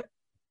see it?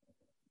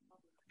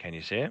 Can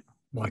you see it?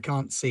 Well, I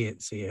can't see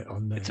it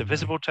on there. It's a no.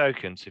 visible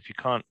token. So if you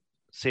can't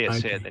see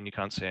Okay. it, then you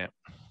can't see it.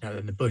 No,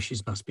 then the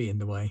bushes must be in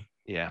the way.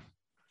 Yeah.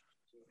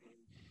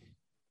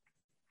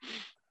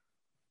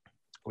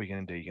 What are you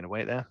going to do? You're going to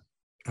wait there?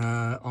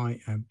 I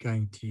am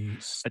going to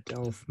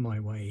stealth my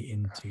way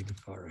into the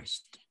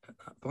forest at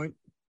that point.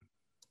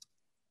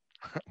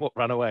 What?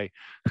 Run away?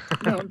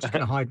 No, I'm just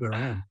going to hide where I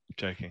am.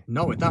 Joking.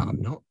 Not with that,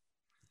 I'm not.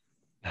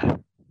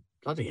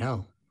 Bloody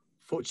hell.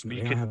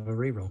 Fortunately, could- I have a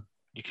reroll.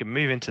 You can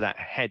move into that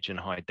hedge and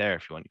hide there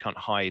if you want. You can't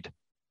hide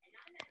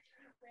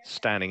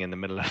standing in the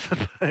middle of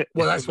the.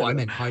 Well, that's what I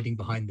meant, hiding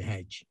behind the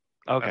hedge.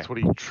 Okay. That's what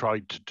he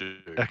tried to do.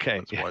 Okay.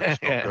 That's why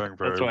it's not going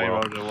very That's why well.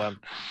 I rolled a 1.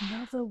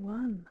 Another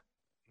one.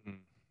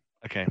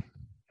 Okay.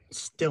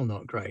 Still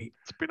not great,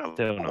 It's been a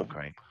Still long- not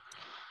great.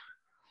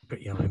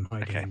 but yeah, I'm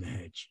hiding Okay. in the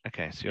hedge.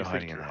 Okay. So You you're think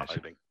hiding in you're the hedge.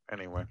 hiding.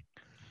 Anyway.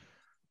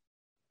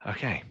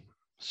 Okay.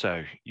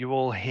 So you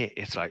all hear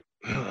it's like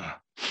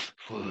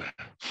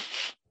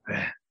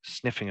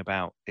sniffing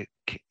about. It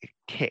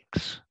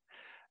kicks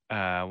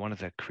one of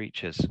the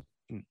creatures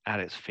at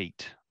its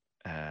feet,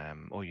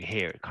 or you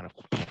hear it kind of,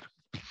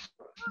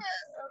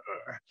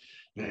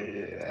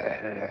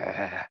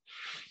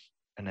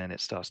 and then it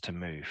starts to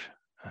move,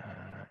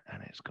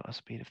 and it's got a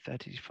speed of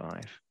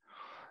 35.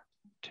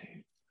 2.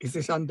 Is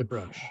this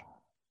underbrush?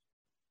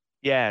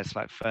 Yeah, it's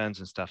like ferns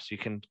and stuff, so you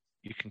can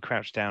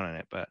crouch down in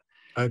it, but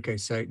Okay,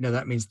 so no,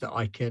 that means that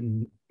I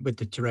can, with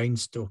the terrain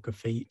stalker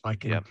feat, I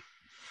can Yep.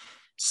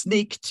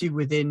 sneak to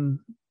within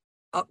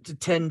up to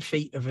 10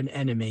 feet of an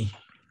enemy,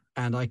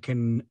 and I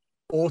can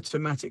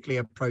automatically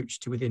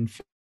approach to within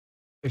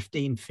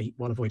 15 feet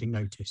while avoiding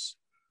notice,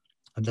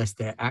 unless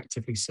they're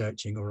actively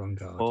searching or on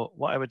guard. well,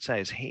 what I would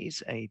say is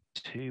he's a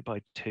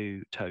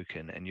 2x2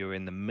 token, and you're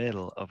in the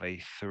middle of a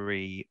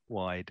 3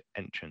 wide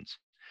entrance.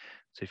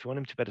 So if you want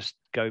him to better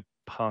go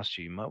past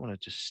you, you might want to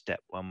just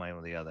step one way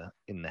or the other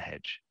in the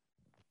hedge.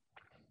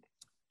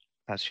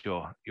 That's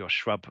your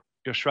shrub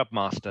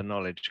master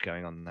knowledge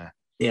going on there.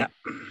 Yeah.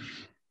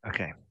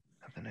 Okay.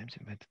 Have the names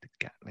invented the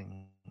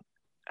Gatling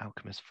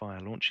Alchemist fire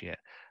launcher yet?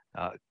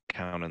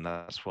 Conan,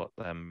 that's what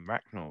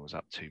Ragnar was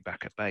up to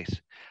back at base.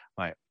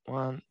 Right,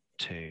 1,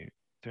 2,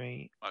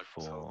 3, I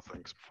 4, tell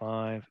things.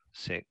 5,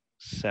 6,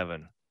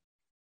 7.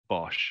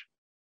 Bosh.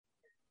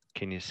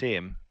 Can you see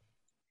him?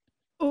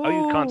 Oh,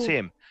 you can't see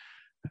him.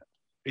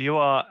 You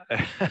are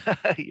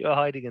you're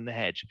hiding in the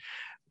hedge,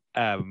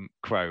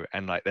 Crow,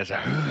 and like there's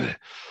a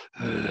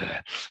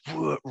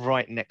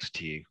right next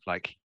to you.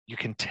 Like you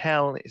can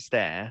tell it's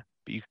there,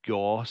 but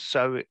you're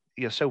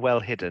so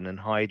well hidden and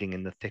hiding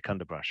in the thick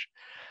underbrush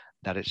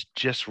that it's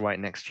just right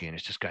next to you, and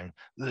it's just going.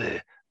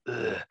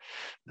 Oh,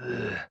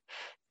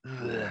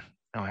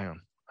 hang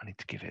on. I need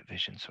to give it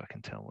vision so I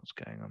can tell what's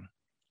going on.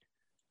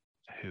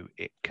 Who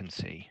it can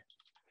see.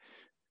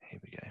 Here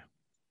we go.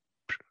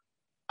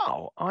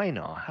 Oh,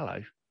 Einar,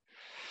 hello.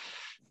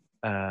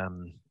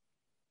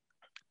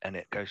 And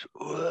it goes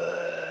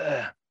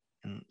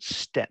and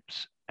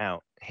steps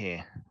out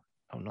here.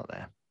 Oh, not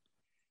there.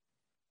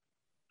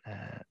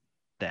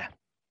 There.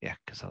 Yeah,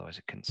 because otherwise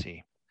it couldn't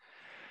see.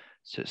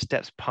 So it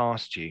steps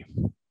past you,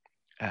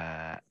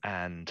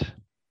 and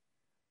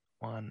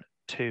 1,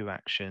 2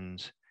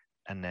 actions,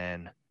 and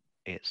then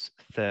its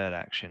third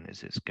action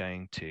is it's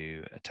going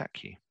to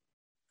attack you.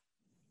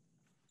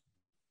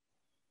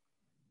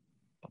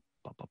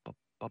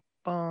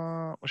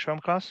 What's your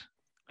armor class?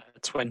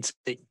 20.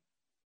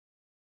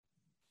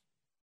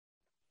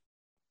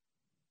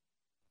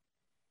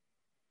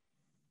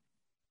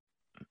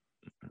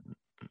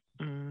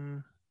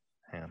 Hang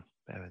on,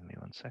 bear with me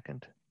 1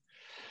 second.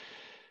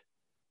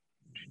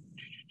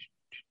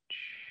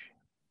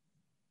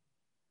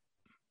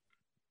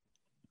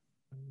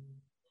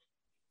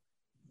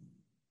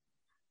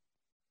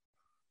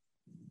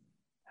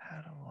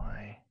 How do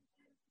I?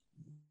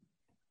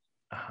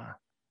 Uh-huh.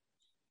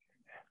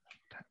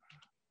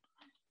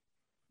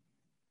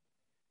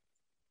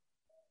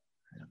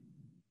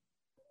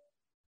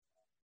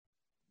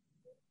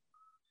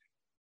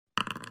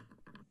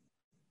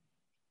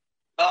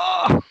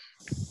 Oh!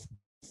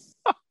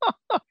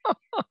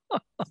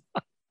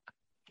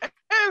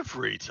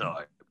 Every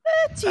time.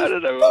 How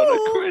did I roll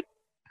a crit?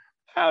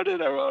 How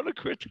did I roll a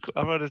critical?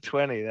 I rolled a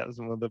 20. That was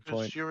another Because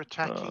point. you're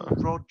attacking Oh.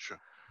 Roger.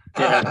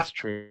 Yeah, That's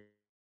true.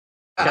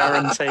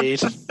 guaranteed.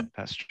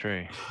 That's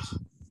true.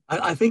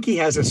 I think he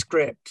has a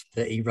script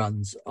that he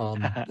runs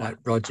on like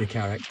Roger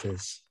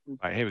characters.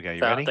 Right, here we go.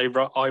 You ready?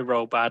 I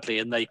roll badly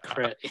and they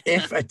crit.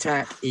 If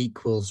attack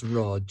equals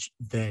Rog,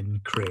 then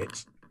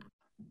crit.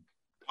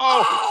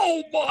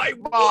 Oh my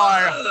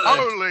word!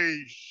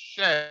 holy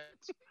shit!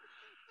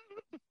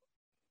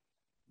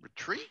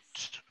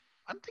 Retreat?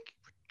 I'm thinking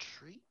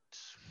retreat.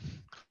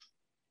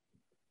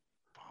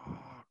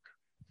 Fuck.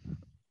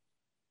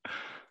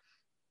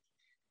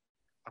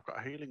 I've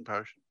got a healing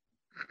potion.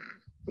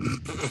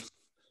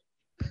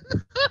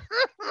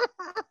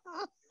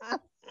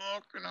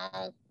 Fucking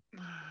hell.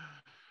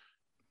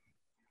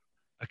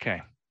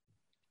 Okay.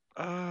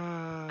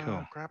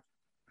 Cool. Crap.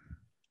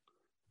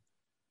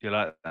 You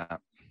like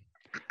that?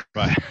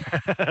 Right.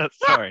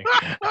 Sorry.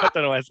 I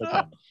don't know why I said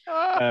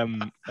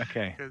that.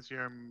 Okay. Because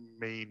you're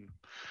mean.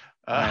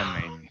 I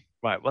am mean.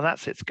 Right. Well,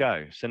 that's its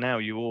go. So now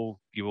you all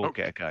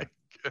get a go.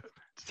 Good.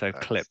 So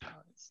That's clip.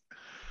 nice.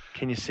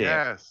 Can you see it?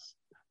 Yes.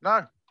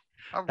 No.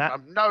 That-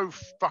 I've no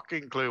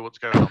fucking clue what's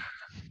going on.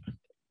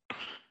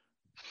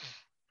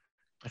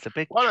 It's a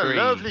big What tree.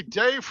 a lovely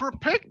day for a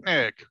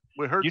picnic.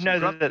 We heard You some know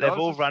grunt that they've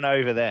all noises. run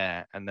over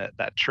there, and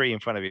that tree in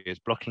front of you is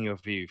blocking your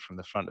view from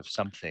the front of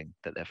something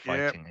that they're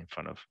Yep. fighting in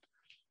front of.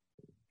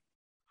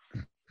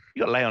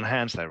 You got lay on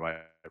hands though, right,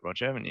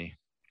 Roger, haven't you?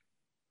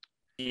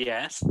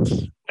 Yes,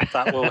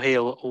 that will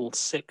heal all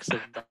 6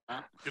 of that.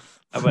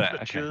 Oh, well,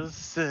 Put okay. I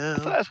yourself-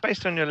 thought that was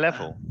based on your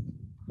level.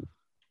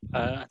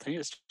 I think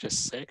it's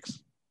just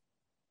 6.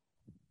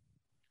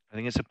 I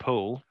think it's a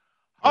pool.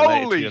 related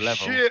to Holy your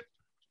level. shit!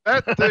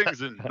 That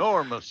thing's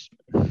enormous.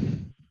 Lay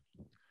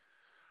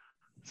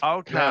on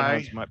Okay.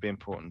 hands might be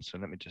important, so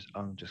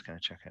I'm just going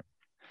to check it.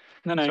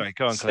 No, Sorry,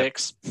 go on, Clip.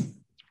 6.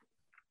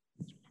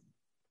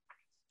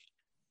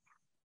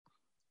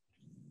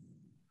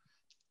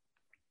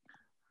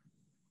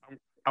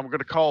 I'm going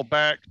to call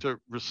back to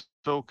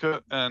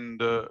Rastoka and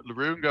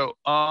LaRue and go,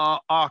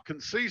 I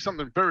can see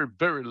something very,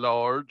 very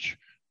large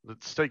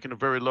that's taken a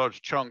very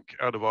large chunk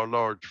out of our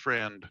large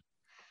friend.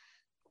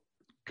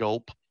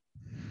 Gulp.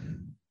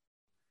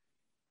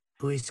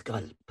 Who is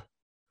Gulp?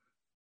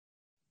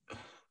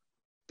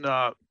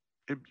 No,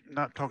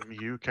 not talking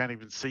to you. Can't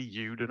even see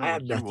you. Don't know I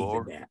what am you not are.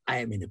 even there. I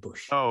am in the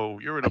bush. Oh,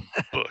 you're in a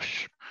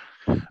bush.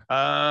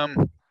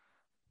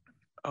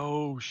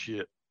 Oh,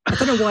 shit. I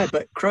don't know why,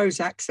 but Crow's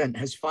accent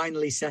has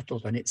finally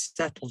settled, and it's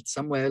settled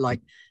somewhere like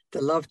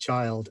the love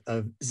child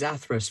of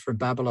Zathras from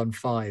Babylon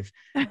 5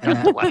 and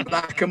that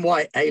black and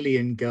white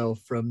alien girl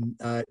from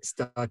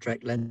Star Trek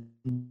Lens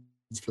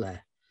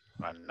Flare.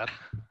 Another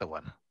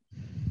one.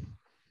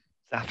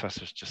 Zathras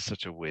was just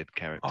such a weird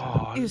character.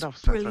 Oh, I He was love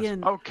Zathras.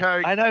 brilliant.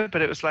 Okay. I know,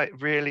 but it was like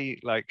really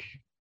like,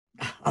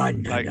 Oh,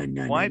 no, like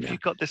no, why no, have no. you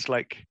got this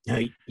like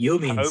No, you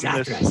mean Homeless.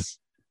 Zathras.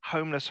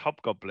 homeless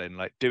hobgoblin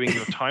like doing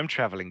your time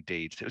traveling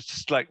deeds? It was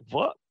just like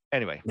what?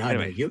 Anyway, No,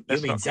 anyway, no, you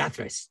let's mean not-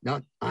 Zathras,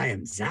 not I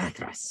am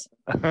Zathras.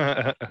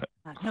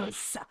 No,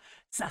 it's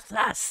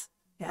Zathras.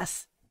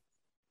 Yes.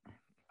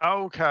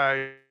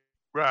 Okay.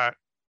 Right.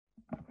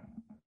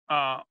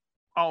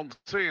 On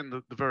seeing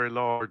the very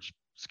large,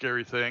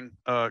 scary thing,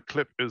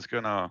 Clip is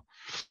going to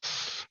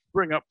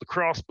bring up the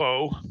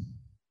crossbow,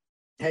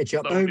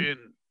 Headshot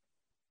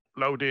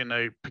load boom. in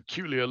a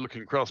peculiar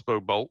looking crossbow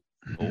bolt,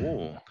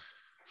 Oh,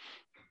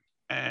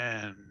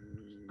 and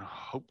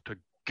hope to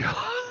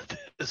God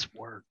this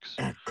works.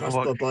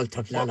 Crossbow bolt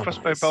of what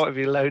crossbow lullabies. bolt have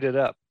you loaded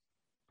up?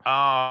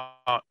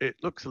 It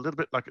looks a little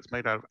bit like it's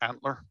made out of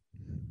antler.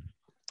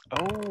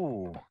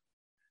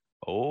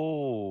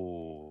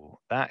 Oh,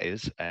 that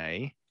is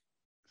a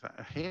Is that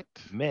a hit?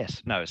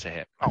 miss. No, it's a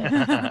hit.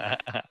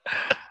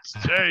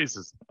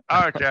 Jesus.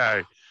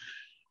 Okay.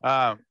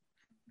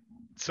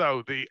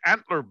 So the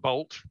antler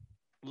bolt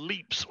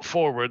leaps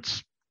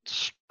forwards,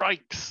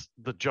 strikes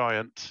the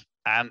giant,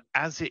 and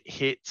as it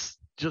hits,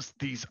 just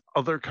these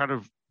other kind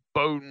of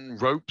bone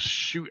ropes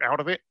shoot out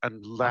of it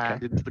and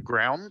land into the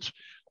ground.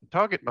 The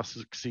target must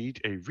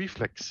succeed a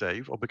reflex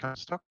save or become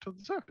stuck to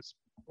the surface.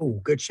 Oh,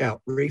 good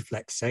shout.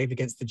 Reflex save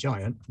against the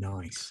giant.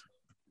 Nice.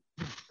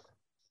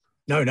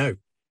 No.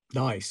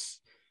 Nice.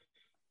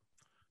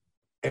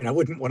 And I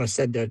wouldn't want to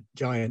send a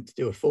giant to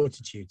do a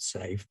fortitude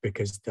save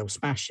because they'll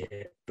smash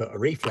it, but a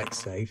reflex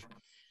save,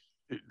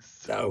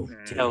 Oh,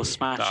 They'll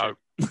smash no,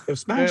 they'll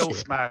smash they'll it.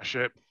 smash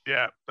it.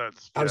 Yeah,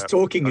 that's. I was yeah,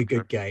 talking a okay.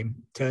 good game.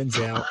 Turns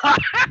out,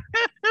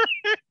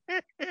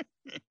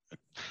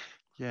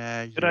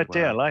 Yeah, Good you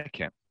idea. I were. like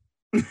it.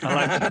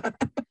 I like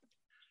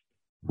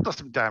Does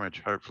some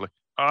damage, hopefully.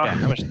 Yeah,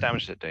 how much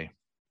damage did it do?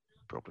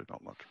 Probably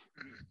not much.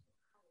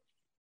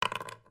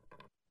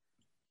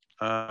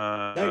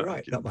 No,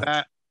 right, get not much.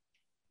 that,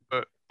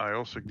 but I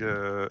also get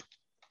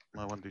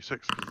my 1d6.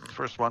 The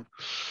first one.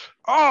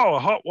 Oh, a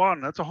hot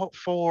 1. That's a hot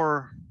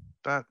 4.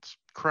 That's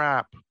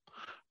crap.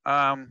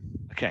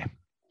 Okay,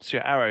 so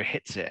your arrow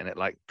hits it and it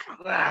like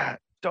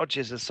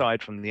dodges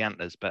aside from the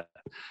antlers, but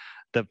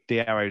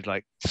the arrow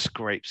like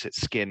scrapes its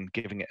skin,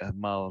 giving it a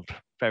mild,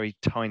 very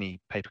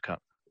tiny paper cut.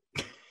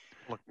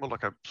 More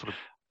like a sort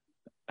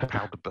of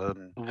powder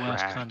burn The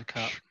worst kind of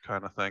cut.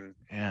 kind of thing.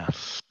 Yeah,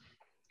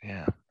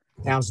 yeah.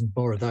 1,000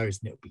 more of those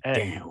and it'll be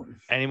Eh. down.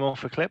 Any more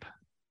for Clip?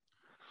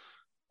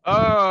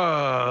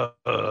 I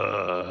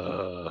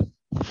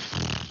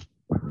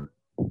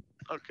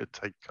could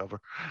take cover.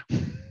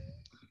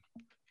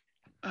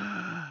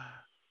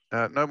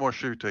 No more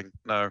shooting.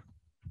 No.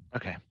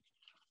 Okay.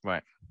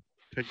 Right.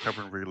 Take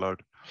cover and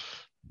reload.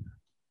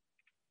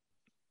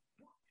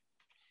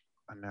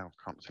 I now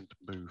can't seem to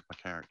move my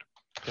character.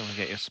 Don't want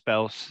to get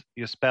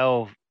your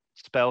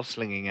spell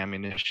slinging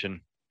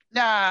ammunition.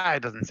 Nah,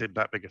 it doesn't seem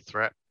that big a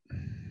threat.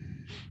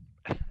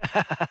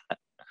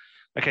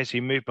 Okay, so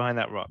you move behind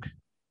that rock.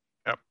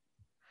 Yep.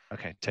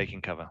 Okay, taking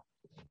cover.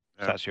 So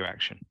Yep. that's your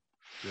action.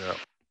 Yeah.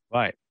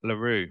 Right,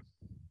 LaRue.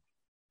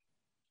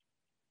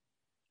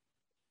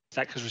 Is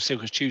that because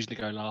Rasilka's choosing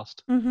to go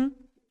last? Mm-hmm.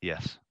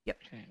 Yes.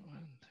 Okay,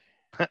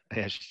 1,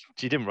 Yeah,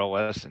 she didn't roll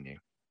worse than you.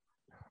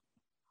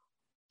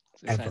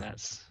 2. So Ever.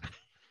 that's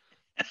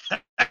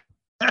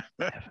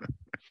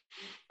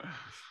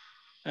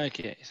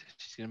okay. So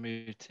she's gonna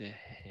move to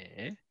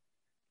here.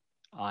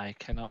 I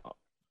cannot.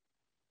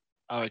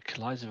 Oh, it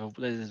collides with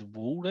a. There's a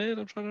wall there.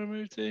 I'm trying to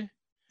move to.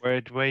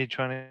 Where are you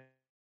trying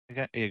to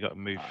get? You got to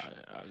move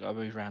I gotta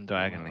move around the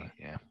wall, diagonally. haven't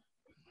Yeah.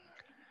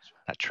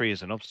 That tree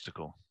is an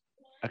obstacle.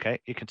 Okay,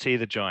 you can see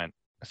the giant.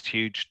 This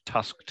huge,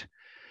 tusked,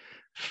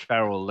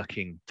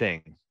 feral-looking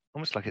thing,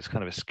 almost like it's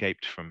kind of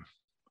escaped from.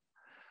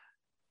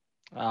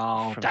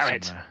 I? Oh, from damn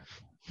it! somewhere.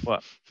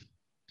 What?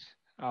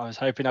 I was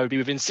hoping I would be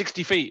within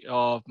 60 feet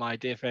of my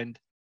dear friend.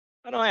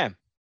 And I am.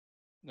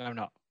 No, I'm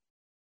not.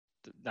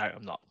 No,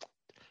 I'm not.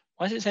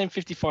 Why is it saying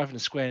 55 in the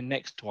square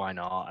next to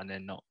Einar and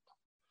then not?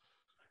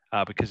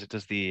 Because it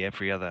does the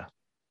every other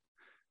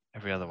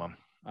one.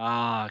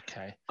 Ah,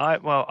 okay.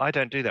 I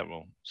don't do that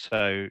rule.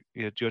 So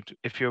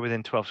if you're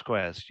within 12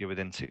 squares, you're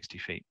within 60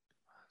 feet.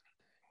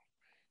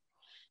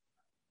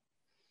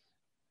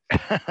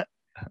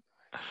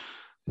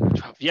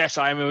 Yes,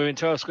 I am within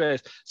 12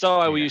 squares. So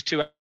I will Yeah. use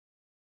 2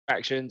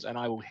 actions and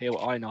I will heal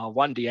Einar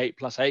 1d8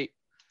 plus 8.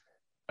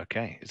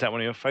 Okay, is that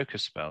one of your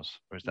focus spells,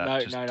 or is that No,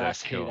 just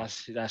that's cure? heal.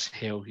 That's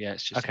heal. Yeah,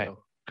 it's just Okay,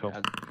 heal. cool.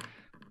 Yeah.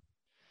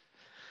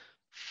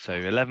 So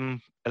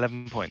 11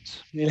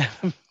 points.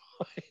 11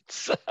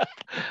 points.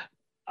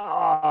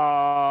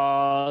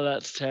 Oh,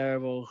 that's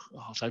terrible. Oh,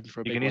 I was hoping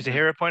for a You big can one use a there.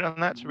 hero point on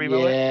that to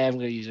reroll it. Yeah, I'm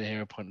going to use a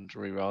hero point to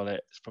reroll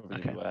it. It's probably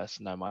going to Okay. be worse.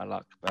 No, my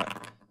luck,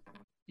 but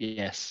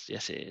yes,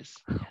 it is.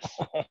 Yes.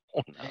 Oh,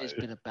 It's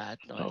no. been a bad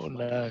night. Oh, for my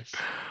no. dice.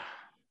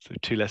 So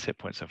 2 less hit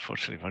points,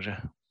 unfortunately, Roger.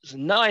 It's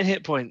 9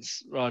 hit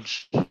points, Rog.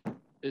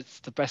 It's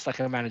the best I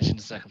can manage in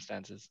the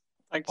circumstances.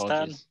 Thanks, Dan.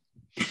 Apologies.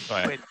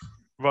 Right.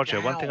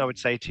 Roger, one thing I down. would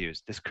say to you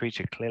is this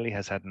creature clearly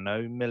has had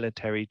no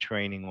military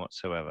training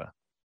whatsoever.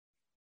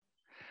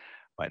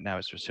 Right, now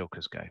it's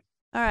Rasilka's go.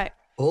 All right.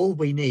 All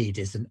we need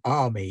is an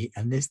army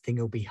and this thing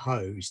will be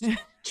hosed.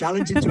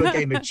 Challenge into a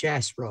game of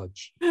chess, Rog.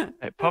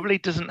 It probably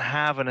doesn't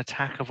have an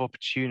attack of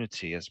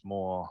opportunity as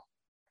more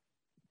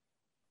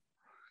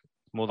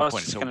I the was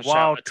point. just It's a going to shout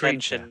wild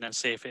attention creature. and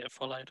see if it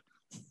followed.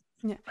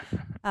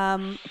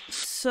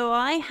 So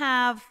I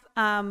have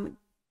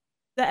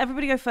let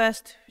everybody go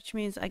first, which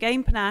means I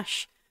gain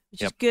panache,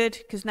 which is Yep. good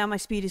because now my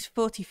speed is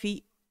 40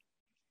 feet.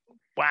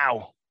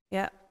 Wow.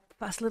 Yeah,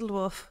 fast little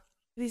dwarf.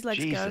 These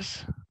legs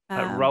Jesus. go.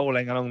 Like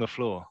rolling along the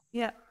floor.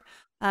 Yeah.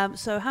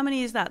 So how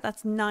many is that?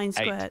 That's 9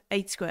 squares.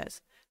 8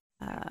 squares.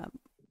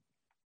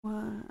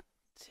 1,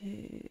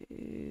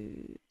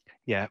 2.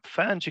 Yeah,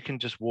 ferns you can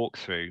just walk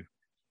through.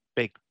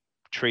 Big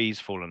trees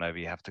falling over,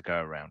 you have to go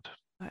around.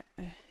 Right.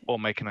 Or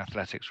make an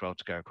athletics roll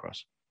to go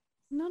across.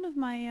 None of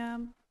my.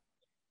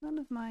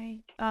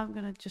 I'm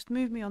gonna just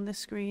move me on this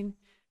screen.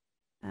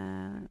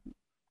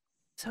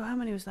 So how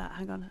many was that?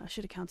 Hang on, I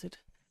should have counted.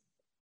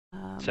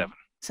 7.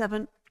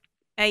 7,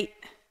 8,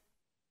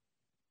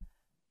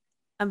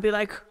 and be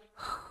like,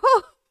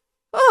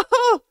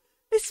 oh,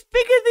 it's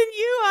bigger than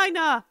you,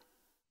 Einar.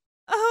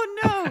 Oh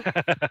no.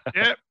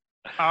 Yep.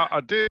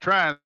 I did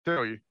try and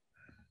tell you.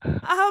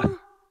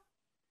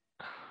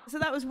 So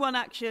that was one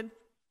action.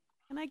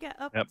 Can I get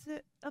up Yep.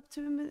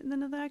 to him in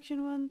another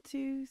action? 1,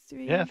 2,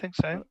 3. Yeah, I think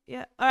so. four.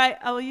 Yeah. All right.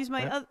 I will use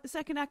my Yep.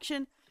 second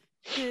action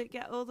to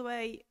get all the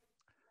way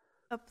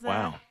up there.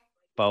 Wow.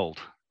 Bold.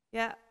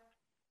 Yeah.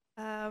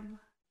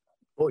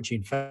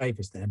 Fortune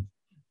favours them.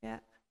 Yeah.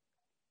 Is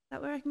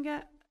that where I can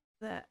get?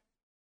 There.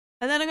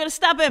 And then I'm going to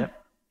stab him.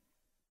 Yep.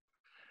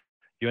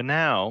 You're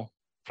now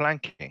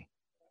flanking.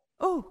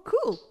 Oh,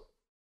 cool.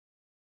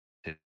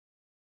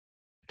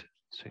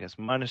 So it gets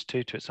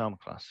 -2 to its armor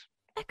class.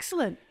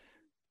 Excellent.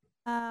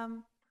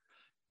 And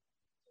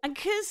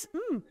because,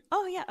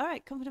 oh yeah, all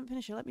right, confident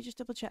finisher. Let me just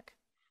double check.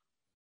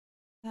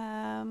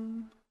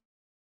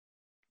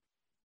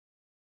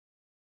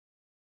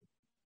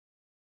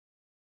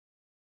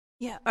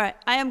 Yeah, all right.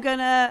 I'm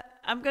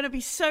gonna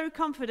be so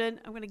confident.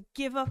 I'm gonna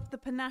give up the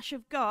panache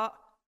I've got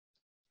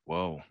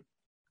Whoa.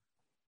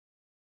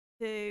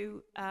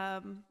 to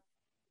try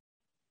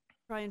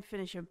and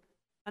finish him.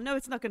 I know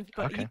it's not gonna,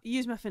 but Okay.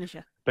 use my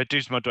finisher. But it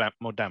does more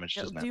damage,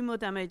 It'll doesn't it? do more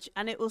damage,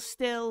 and it will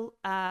still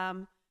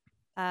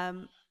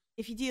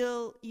if you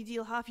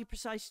deal half your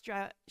precise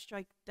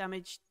strike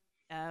damage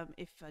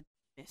if I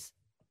miss.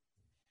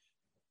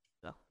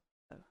 Well,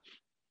 so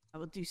I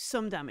will do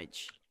some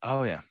damage.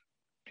 Oh yeah.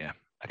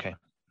 Okay.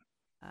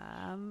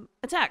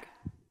 Attack.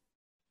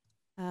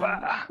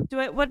 Bah!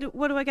 What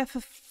do I get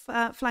for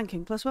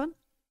flanking? +1?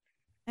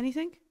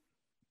 Anything?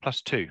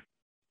 +2.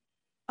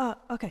 Oh,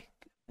 okay.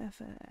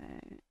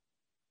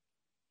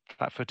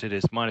 Flat-footed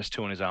is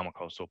 -2 on his armor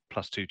class, or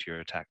 +2 to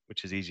your attack,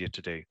 which is easier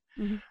to do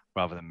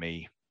rather than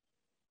me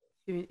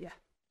Yeah.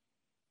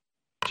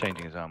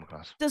 changing his armor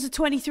class. Does a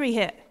 23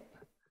 hit?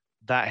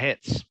 That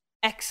hits.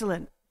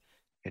 Excellent.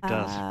 It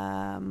does.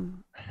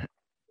 Did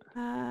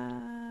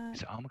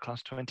It's armor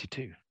class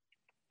 22.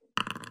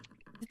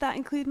 that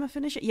include my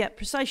finisher? Yeah,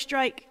 precise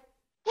strike.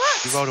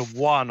 You rolled a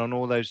 1 on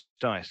all those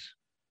dice.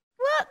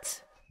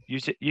 What?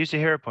 Use a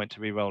hero point to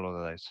re-roll all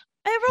of those.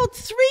 I rolled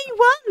 3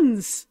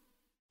 1s.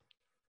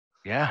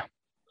 Yeah.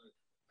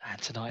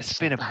 Tonight's It's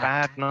been a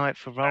bad night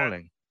for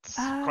rolling. It's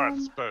quite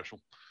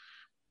special.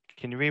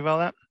 Can you re-roll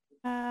that?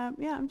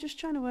 Yeah, I'm just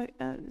trying to work.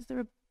 Is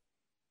there a?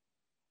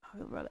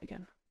 I'll roll it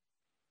again.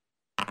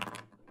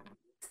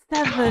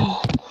 7.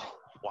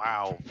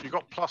 Wow. You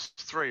got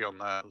 +3 on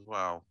that as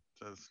well.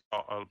 There's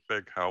not a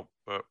big help,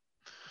 but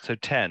So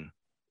 10.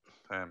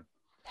 10.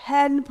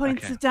 10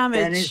 points Okay. of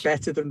damage. 10 is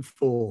better than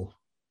 4.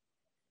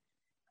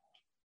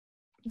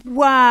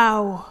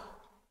 Wow.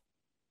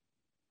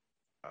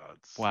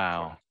 It's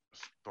Wow. quite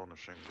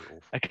astonishingly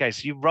awful. Okay,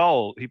 so you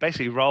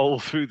basically roll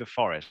through the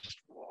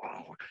forest,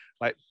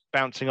 like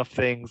bouncing off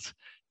things,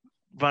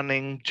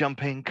 running,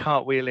 jumping,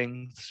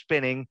 cartwheeling,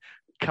 spinning,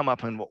 come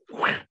up and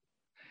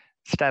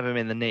stab him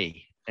in the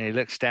knee. And he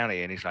looks down at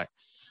you and he's like,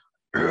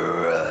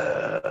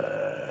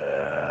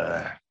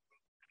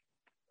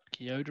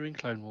 Yoda in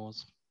Clone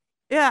Wars.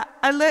 Yeah,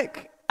 I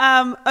look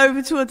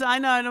over towards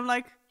Ina and I'm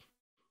like,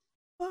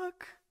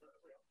 fuck.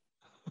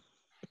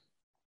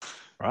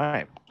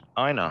 right,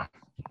 Ina.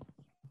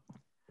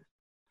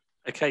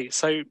 Okay,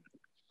 so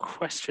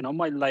question on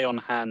my lay on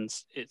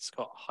hands, it's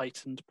got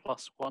heightened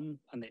 +1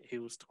 and it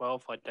heals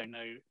 12. I don't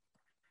know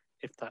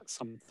if that's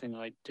something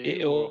I do.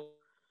 It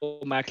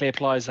automatically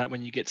applies that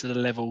when you get to the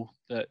level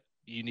that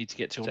you need to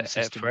get to on the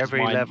system. For every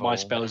because level my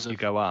spells you are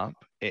go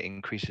up, it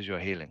increases your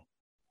healing.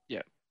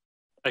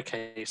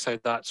 Okay, so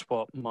that's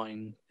what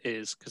mine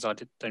is because I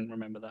don't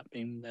remember that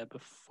being there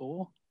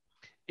before.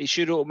 It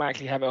should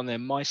automatically have it on there.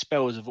 My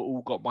spells have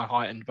all got my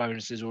heightened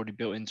bonuses already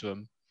built into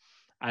them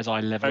as I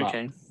level up.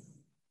 Okay.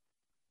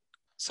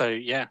 So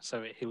yeah,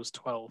 so it heals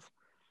 12.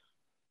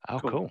 Oh,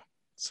 cool.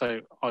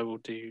 So I will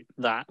do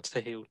that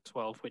to heal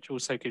 12, which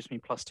also gives me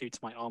 +2 to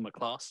my armor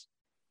class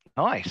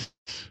Nice.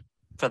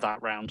 for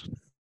that round.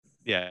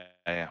 Yeah,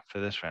 for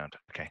this round.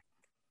 Okay.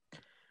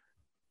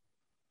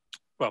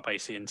 Well,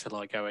 basically until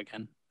I go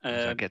again.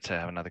 So I get to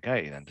have another go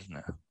then, doesn't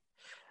it?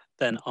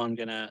 Then I'm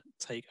gonna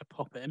take a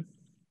pop at him.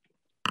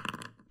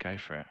 Go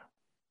for it.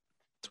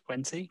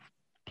 20.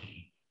 I'm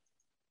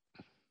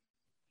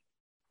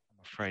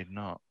afraid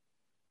not.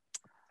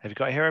 Have you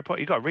got a hero point?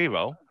 You got a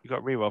reroll. You got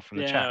a reroll from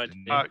the Yeah, chat. I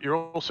Didn't do. you? You're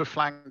also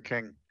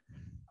flanking.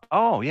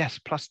 Oh yes,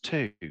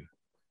 +2.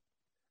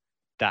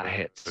 That Yeah,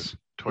 hits. it's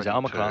His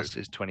armor 22. class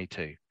is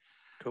 22.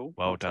 Cool.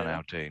 Well I'll done, take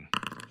that. Aldoon.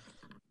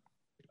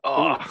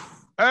 Oh,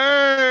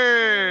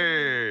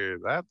 Hey,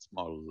 that's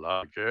more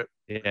like it.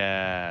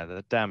 yeah,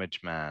 the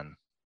damage man.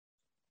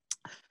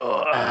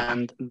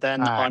 And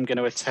then I'm going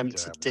to Axe attempt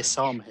to damage.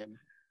 disarm him.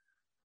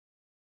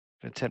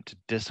 Attempt to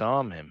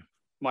disarm him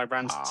My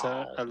Rancer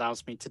Ow.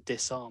 allows me to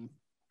disarm.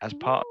 as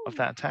part of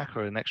that attack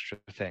or an extra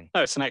thing.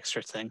 No, it's an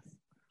extra thing.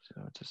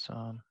 So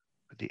disarm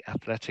with the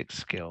athletic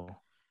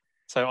skill.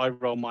 So I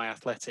roll my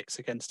athletics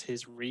against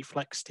his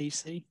reflex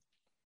DC.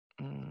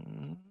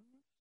 Mm.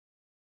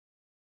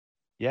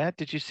 Yeah,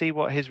 did you see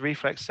what his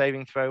reflex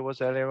saving throw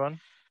was earlier on?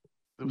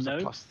 There was No.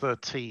 a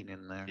 +13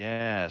 in there.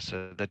 Yeah,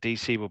 so the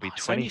DC will be Oh,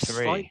 it's only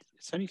 23.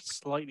 It's only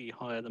slightly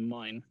higher than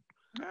mine.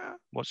 Yeah.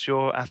 What's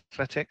your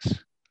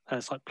athletics?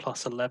 It's like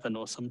 +11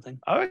 or something.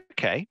 Oh,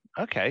 okay.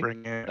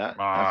 Bring it That-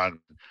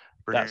 on.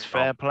 Bring That's it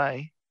fair on.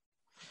 play.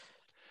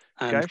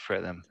 And Go for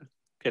it then.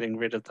 getting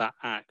rid of that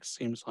axe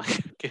seems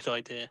like a good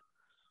idea.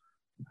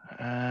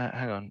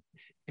 Hang on.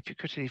 If you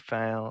critically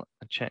fail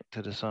a check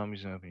to disarm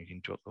using a weapon, you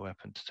can drop the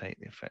weapon to take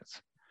the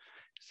effects.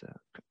 So,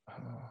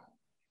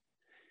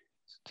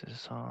 to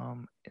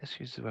disarm, let's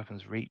use the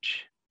weapon's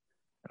reach.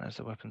 And as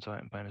the weapon's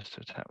item bonus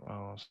to attack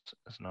rolls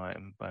as an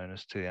item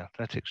bonus to the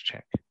athletics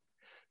check.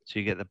 So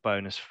you get the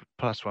bonus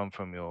 +1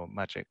 from your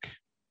magic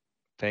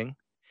thing.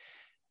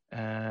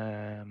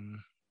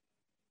 On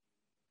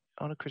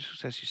a critical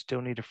success, you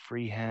still need a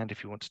free hand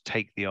if you want to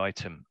take the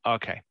item.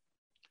 Okay.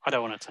 I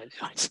don't want to take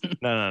the item.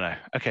 No.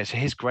 Okay, so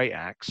his great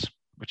axe,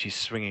 which he's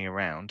swinging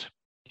around,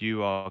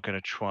 you are going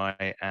to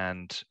try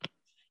and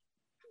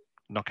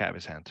knock out of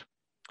his hand.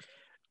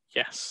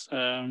 Yes.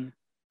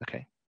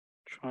 Okay.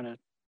 Trying to.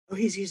 Oh,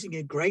 he's using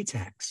a great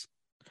axe.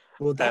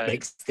 Well, that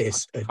makes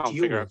this a Can't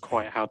figure dual. out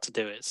quite how to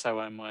do it, so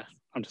I'm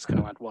just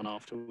going to add one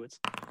afterwards.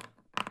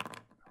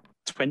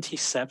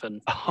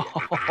 27.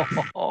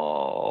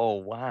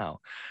 Oh, wow.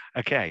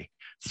 Okay,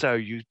 so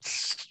you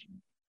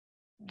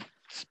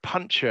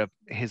puncture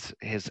his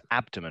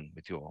abdomen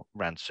with your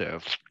ranseur,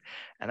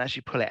 and as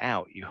you pull it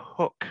out, you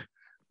hook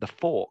the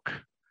fork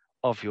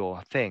of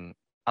your thing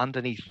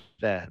underneath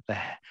the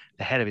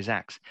head of his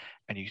axe,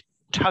 and you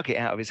tug it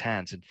out of his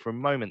hands. And for a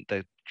moment,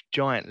 the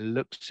giant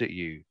looks at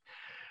you,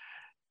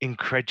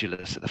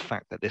 incredulous at the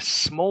fact that this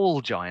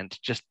small giant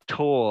just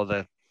tore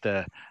the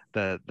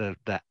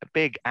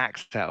big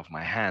axe out of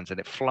my hands, and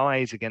it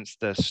flies against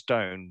the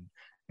stone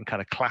and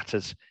kind of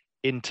clatters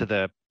into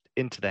the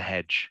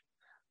hedge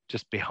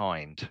just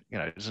behind. You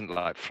know, it doesn't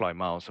like fly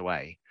miles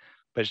away,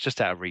 but it's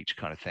just out of reach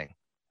kind of thing.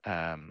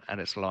 And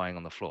it's lying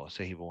on the floor,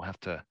 so it will have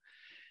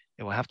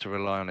to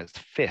rely on its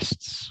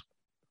fists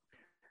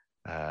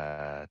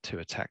to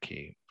attack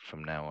you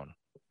from now on.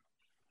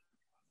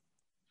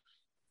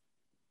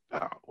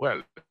 Oh,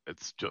 well,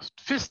 it's just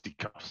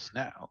fisticuffs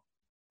now.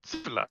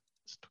 Civilized.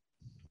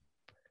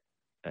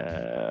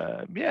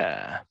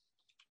 Yeah.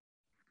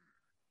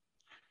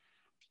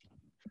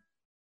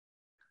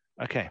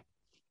 Okay.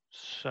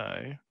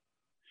 So,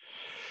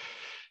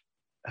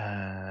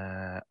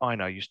 I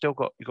know you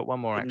got one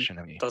more action,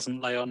 haven't you?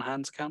 Doesn't lay on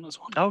hands count as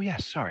one? Oh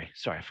yes, sorry,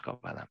 I forgot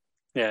about that.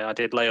 Yeah, I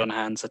did lay on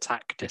hands,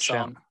 attack, Good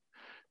disarm.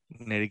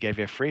 shout. Nearly gave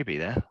you a freebie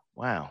there.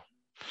 Wow.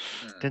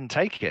 Didn't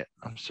take it.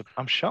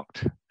 I'm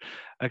shocked.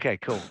 Okay,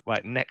 cool.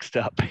 Right, next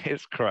up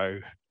is Crow,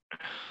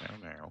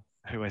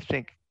 who I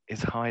think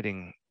is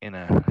hiding in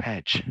a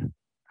hedge.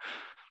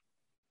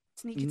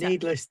 Sneak attack.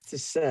 Needless to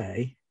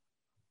say,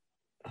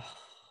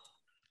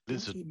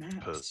 Lizard Dinky Maps.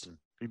 person.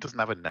 He doesn't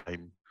have a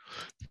name.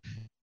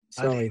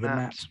 Sorry, the Maps.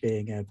 map's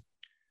being a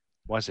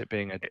Why is it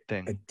being a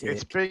thing? dick.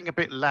 It's being a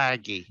bit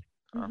laggy.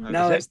 Mhm.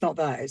 No, Is it? it's not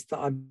that. It's that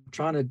I'm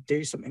trying to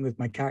do something with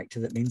my character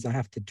that means I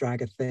have to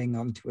drag a thing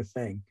onto a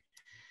thing.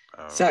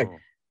 So, Oh.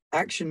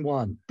 action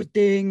 1.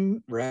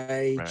 Ding,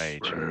 rage.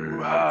 Rage.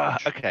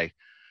 Rage. Okay.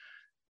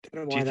 Don't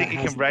know Do why you think that you can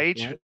hasn't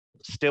rage applied.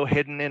 still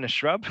hidden in a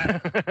shrub?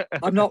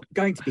 I'm not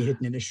going to be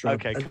hidden in a shrub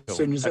Okay, as cool.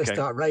 soon as I Okay.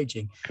 start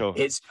raging. Cool.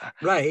 It's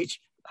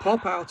rage,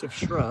 pop out of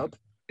shrub,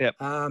 Yep.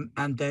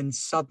 and then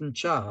sudden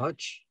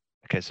charge.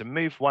 Okay, so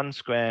move 1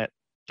 square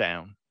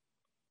down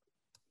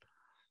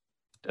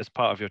as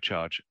part of your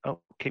charge.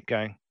 Oh, keep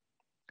going.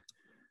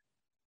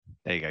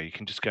 There you go. You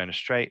can just go in a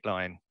straight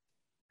line.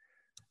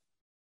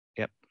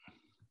 Yep.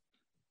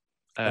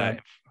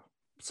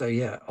 So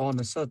yeah, on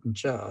a sudden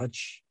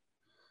charge.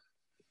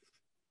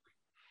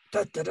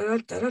 Da, da, da,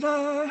 da, da,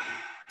 da.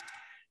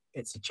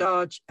 It's a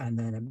charge and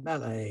then a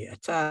melee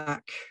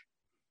attack.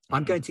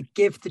 I'm going to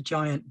give the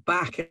giant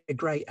back a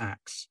great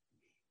axe.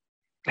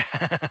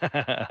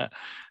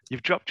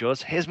 You've dropped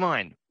yours. Here's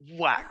mine.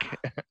 Whack.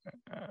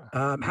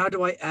 How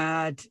do I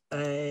add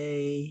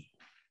a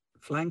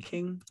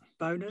flanking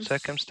bonus?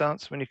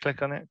 Circumstance, when you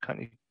click on it,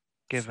 can't you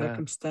give a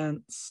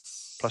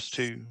Circumstance.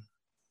 +2?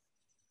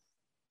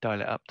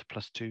 Dial it up to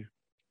 +2.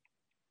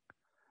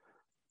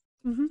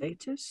 Mhm.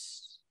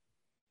 Status.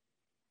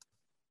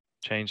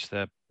 Change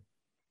the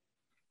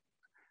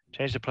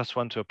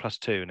 +1 to a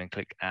 +2 and then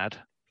click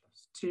add,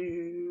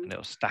 To and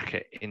it'll stack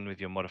it in with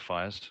your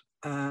modifiers.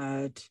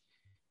 add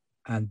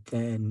and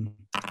then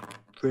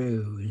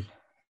rule.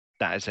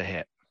 That is a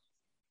hit.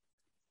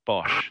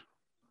 Bosh.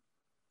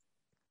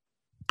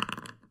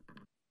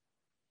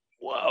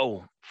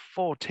 Whoa,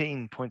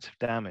 14 points of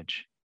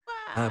damage.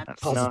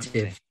 That's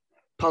nasty.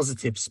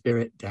 Positive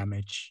spirit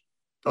damage.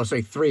 Oh,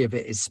 sorry, 3 of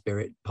it is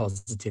spirit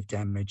positive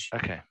damage.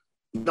 Okay.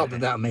 Not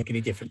that that'll make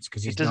any difference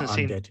because he's doesn't not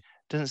seem- undead.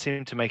 Doesn't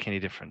seem to make any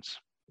difference.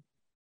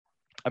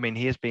 I mean,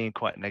 he is being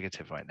quite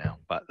negative right now,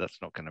 but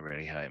that's not going to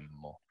really hurt him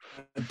more.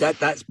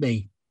 That's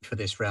me for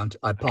this round.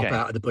 I pop Okay.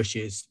 out of the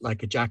bushes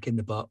like a jack in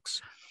the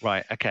box.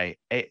 Right. Okay.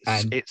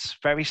 And- It's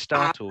very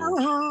startled.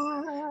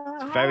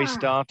 Very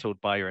startled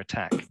by your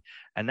attack,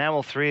 and now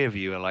all 3 of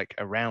you are like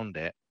around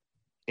it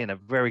in a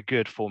very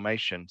good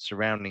formation,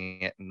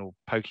 surrounding it and all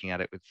poking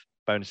at it with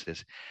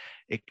bonuses.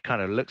 It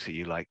kind of looks at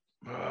you like,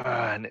 "Ugh,"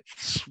 and it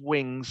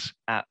swings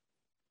at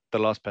the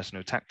last person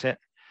who attacked it.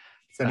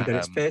 It's only got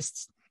its Um,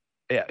 fists.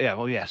 Yeah.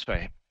 Well, yeah.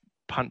 Sorry,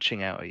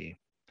 punching out at you.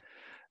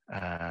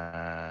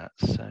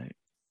 So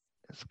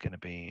it's going to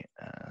be.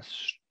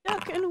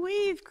 Duck and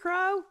weave,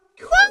 Crow.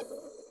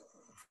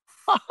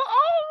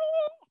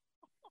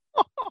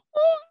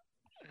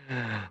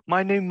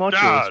 My new module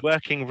is Dad.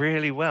 working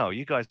really well.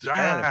 You guys fail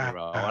every Dad.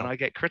 roll, and I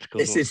get criticals.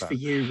 This all is the for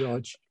time. you,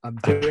 Rog. I'm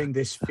doing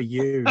this for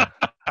you.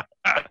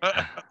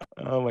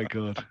 Oh my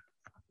god.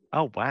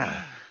 Oh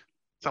wow.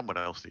 Someone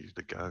else needs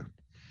to go.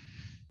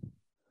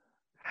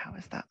 How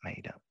is that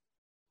made up?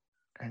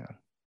 Hang on.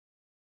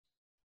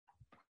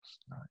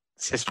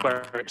 This is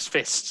where its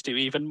fists do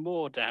even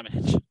more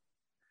damage.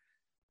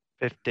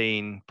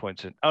 15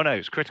 points of. Oh no,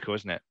 it's critical,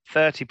 isn't it?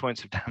 30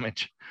 points of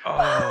damage.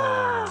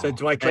 Oh. So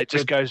do I And click it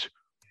just the goes.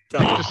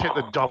 double? Just hit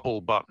the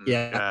double button.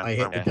 Yeah, I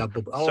hit yeah. the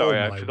double. Oh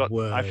Sorry, my I forgot.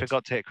 word. I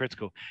forgot to hit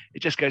critical.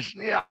 It just goes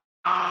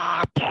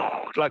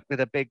like with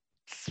a big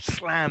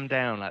slam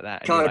down like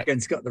that. and you're like-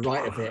 Cardigan's got the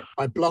right of it.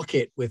 I block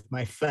it with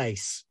my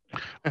face.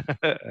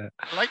 I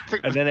like to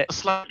think And then it- a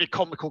slightly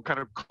comical kind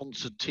of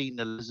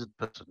concertina lizard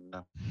person.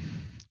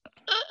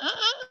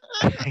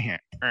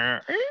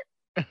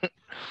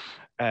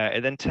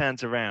 It then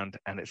turns around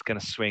and it's going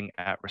to swing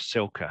at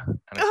Rasilka. And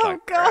it's Oh,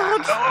 like,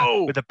 God.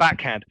 Oh! with a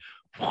backhand.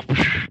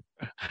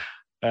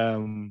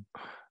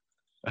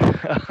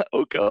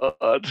 Oh,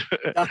 God.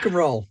 Duck and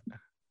roll.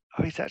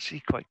 Oh, he's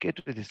actually quite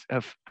good with his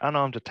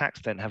unarmed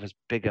attacks. Don't have as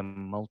big a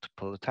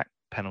multiple attack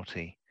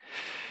penalty.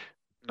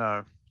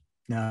 No.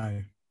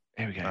 No.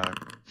 Here we go. No.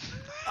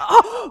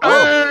 Oh,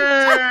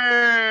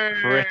 Hey!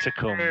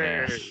 Critical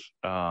miss.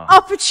 Oh.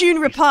 opportune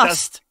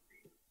riposte.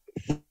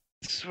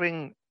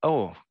 Swing.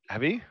 Oh,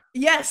 have you?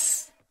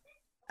 Yes,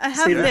 I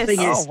have See, the this.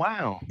 thing is- Oh,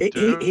 wow.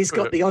 He's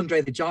got the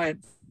Andre the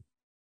Giant.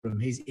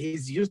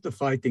 He's used to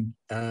fighting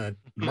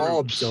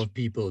mobs Groups. of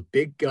people,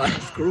 big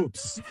guys,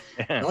 groups.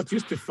 Yeah. Not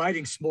used to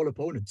fighting small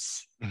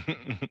opponents.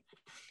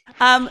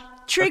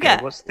 Trigger.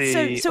 Okay, what's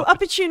the so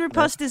opportune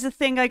riposte is a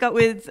thing I got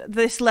with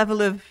this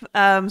level of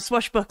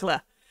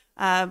swashbuckler.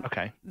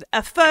 Okay.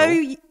 A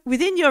foe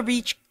within your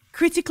reach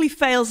critically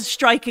fails a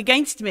strike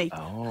against me.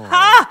 Oh.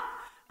 Ha!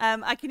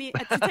 I can to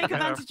take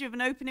advantage of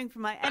an opening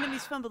from my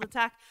enemy's fumbled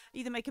attack,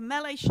 either make a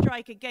melee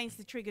strike against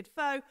the triggered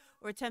foe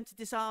or attempt to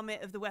disarm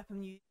it of the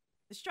weapon used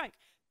to strike.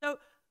 So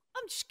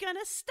I'm just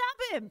gonna stab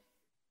him.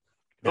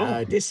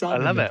 Oh,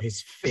 Disarm I love him it. of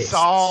his fists.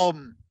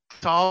 Psalm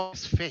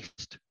his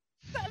fist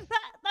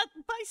That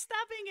by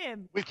stabbing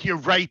him. with your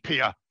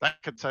rapier. That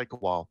could take a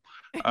while.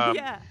 Um,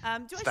 yeah.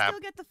 Do I stab. still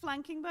get the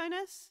flanking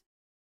bonus?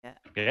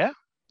 Yeah.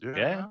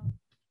 Yeah.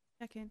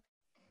 Check in.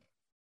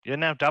 You're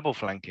now double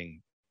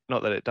flanking.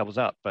 Not that it doubles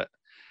up, but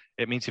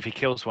it means if he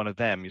kills one of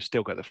them, you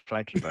still got the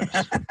flanking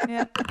bonus.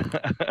 Yeah.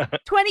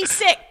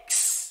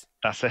 26.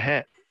 That's a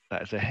hit.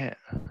 That is a hit.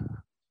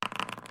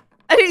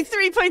 I do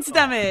 3 points of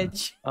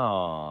damage.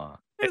 Oh.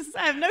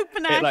 I have no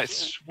panache. It like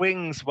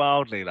swings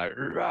wildly, like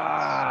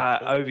rah,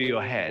 over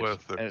your head.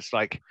 Worth it. And it's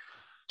like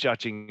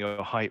judging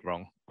your height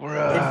wrong. In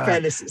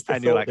fairness, it's the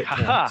And you're thought like, that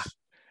ha-ha. counts.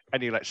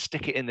 And you like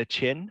stick it in the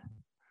chin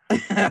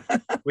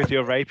with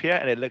your rapier,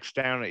 and it looks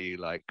down at you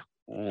like,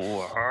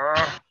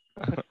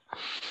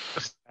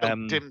 Just a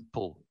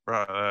dimple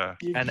right there.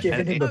 You've And- given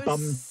and him it- a I bum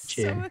was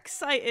so chin.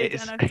 excited,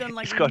 it's, and I've done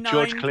like it's got 9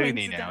 George points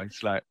Clooney of now. damage.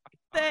 It's like,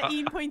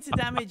 13 points of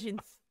damage in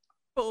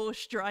 4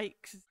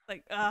 strikes. It's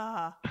like,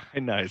 I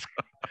know.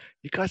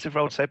 You guys have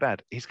rolled so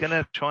bad. He's going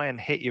to try and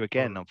hit you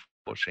again,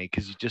 unfortunately,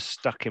 because you just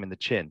stuck him in the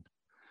chin.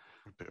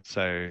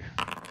 So,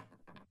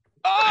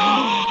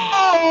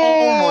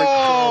 Oh my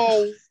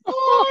God! I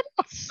love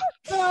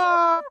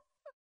Priscilla.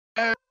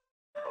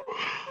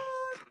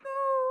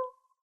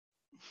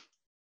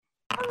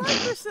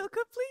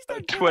 Please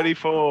don't kill her.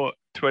 24,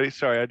 20.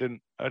 Sorry, I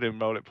didn't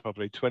roll it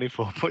properly.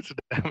 24 points of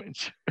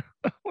damage.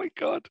 Oh my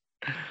God.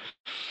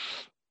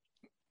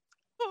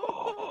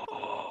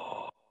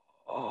 Oh,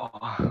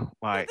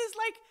 right. There's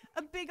like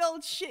a big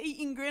old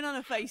shit-eating grin on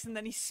her face, and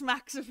then he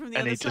smacks her from the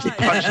And other he just side.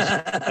 punches,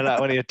 and like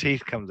one of your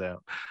teeth comes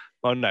out.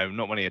 Oh no,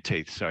 not one of your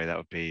teeth. Sorry, that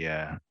would be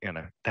the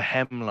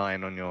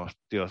hemline on your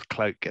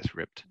cloak gets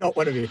ripped. Not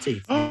one of your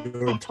teeth.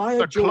 Your entire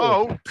The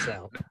jaw cloak. pops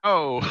out.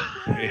 Oh,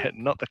 Yeah,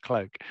 not the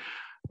cloak.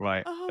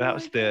 Right. Oh that my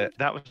was God.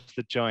 that was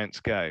the giant's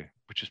go,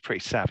 which was pretty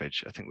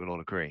savage. I think we'll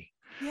all agree.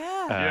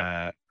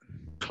 Yeah.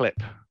 Clip.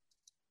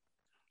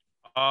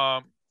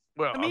 well.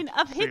 I mean,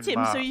 I've hit seen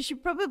him, so that. you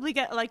should probably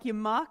get like your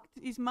marked.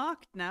 He's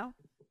marked now.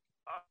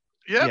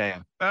 Yep, Yeah.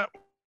 that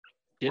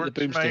Get the works,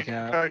 boomstick mate.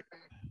 out. Okay.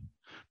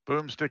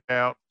 Boomstick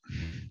out.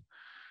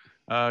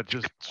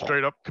 Just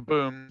straight up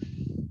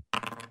kaboom.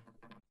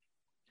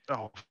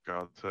 Oh, for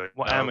God's sake.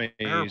 What No, ammo are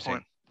you arrow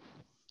using?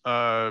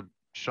 point.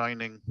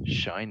 Shining.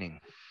 Shining.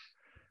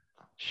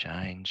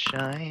 Shine,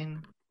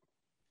 shine.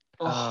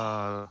 That's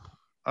not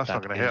That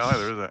going to hit is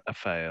either, is it? A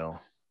fail.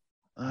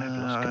 I've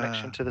lost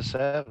connection to the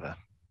server.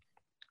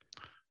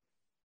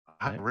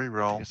 I No, I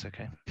reroll. think it's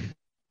okay.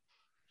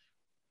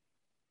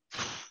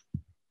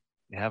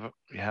 You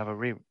have a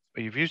re.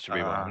 You've used a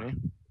reroll, haven't you?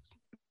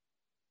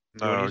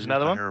 No, wanna I use used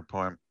another a one? hero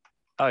point.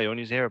 Oh, you want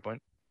to use a hero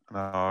point? No,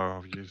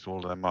 I've used all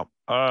of them up.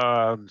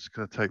 I'm just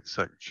going to take the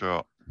second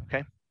shot.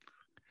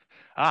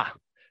 Ah,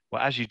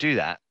 well, as you do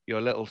that,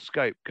 your little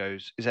scope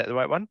goes. Is that the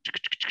right one?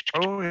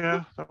 Oh,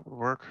 yeah, that would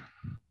work.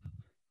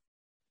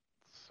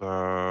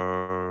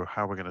 So,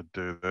 how are we going to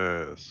do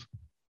this?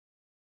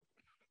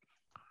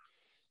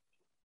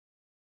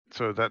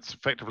 So, that's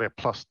effectively a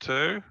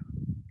 +2.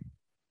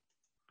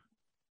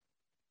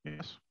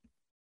 Yes.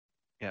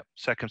 Yep.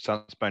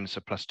 Circumstance bonus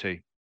of +2.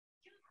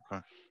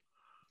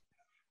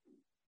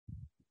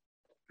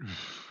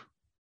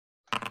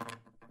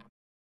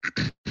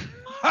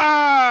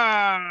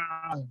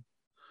 Ah!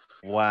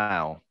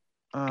 Wow.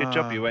 Good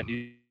job. You weren't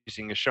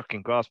using a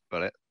shocking grasp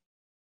bullet.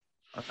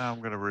 Now I'm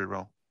going to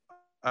reroll.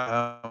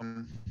 Yeah.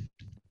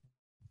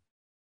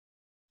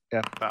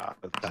 That's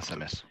That's a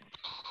miss.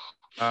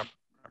 crap.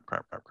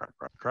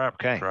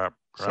 Okay, Crap.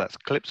 So that's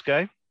clips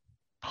go.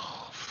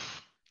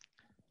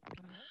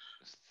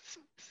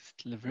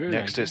 LaRue,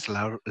 Next, I it's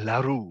guess.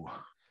 Larue.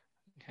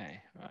 Okay,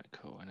 right,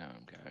 cool. I know where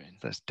I'm going.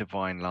 Let's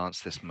divine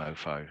lance this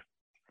mofo.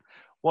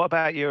 What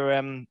about your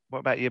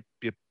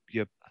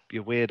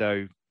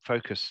weirdo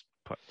focus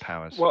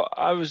powers? Well,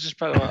 I was just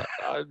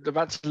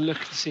about to look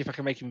to see if I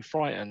can make him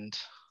frightened,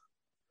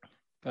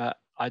 but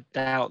I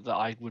doubt that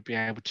I would be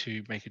able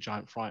to make a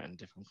giant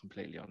frightened, if I'm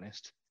completely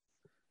honest,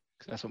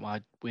 because that's what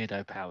my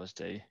weirdo powers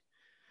do.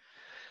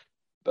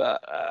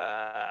 But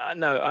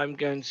no, I'm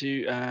going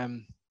to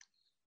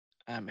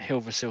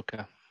heal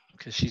Vasilka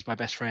because she's my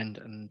best friend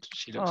and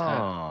she looks hurt.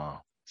 Oh,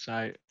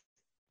 So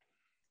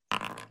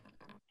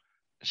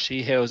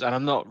she heals, and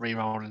I'm not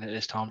re-rolling it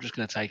this time. I'm just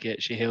going to take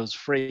it. She heals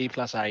 3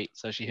 + 8,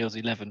 so she heals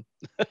 11.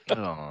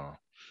 oh.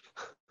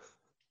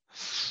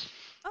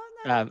 Oh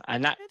no.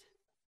 And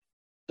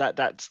good.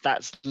 that's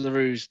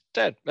LaRue's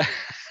dead.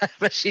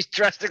 But she's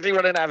drastically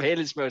running out of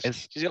healing spells.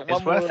 She's got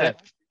one more worth it.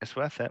 left. It's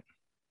worth it.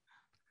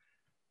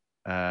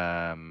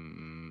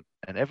 And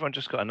everyone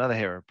just got another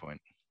hero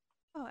point.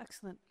 Oh,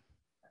 excellent.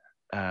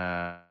 Still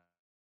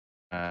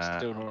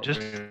not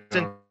Just re-rolling.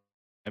 in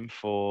time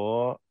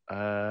for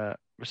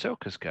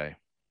Rasilka's go.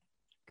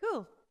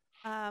 Cool.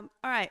 All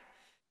right.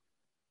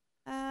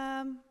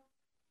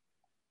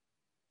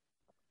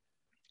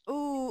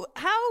 Oh,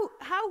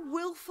 how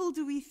willful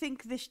do we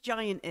think this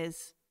giant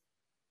is?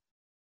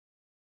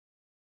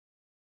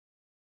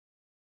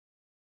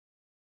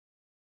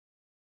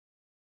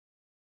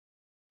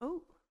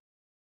 Oh.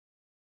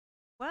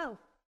 Well.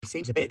 He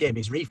seems a bit dim.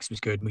 His reflex was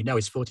good, and we know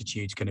his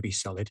fortitude's going to be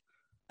solid.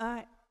 All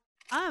right.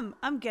 I'm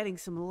getting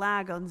some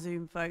lag on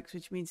Zoom, folks,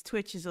 which means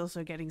Twitch is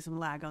also getting some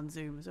lag on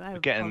Zoom. So I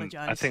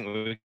apologize. I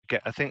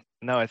think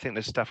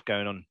there's stuff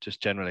going on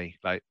just generally,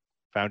 like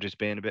Foundry's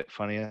being a bit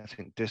funny. I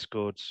think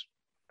Discord's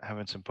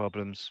having some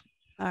problems.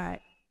 All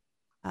right.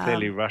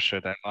 Clearly, Russia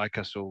don't like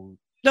us all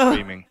No.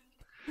 streaming.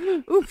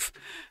 Oof.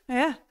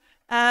 Yeah.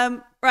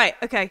 Right.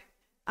 Okay.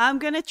 I'm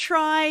gonna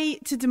try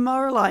to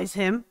demoralize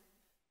him.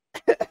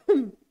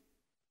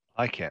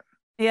 Like it.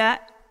 Yeah.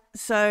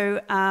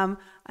 So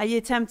I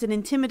attempt an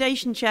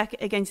intimidation check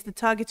against the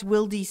target's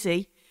will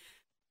DC.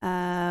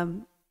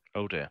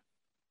 Oh dear.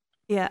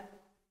 Yeah.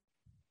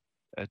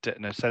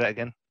 No, say that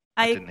again.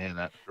 I didn't hear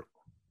that.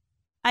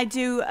 I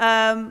do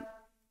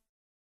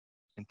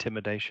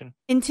Intimidation.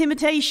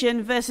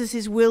 intimidation versus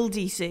his will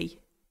DC.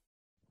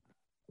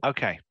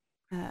 Okay.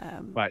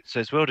 Right. So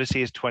his will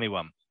DC is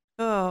 21.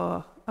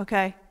 Oh,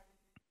 okay.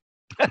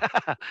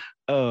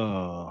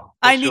 Oh.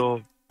 I What's need-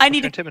 your I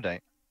need to,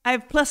 intimidate? I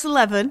have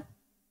 +11.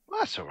 Well,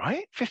 that's all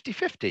right.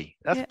 50-50.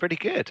 That's Yeah. pretty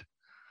good.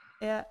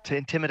 Yeah. To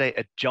intimidate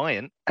a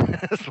giant,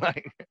 it's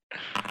like.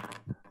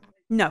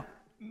 No.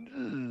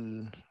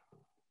 You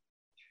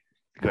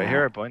got a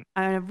hero point.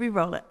 I'm gonna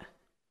re-roll it.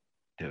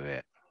 Do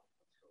it.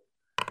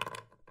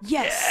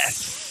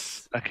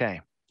 Yes.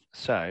 Okay.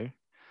 So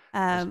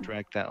let's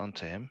drag that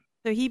onto him.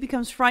 So he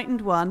becomes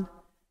frightened 1,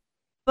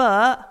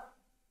 but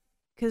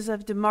because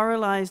I've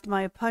demoralized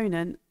my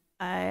opponent,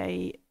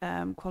 I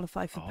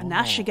qualify for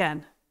panache Oh.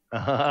 again.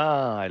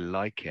 Ah, I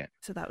like it.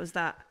 So that was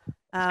that.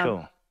 That's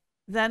cool.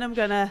 Then I'm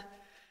gonna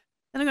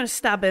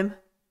stab him.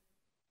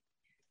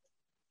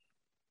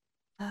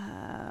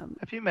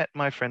 Have you met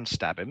my friend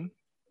Stab Him?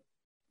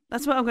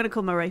 That's what I'm gonna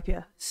call my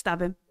rapier.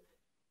 Stab him.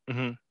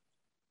 Mm-hmm.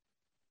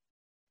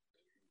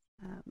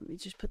 Let me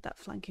just put that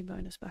flanking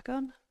bonus back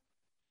on.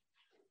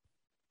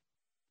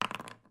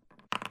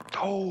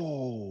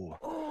 Oh,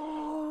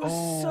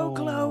 So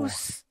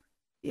close.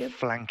 Yep.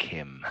 flank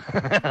him.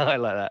 I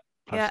like that.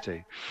 Yeah.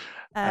 +2.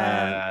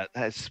 Um,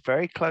 That's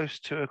very close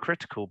to a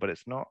critical, but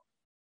it's not,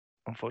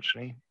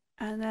 unfortunately.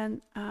 And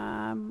then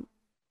kind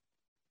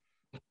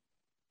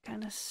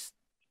of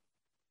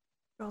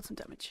roll some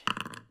damage.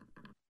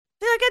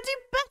 I can do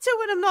better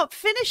when I'm not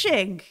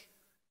finishing.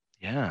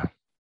 Yeah.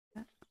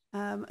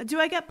 Do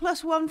I get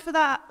 +1 for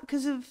that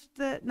because of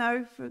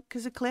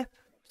because of clip?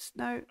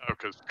 No. Oh,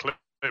 because Clip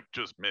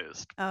just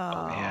missed.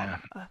 Oh yeah.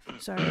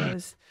 Sorry, I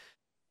was.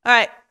 All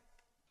right.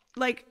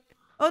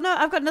 Oh no,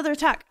 I've got another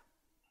attack.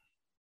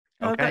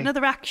 Oh, I've got Okay.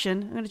 another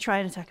action. I'm going to try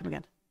and attack him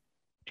again.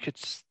 You could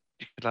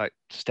like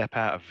step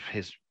out of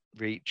his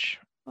reach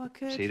Oh, I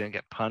could. so you don't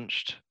get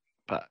punched,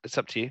 but it's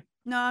up to you.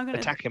 No, I'm going to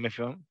Attack him if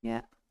you want.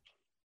 Yeah.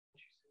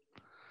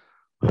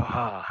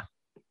 Ah,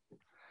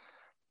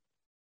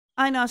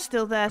 Einar's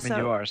still there, I mean, so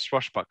you are a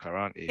swashbuckler,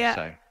 aren't you? Yeah.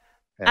 So,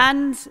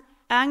 yeah.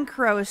 and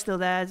Crow is still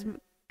there.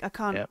 I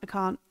can't. Yep. I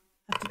can't.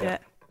 I have to do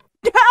Yep.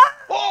 it.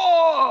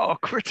 Oh,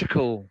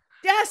 critical.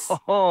 Yes,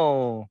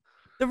 Oh,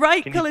 the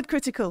right Can you- coloured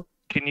critical.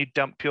 can you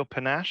dump your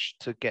panache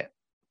to get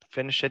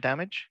finisher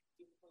damage?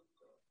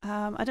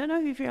 I don't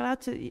know if you're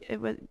allowed to.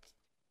 Oh,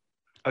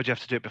 do you have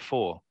to do it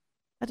before?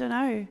 I don't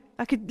know.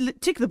 I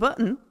could tick the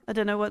button. I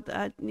don't know what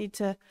I need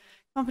to.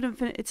 Confident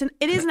finish. It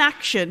is an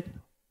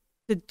action.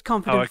 The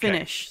confident okay.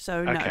 finish.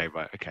 So no. Okay,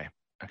 right. Okay.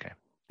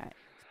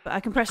 But I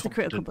can press the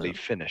critical Confidently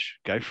button. finish.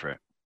 Go for it.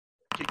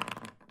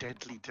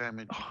 Deadly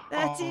damage.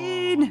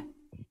 13.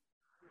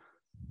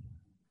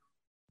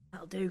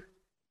 That'll do.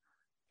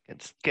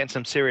 It's getting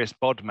some serious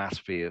bod mass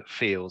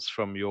feels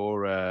from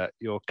your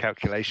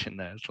calculation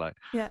there. It's like,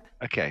 Yeah.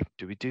 okay,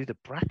 do we do the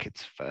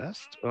brackets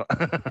first?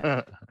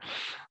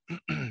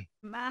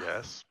 Math.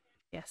 Yes.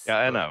 Yes. Yeah,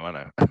 I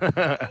know.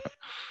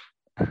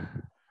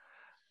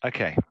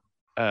 Okay.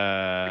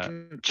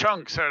 Making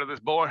chunks out of this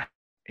boy.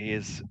 He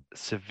is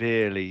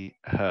severely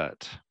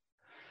hurt.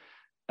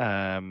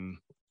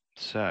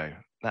 So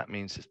that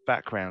means it's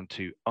back round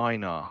to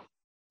Einar.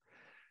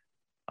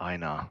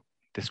 Einar,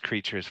 this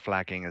creature is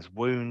flagging as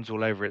wounds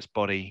all over its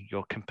body.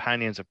 Your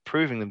companions are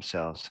proving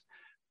themselves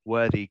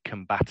worthy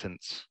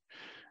combatants,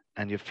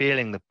 and you're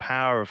feeling the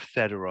power of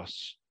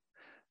Thedoros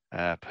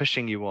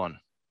pushing you on.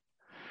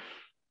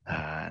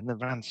 And the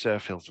Ransur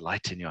feels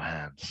light in your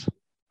hands.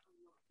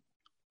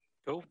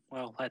 Cool.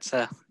 Well, let's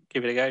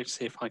give it a go.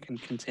 See if I can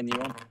continue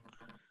on.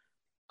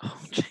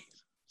 Oh, Jesus.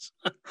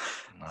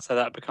 So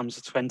that becomes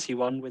a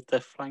 21 with the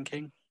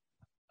flanking.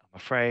 I'm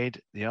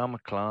afraid the armor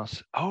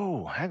class.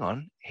 Oh, hang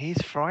on.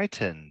 He's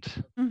frightened.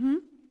 Mm-hmm.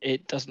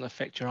 It doesn't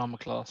affect your armor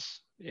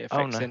class. It Oh,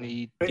 affects no.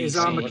 any But his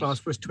DC. armor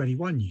class was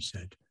 21, you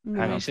said. Hang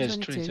on. It says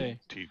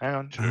 22. Hang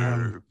on.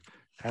 Hang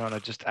on. I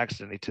just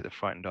accidentally took the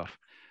frightened off.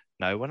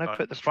 No, when I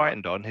put the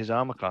frightened on, his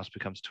armor class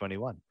becomes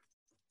 21.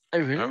 Oh,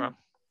 really?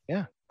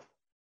 Yeah.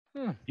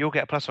 Hmm. You'll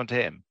get a +1 to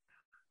hit him.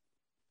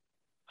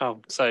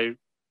 Oh, so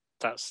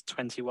that's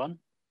 21.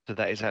 So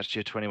that is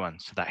actually a 21.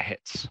 So that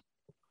hits.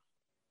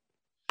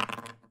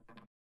 Not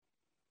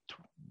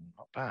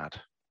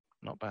bad.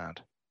 Not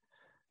bad.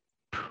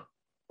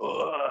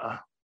 Ugh.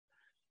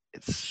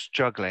 It's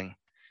struggling.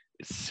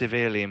 It's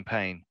severely in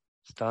pain.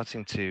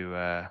 Starting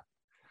to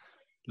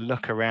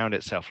look around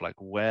itself like,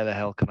 where the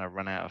hell can I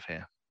run out of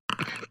here?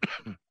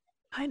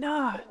 I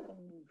know.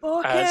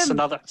 Fuck It's him.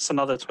 another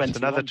 21. It's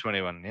another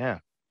 21, yeah.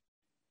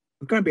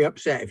 I'm going to be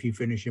upset if you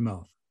finish him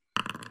off.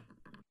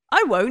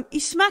 I won't. He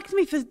smacked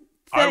me for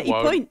 30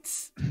 won't.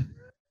 points.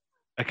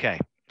 Okay.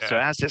 So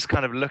Yeah. as it's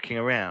kind of looking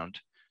around,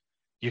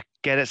 you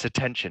get its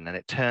attention and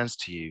it turns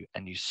to you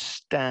and you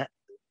stand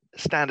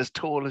as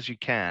tall as you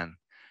can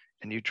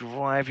and you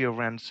drive your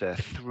Ransur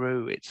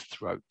through its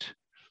throat.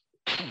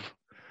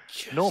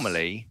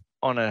 Normally,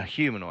 on a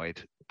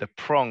humanoid, the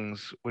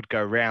prongs would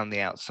go round the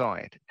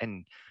outside,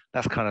 and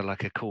that's kind of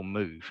like a cool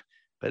move.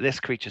 But this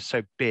creature's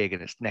so big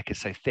and its neck is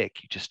so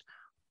thick, you just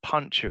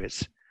puncture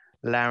its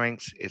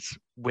larynx, its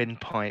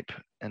windpipe,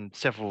 and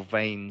several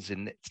veins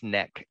in its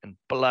neck, and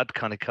blood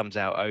kind of comes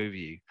out over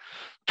you.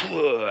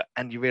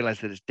 And you realize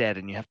that it's dead,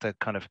 and you have to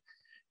kind of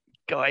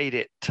guide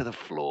it to the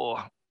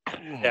floor.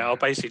 Yeah, I'll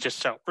basically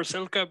just shout,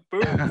 Brasilka,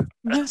 boom!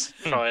 Let's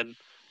try and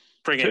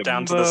bring it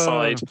down to the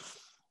Timber. side.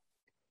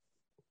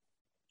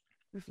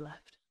 We've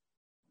left.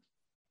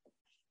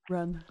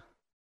 Run.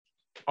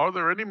 Are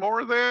there any more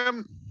of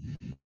them?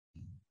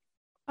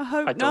 I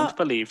hope I don't not.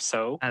 believe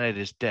so. And it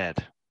is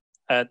dead.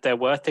 There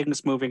were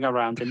things moving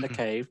around in the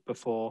cave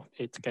before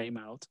it came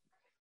out.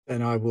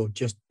 Then I will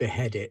just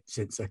behead it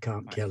since I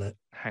can't Right. kill it.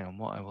 Hang on,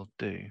 what I will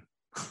do.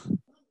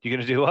 You're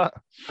going to do what?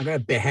 I'm going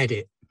to behead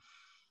it.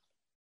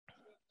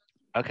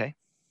 Okay.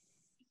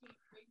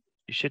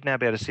 You should now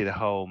be able to see the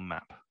whole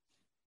map.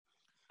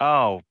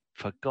 Oh,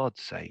 for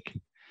God's sake.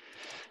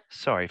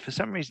 Sorry, for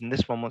some reason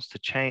this one wants to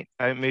change.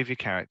 Don't move your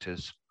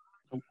characters.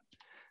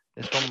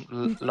 This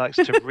one likes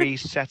to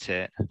reset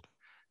it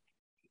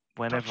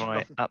whenever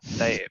I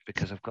update it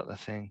because I've got the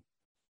thing.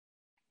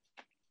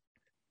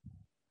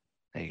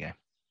 There you go.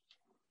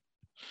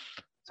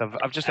 So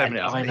I've just opened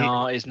it up.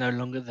 Einar is no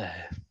longer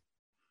there.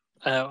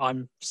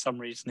 I'm for some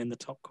reason in the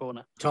top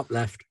corner. Top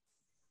left.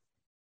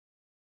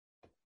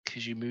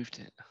 Because you moved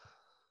it.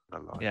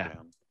 Yeah.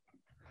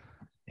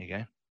 There you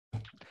go.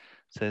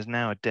 So there's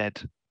now a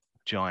dead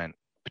giant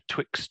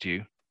betwixt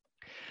you.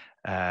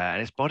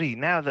 And its body,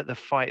 now that the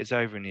fight is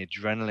over and the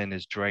adrenaline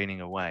is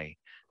draining away,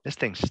 this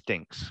thing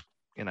stinks.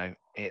 You know,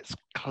 it's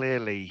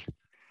clearly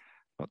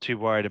not too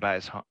worried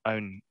about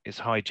its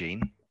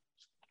hygiene.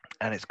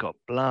 And it's got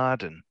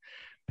blood and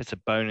bits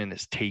of bone in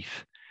its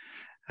teeth.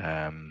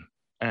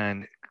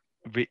 And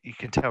you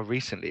can tell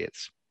recently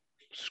it's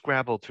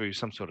scrabbled through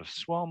some sort of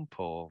swamp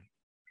or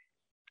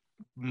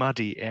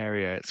muddy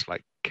area. It's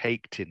like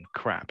caked in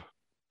crap.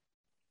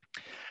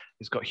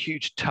 It's got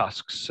huge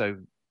tusks, so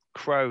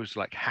crows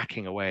like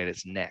hacking away at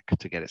its neck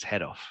to get its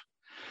head off.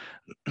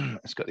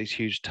 It's got these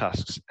huge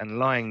tusks, and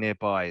lying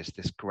nearby is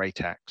this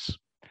great axe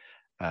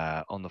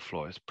on the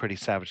floor. It's a pretty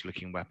savage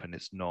looking weapon.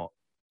 It's not,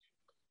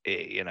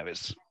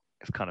 it's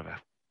kind of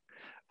a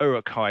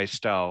Uruk-hai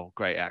style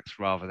great axe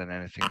rather than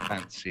anything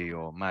fancy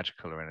or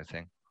magical or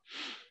anything.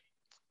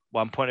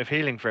 1 point of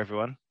healing for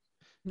everyone.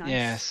 Nice.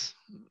 Yes.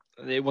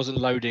 It wasn't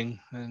loading,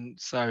 and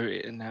so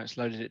now it's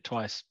loaded it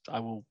twice. I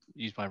will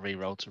use my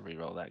reroll to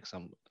reroll that because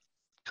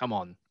come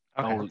on.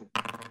 Okay.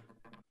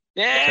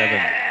 Yeah.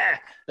 7.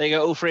 There you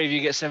go. All three of you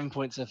get 7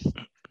 points of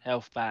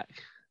health back.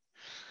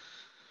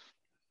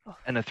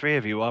 And the three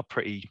of you are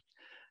pretty,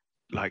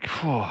 like,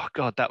 oh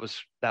God, that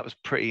was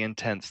pretty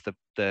intense.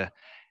 The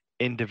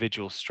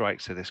individual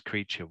strikes of this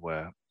creature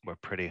were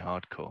pretty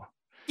hardcore.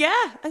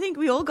 Yeah, I think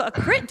we all got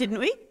a crit, didn't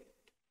we?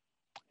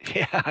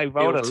 Yeah, I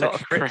rolled a Built lot a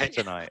of crits crit.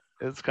 tonight.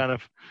 It's kind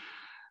of,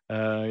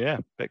 a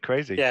bit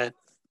crazy. Yeah,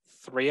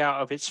 3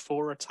 out of its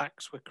 4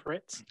 attacks were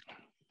crits.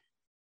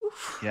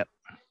 Oof.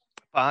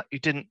 But you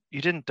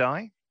didn't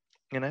die,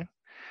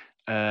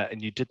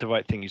 and you did the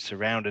right thing. You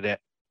surrounded it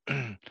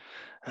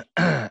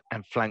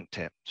and flanked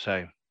it.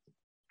 So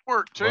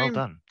Work, team. well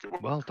done.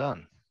 Well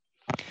done.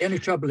 The only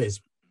trouble is,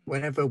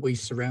 whenever we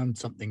surround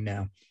something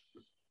now,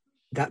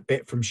 that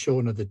bit from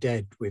Shaun of the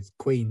Dead with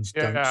Queen's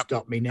 "Don't Yeah.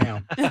 Stop Me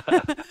Now."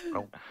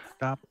 Don't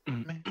stop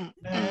me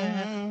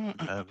now.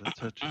 Having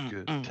such a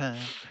good time.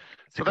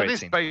 It's a But that great is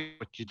scene. basically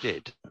what you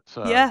did.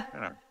 So, Yeah. you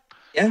know.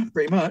 Yeah,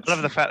 pretty much. I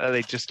love the fact that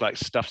they just like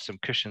stuffed some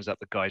cushions up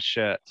the guy's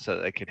shirt so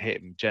that they could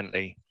hit him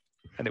gently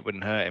and it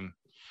wouldn't hurt him.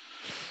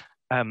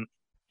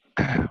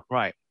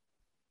 Right.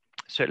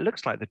 So it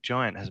looks like the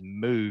giant has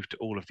moved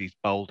all of these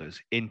boulders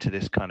into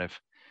this kind of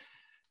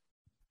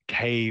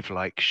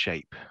cave-like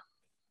shape.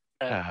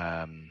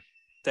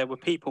 There were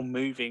people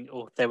moving,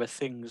 or there were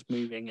things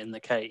moving in the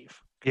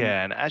cave.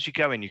 Yeah, and as you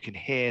go in, you can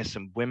hear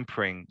some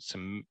whimpering,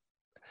 some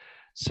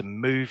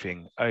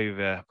moving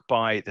over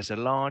by. There's a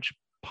large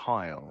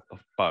pile of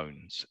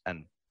bones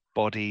and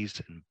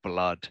bodies and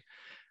blood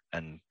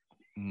and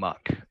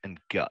muck and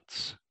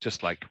guts.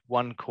 Just like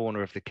one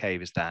corner of the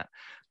cave is that.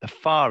 The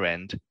far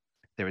end,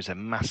 there is a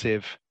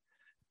massive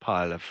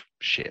pile of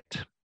shit,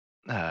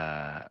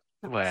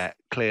 where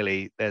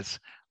clearly there's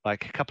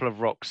like a couple of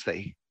rocks that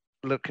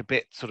look a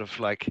bit sort of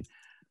like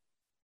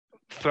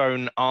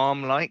thrown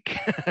arm like,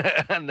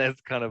 and there's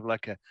kind of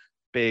like a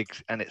big,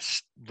 and it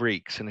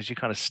reeks. And as you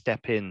kind of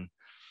step in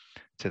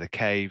to the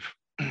cave,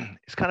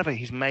 it's kind of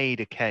he's made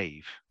a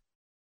cave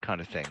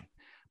kind of thing,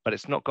 but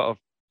it's not got a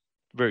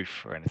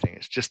roof or anything.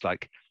 It's just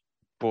like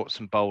brought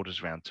some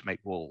boulders around to make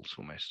walls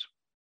almost.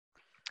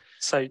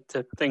 So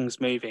the things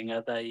moving,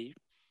 are they,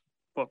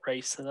 what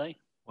race are they?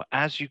 Well,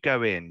 as you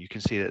go in, you can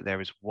see that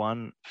there is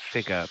one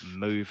figure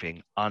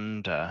moving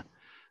under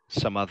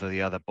some of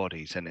the other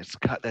bodies, and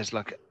there's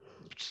like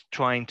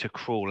trying to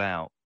crawl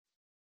out.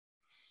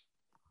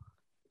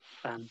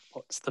 And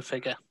what's the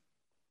figure?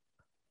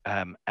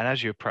 And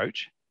as you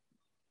approach,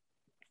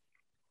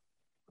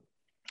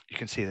 you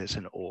can see that it's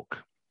an orc.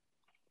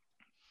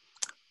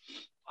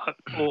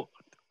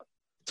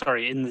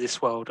 Sorry, in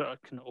this world,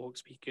 can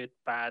orcs be good,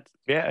 bad?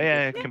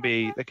 Yeah, it can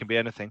be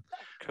anything.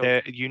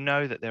 Cool. You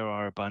know that there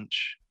are a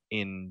bunch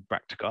in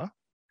Braktagar.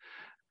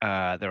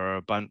 There are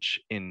a bunch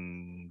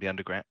in the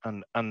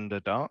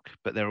Underdark,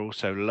 but there are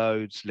also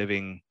loads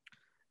living,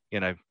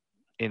 in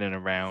and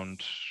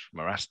around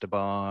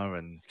Morastabar,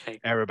 and Okay.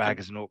 Erebag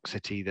is an orc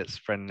city that's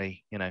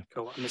friendly.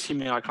 Cool. I'm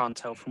assuming I can't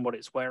tell from what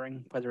it's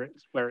wearing where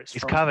it's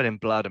It's from. covered in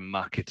blood and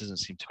muck. It doesn't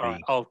seem to be, All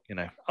right, I'll you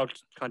know. I'll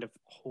just kind of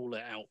haul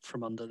it out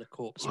from under the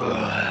corpse.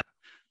 No,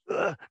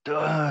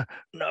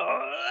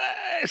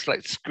 it's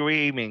like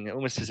screaming,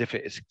 almost as if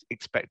it's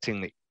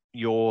expecting that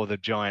you're the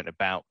giant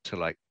about to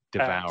like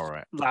devour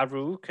it.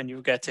 Larue, can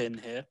you get in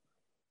here?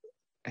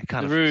 It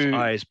kind of its Rue-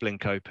 eyes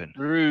blink open.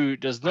 Rue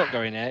does not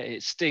go in there.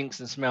 It stinks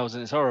and smells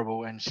and it's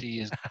horrible, and she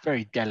is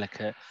very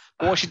delicate.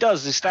 But what she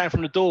does is stand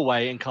from the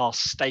doorway and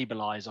cast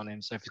stabilize on him.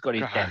 So if he's got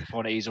any death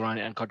penalties or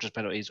any unconscious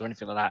penalties or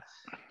anything like that,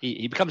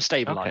 he becomes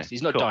stabilized. Okay,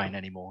 He's not cool. dying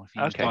anymore. If he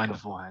was dying cool.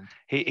 beforehand.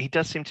 He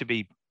does seem to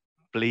be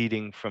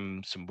bleeding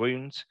from some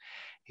wounds.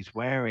 He's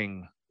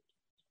wearing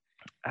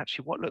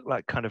actually what look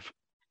like kind of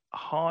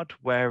hard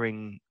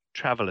wearing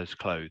traveler's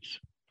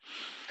clothes.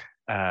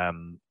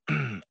 And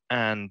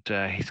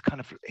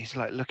he's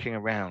like looking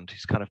around.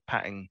 He's kind of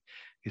patting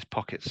his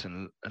pockets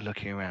and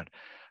looking around.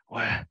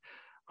 Where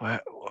am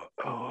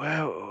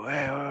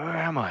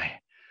I?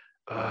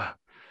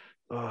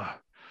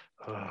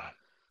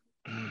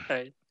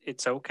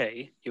 It's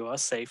okay. You are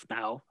safe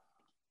now.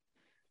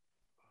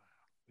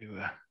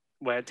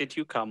 Where did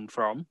you come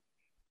from?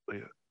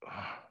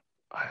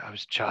 I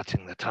was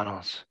charting the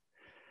tunnels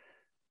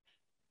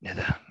near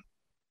the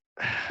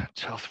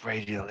 12th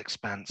radial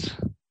expanse.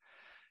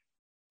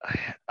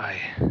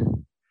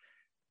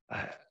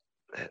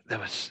 There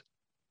was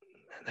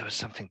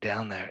something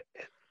down there.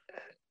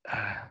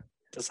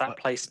 Does that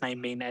place name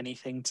mean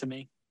anything to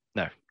me?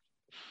 No.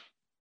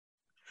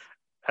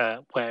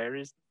 Where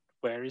is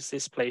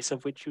this place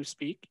of which you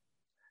speak?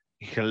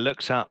 He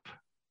looks up,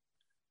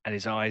 and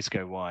his eyes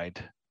go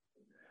wide,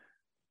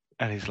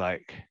 and he's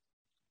like,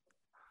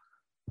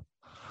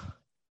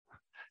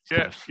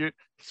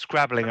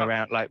 scrabbling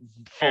around, like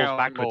falls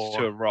backwards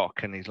to a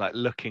rock, and he's like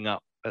looking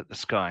up at the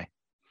sky.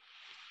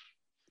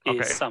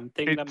 Is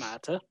something the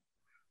matter?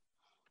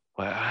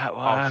 Well,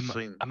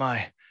 am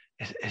I?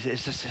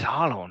 Is this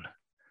Harlon?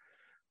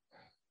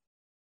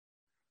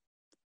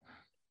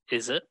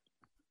 Is it?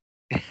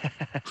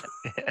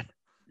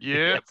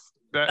 Yep,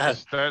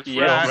 that's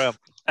yeah. right.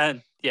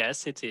 And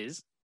yes, it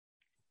is.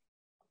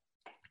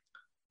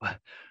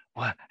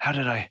 What? How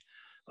did I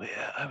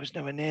was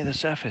nowhere near the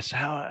surface.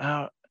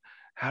 How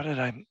did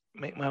I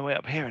make my way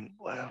up here? And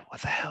what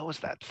the hell was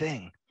that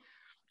thing?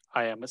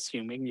 I am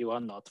assuming you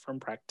are not from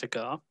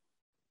Braktagar.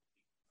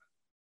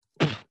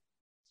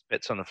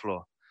 Spits on the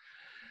floor.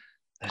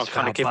 I'll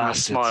kind of give him a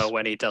smile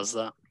when he does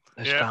that.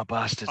 Those foul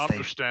bastards.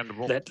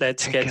 Understandable.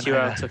 Let's get you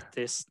out of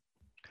this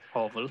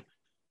hovel.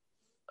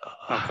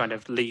 I'll kind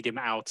of lead him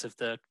out of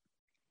the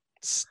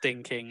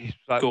stinking,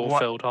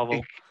 gore-filled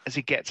hovel. As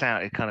he gets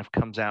out, it kind of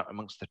comes out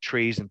amongst the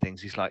trees and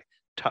things. He's like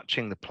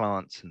touching the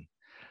plants and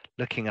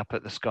looking up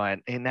at the sky,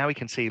 and now he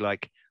can see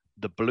like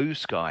the blue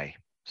sky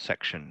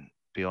section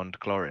beyond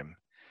Glorim.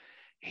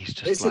 He's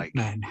just Lizard like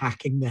man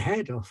hacking the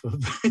head off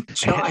of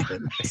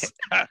giants.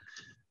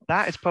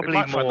 that is probably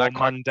might find more that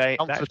quite mundane.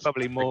 That is comforting.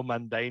 probably more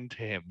mundane to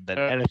him than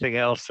anything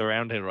else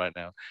around him right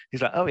now.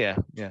 He's like, oh yeah.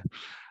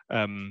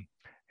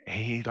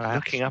 He's That's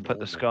looking up at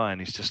the normal. sky,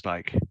 and he's just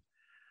like,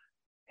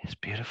 it's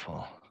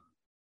beautiful.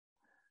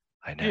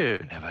 I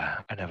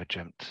never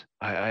dreamt.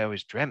 I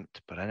always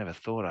dreamt, but I never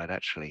thought I'd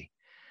actually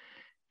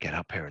get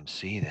up here and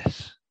see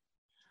this.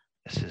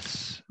 This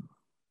is.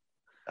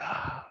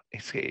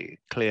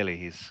 Clearly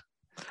he's.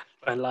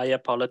 Well, I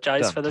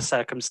apologize for Stunned. the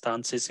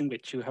circumstances in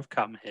which you have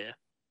come here.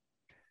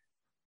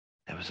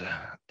 There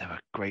were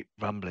great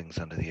rumblings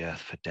under the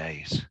earth for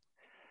days.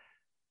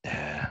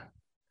 The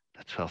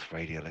 12th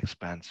radial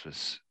expanse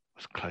was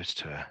close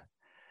to a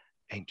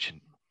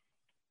ancient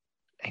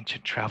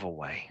travel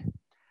way,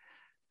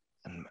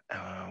 and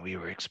we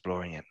were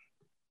exploring it,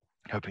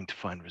 hoping to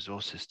find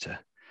resources to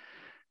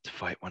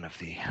fight one of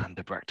the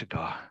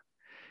Under-Braktagar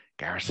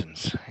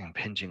garrisons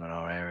impinging on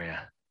our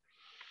area.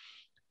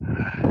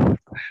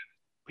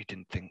 We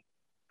didn't think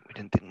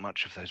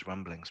much of those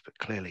rumblings, but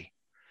clearly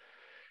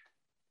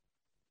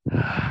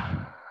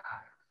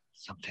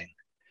something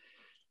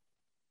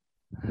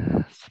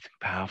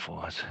powerful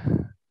has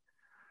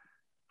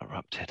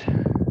erupted.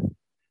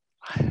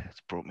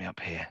 It's brought me up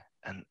here,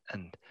 and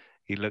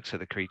he looks at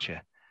the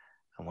creature,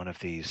 and one of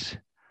these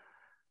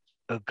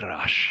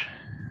Ugrash.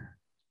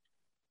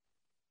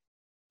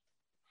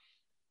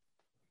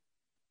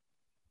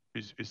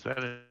 Is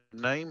that a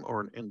name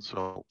or an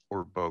insult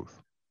or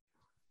both?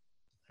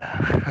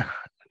 A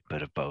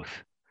bit of both.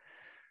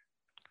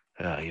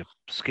 Your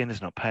skin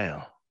is not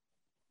pale.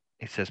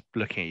 He says,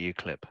 looking at you,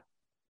 Clip.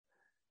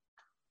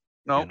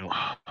 No.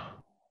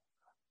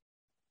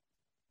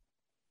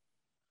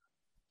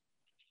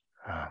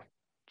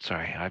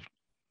 Sorry, I've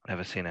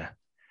never seen an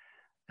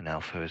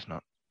elf who is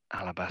not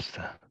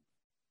alabaster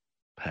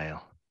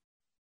pale.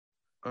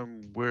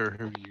 Where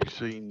have you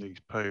seen these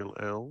pale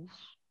elves?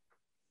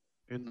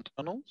 In the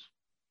tunnels?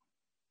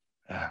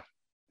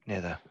 Near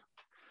the.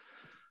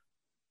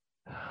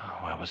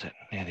 Where was it?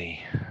 Near the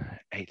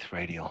 8th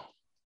radial.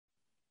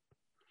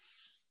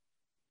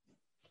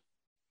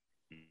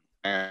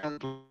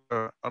 And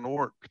an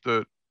orc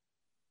that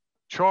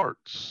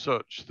charts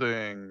such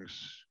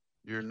things,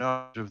 your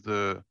knowledge of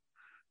the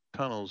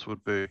tunnels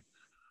would be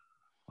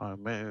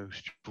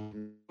most I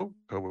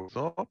would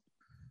thought.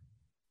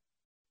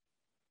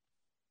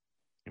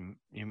 You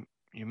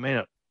may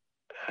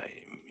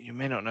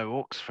not know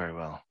orcs very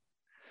well.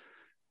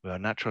 We are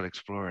natural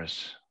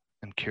explorers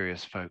and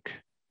curious folk.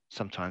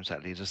 Sometimes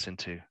that leads us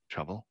into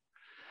trouble.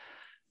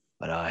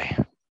 But I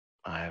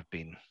have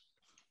been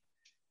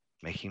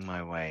making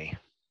my way.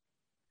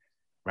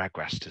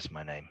 Ragrast is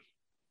my name.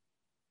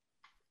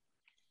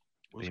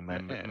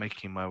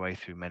 Making my way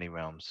through many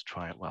realms,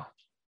 trying.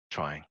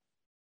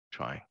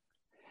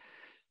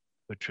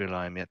 Udril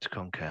I am yet to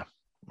conquer.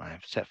 I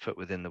have set foot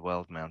within the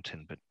World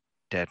Mountain, but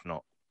dared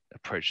not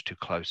approach too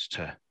close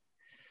to,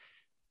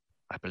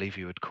 I believe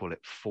you would call it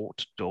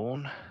Fort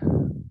Dawn.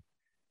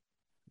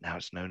 Now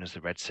it's known as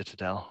the Red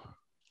Citadel.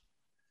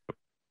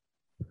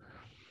 Do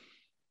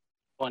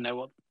I know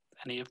what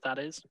any of that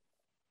is?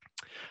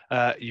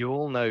 You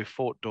all know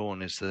Fort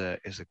Dawn is a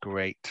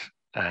great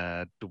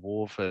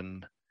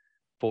dwarven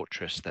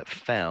fortress that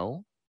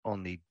fell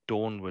on the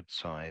Dawnward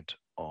side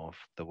of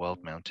the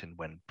World Mountain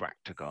when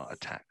Braktagar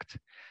attacked,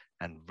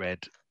 and the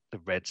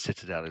Red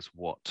Citadel is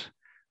what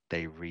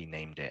they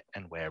renamed it,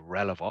 and where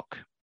Relavok,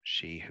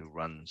 she who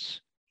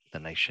runs the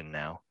nation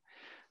now,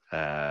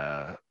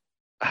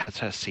 has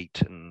her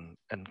seat and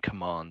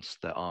commands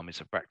the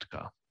armies of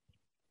Braktagar.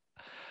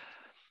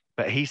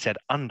 But he said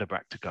under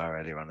Braktagar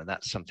earlier on, and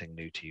that's something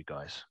new to you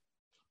guys.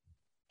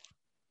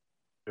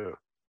 Yeah.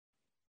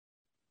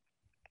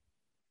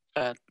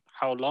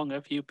 How long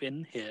have you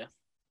been here?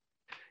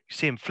 You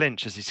see him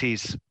flinch as he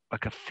sees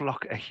like a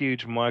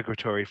huge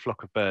migratory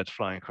flock of birds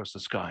flying across the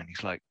sky, and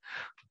he's like,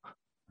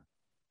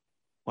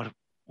 "What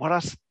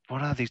are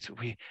these?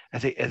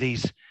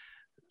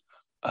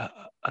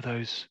 Are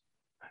those?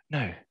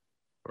 No,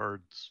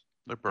 birds.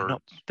 They're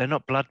birds. They're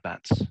not blood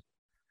bats.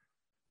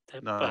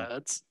 They're No.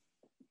 birds.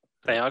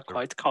 They are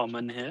quite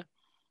common here.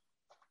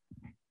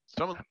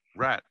 Some of them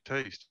rat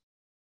taste.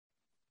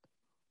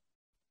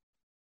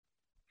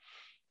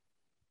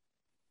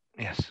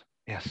 Yes.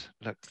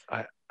 Look,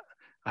 I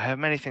have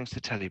many things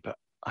to tell you, but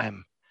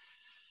I'm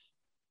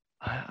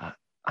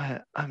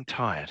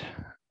tired.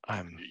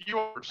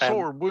 You're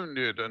sore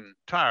wounded and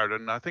tired,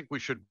 and I think we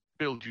should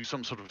build you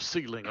some sort of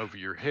ceiling over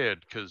your head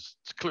because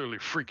it's clearly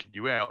freaking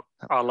you out.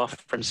 I'll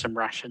offer him some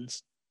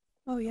rations.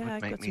 Oh That yeah, would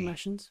I've make got some me-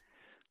 rations.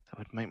 That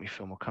would make me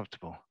feel more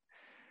comfortable.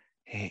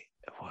 Where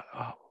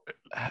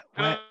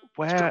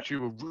Where?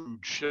 you a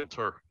rude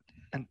shelter.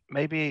 And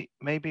maybe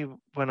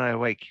when I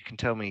awake, you can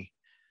tell me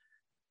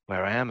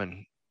where I am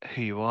and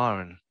who you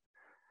are and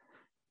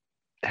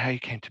how you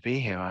came to be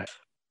here. I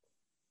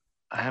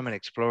am an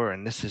explorer,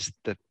 and this is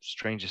the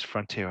strangest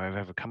frontier I've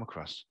ever come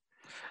across.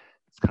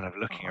 It's kind of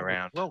looking I would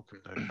around. welcome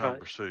that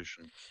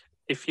conversation.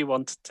 If you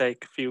want to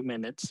take a few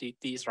minutes, eat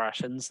these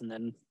rations, and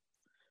then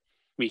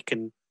we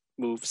can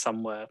move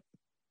somewhere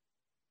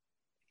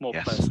more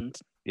Yes.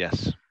 pleasant.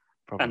 Yes,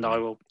 probably. And I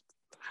will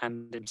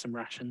hand him some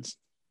rations.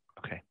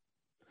 Okay.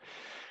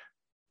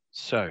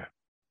 So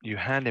you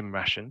hand him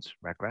rations,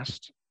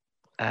 Ragrast,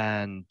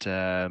 and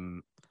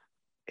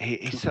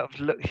he sort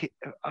of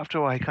after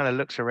a while he kind of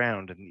looks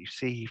around, and you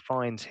see he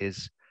finds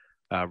his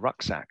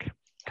rucksack.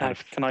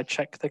 Can I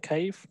check the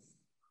cave?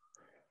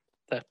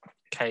 The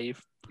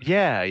cave.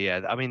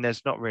 Yeah. I mean,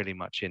 there's not really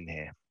much in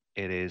here.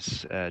 It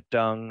is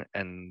dung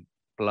and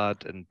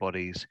blood and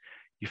bodies.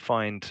 You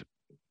find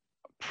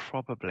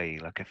probably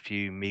like a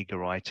few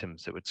meager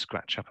items that would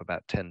scratch up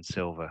about 10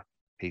 silver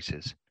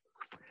pieces,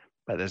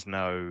 but there's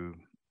nothing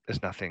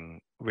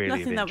really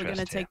Nothing of that we're going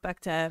to interest here. take back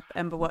to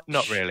Emberwatch.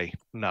 Not really.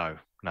 No.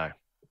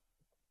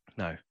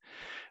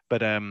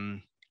 But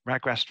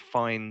Ragrast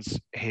finds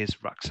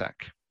his rucksack,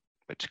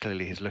 which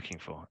clearly he's looking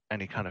for,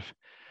 and he kind of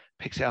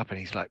picks it up and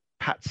he's like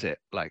pats it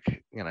like,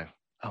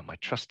 oh, my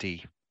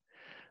trusty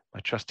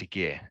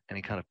gear, and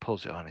he kind of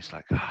pulls it on. He's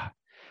like,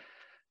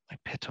 my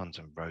pitons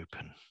and rope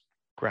and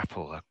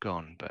grapple are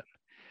gone, but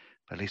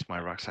at least my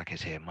rucksack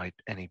is here.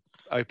 And he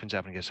opens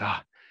up and goes,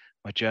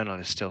 my journal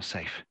is still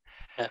safe.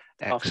 Yeah,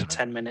 after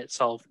 10 minutes,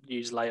 I'll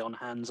use lay on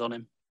hands on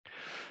him.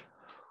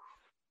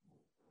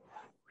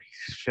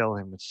 You fill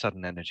him with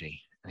sudden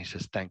energy, and he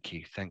says, thank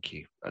you.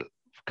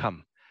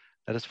 Come,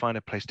 let us find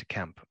a place to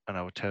camp, and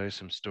I will tell you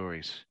some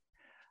stories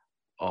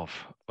of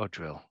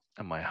Odril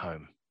and my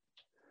home.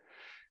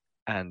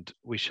 And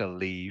we shall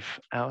leave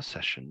our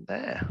session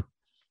there.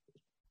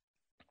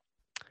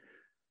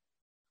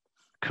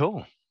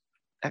 Cool.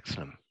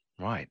 Excellent.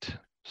 Right.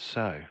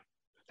 So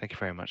thank you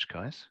very much,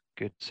 guys.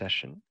 Good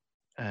session.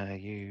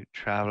 You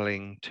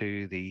traveling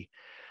to the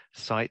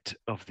site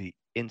of the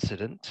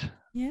incident.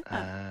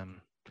 Yeah.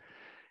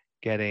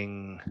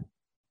 Getting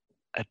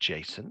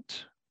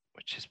adjacent,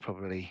 which is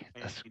probably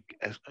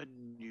a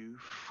new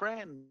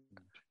friend.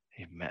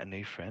 You've met a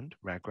new friend,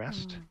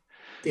 Ragrast.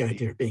 The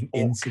idea of being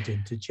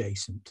incident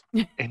adjacent.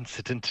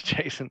 Incident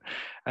adjacent.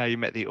 You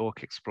met the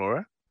Orc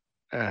Explorer.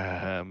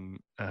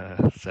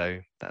 So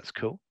that's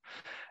cool.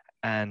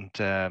 And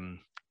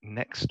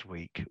next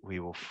week, we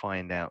will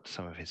find out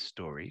some of his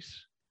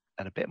stories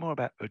and a bit more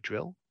about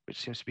Odril, which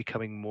seems to be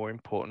becoming more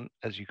important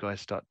as you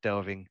guys start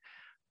delving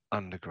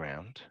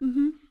underground,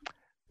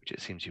 which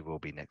it seems you will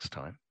be next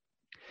time.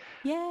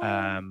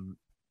 Yeah.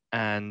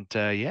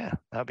 Yeah,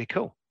 that'd be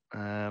cool.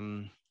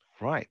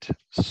 Right.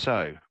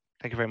 So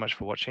thank you very much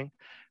for watching.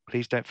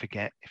 Please don't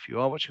forget, if you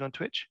are watching on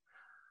Twitch,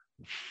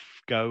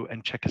 go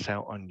and check us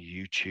out on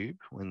YouTube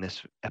when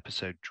this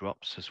episode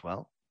drops as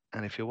well.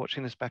 And if you're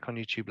watching this back on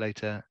YouTube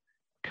later,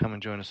 come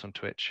and join us on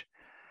Twitch.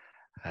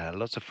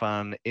 Lots of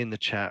fun in the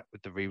chat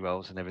with the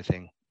rerolls and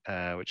everything,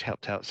 which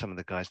helped out some of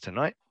the guys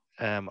tonight.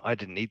 I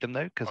didn't need them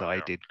though, because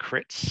I did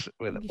crits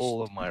with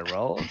all of my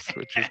rolls,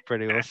 which is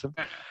pretty awesome.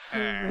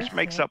 Which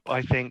makes up,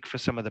 I think, for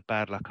some of the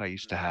bad luck I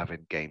used to have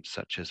in games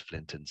such as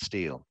Flint and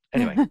Steel.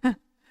 Anyway.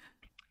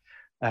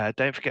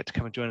 Don't forget to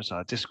come and join us on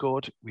our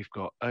Discord. We've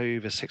got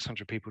over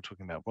 600 people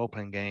talking about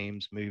role-playing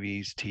games,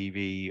 movies,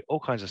 TV, all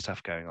kinds of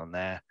stuff going on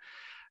there.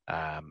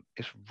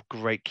 It's a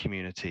great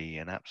community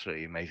and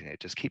absolutely amazing.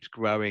 It just keeps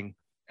growing,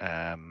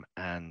 and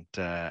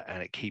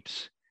it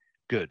keeps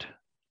good.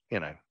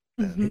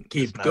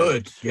 Keep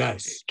good,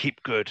 yes.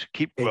 Keep good.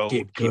 Keep roll.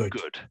 Keep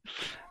good.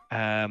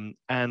 And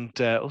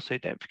also,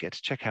 don't forget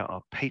to check out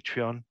our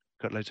Patreon.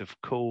 Got loads of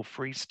cool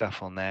free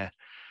stuff on there.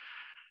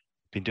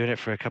 Been doing it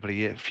for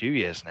a few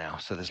years now,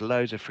 so there's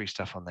loads of free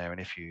stuff on there. And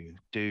if you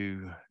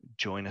do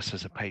join us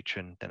as a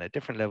patron, then at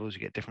different levels you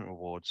get different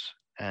rewards.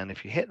 And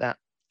if you hit that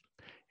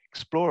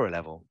Explorer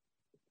level,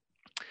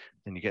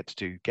 then you get to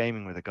do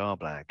Gaming with a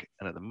Garblag.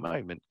 And at the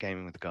moment,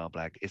 Gaming with a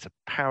Garblag is a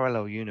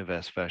parallel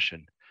universe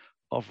version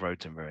of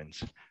Roads and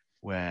Ruins,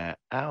 where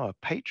our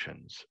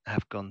patrons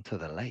have gone to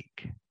the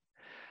lake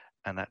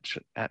and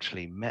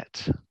actually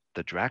met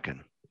the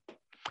dragon,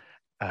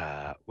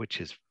 which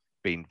has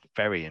been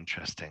very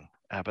interesting.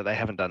 But they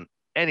haven't done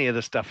any of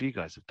the stuff you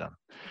guys have done,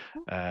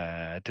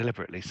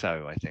 deliberately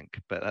so, I think.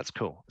 But that's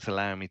cool. It's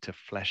allowing me to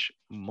flesh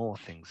more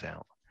things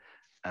out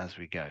as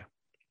we go.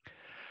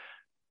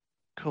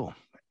 Cool.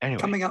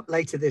 Anyway. Coming up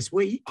later this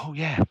week. Oh,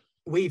 yeah.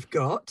 We've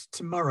got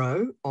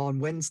tomorrow on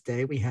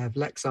Wednesday, we have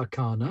Lex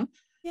Arcana.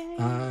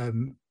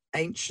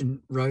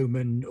 Ancient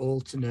Roman,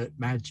 alternate,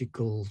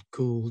 magical,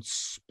 cool,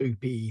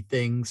 spoopy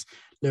things.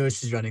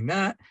 Lewis is running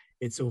that.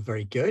 It's all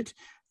very good.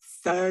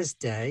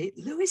 Thursday,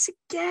 Lewis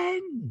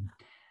again.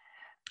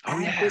 Oh,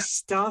 and yeah. we're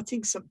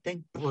starting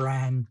something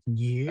brand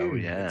new. Oh,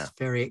 yeah. It's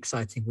very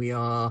exciting. We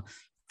are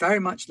very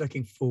much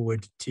looking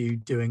forward to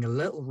doing a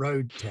little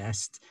road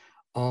test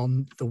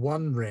on the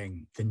One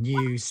Ring, the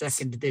new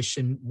second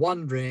edition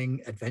One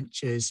Ring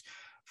adventures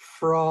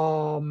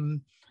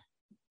from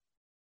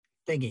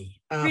Free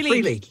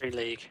League,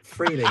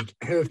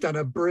 who have done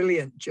a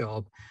brilliant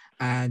job.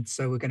 And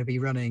so we're going to be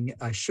running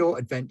a short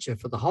adventure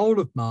for the whole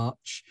of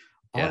March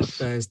on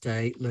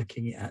Thursday,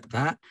 looking at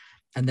that.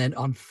 And then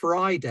on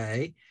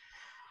Friday,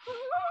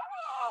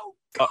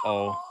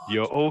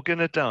 you're all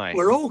gonna die.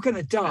 we're all going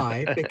to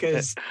die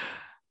because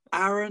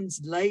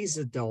Aaron's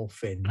laser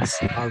dolphins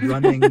are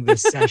running the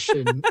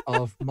session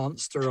of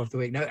Monster of the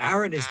Week. No,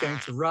 Aaron is going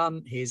to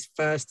run his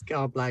first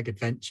Garblag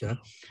adventure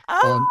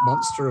on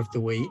Monster of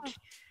the Week.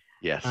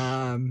 Yes.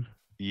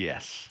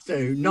 Yes. So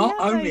not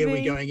only are we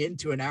baby. going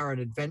into an Aaron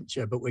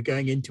adventure, but we're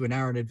going into an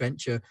Aaron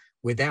adventure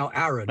without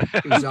Aaron,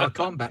 who's our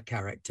combat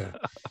character.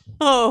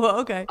 Oh,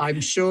 okay. I'm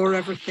sure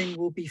everything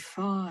will be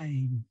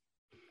fine.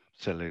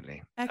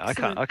 Absolutely.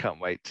 Excellent. I can't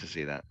wait to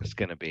see that. It's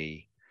gonna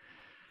be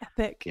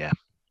Epic. Yeah.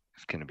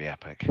 It's gonna be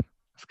epic.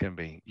 It's gonna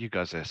be, you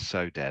guys are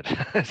so dead.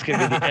 It's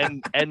gonna be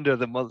the end of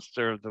the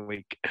Monster of the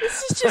Week.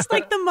 This is just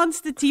like the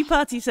Monster Tea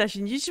Party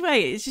session. You just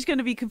wait. It's just going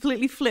to be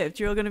completely flipped.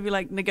 You're all going to be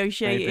like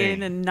negotiating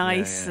Maybe. and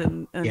nice Yeah.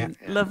 and Yeah.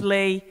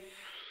 lovely.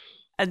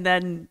 And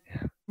then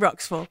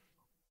rocks fall.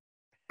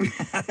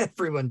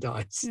 Everyone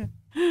dies.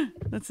 Yeah.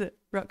 That's it.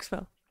 Rocks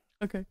fell.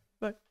 Okay.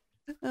 Bye.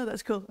 Oh,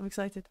 that's cool. I'm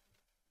excited.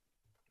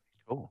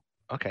 Cool.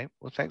 Okay.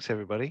 Well, thanks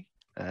everybody.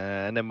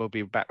 And then we'll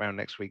be back around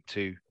next week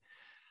to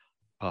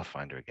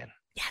Pathfinder again.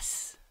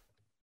 Yes.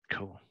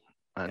 Cool.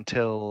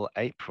 Until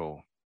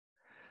April.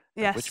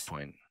 Yes. At which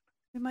point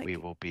we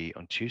will be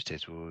on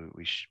Tuesdays. We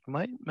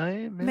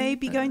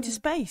maybe going to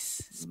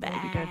space.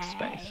 Maybe going to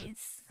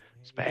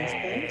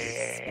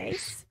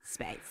space.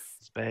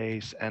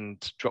 Space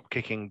and drop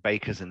kicking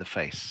bakers in the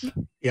face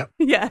Yeah.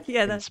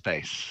 in That's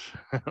space.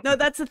 no.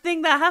 That's a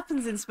thing that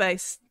happens in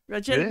space,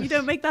 Roger. It You is.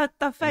 don't make that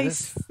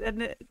face. is.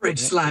 And it, Bridge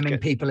slamming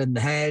people in the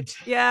head,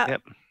 yeah.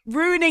 Yep.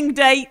 Ruining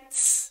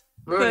dates.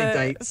 ruining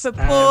dates, for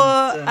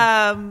poor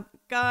and,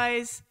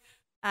 guys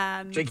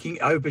and drinking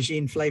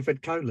aubergine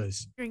flavored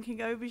colas. drinking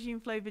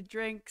aubergine flavored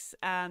drinks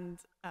and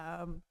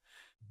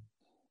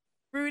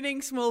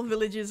ruining small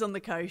villages on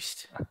the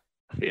coast.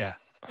 Yeah.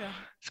 Yeah,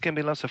 It's gonna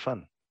be lots of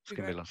fun. It's Be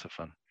gonna be great. lots of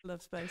fun.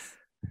 love space.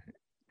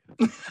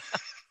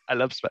 I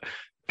love space.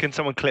 Can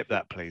someone clip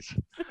that, please?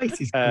 This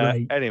is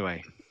great.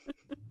 Anyway,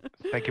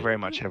 thank you very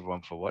much,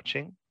 everyone, for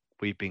watching.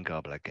 We've been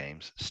Garblag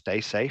Games. Stay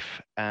safe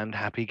and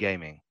happy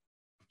gaming.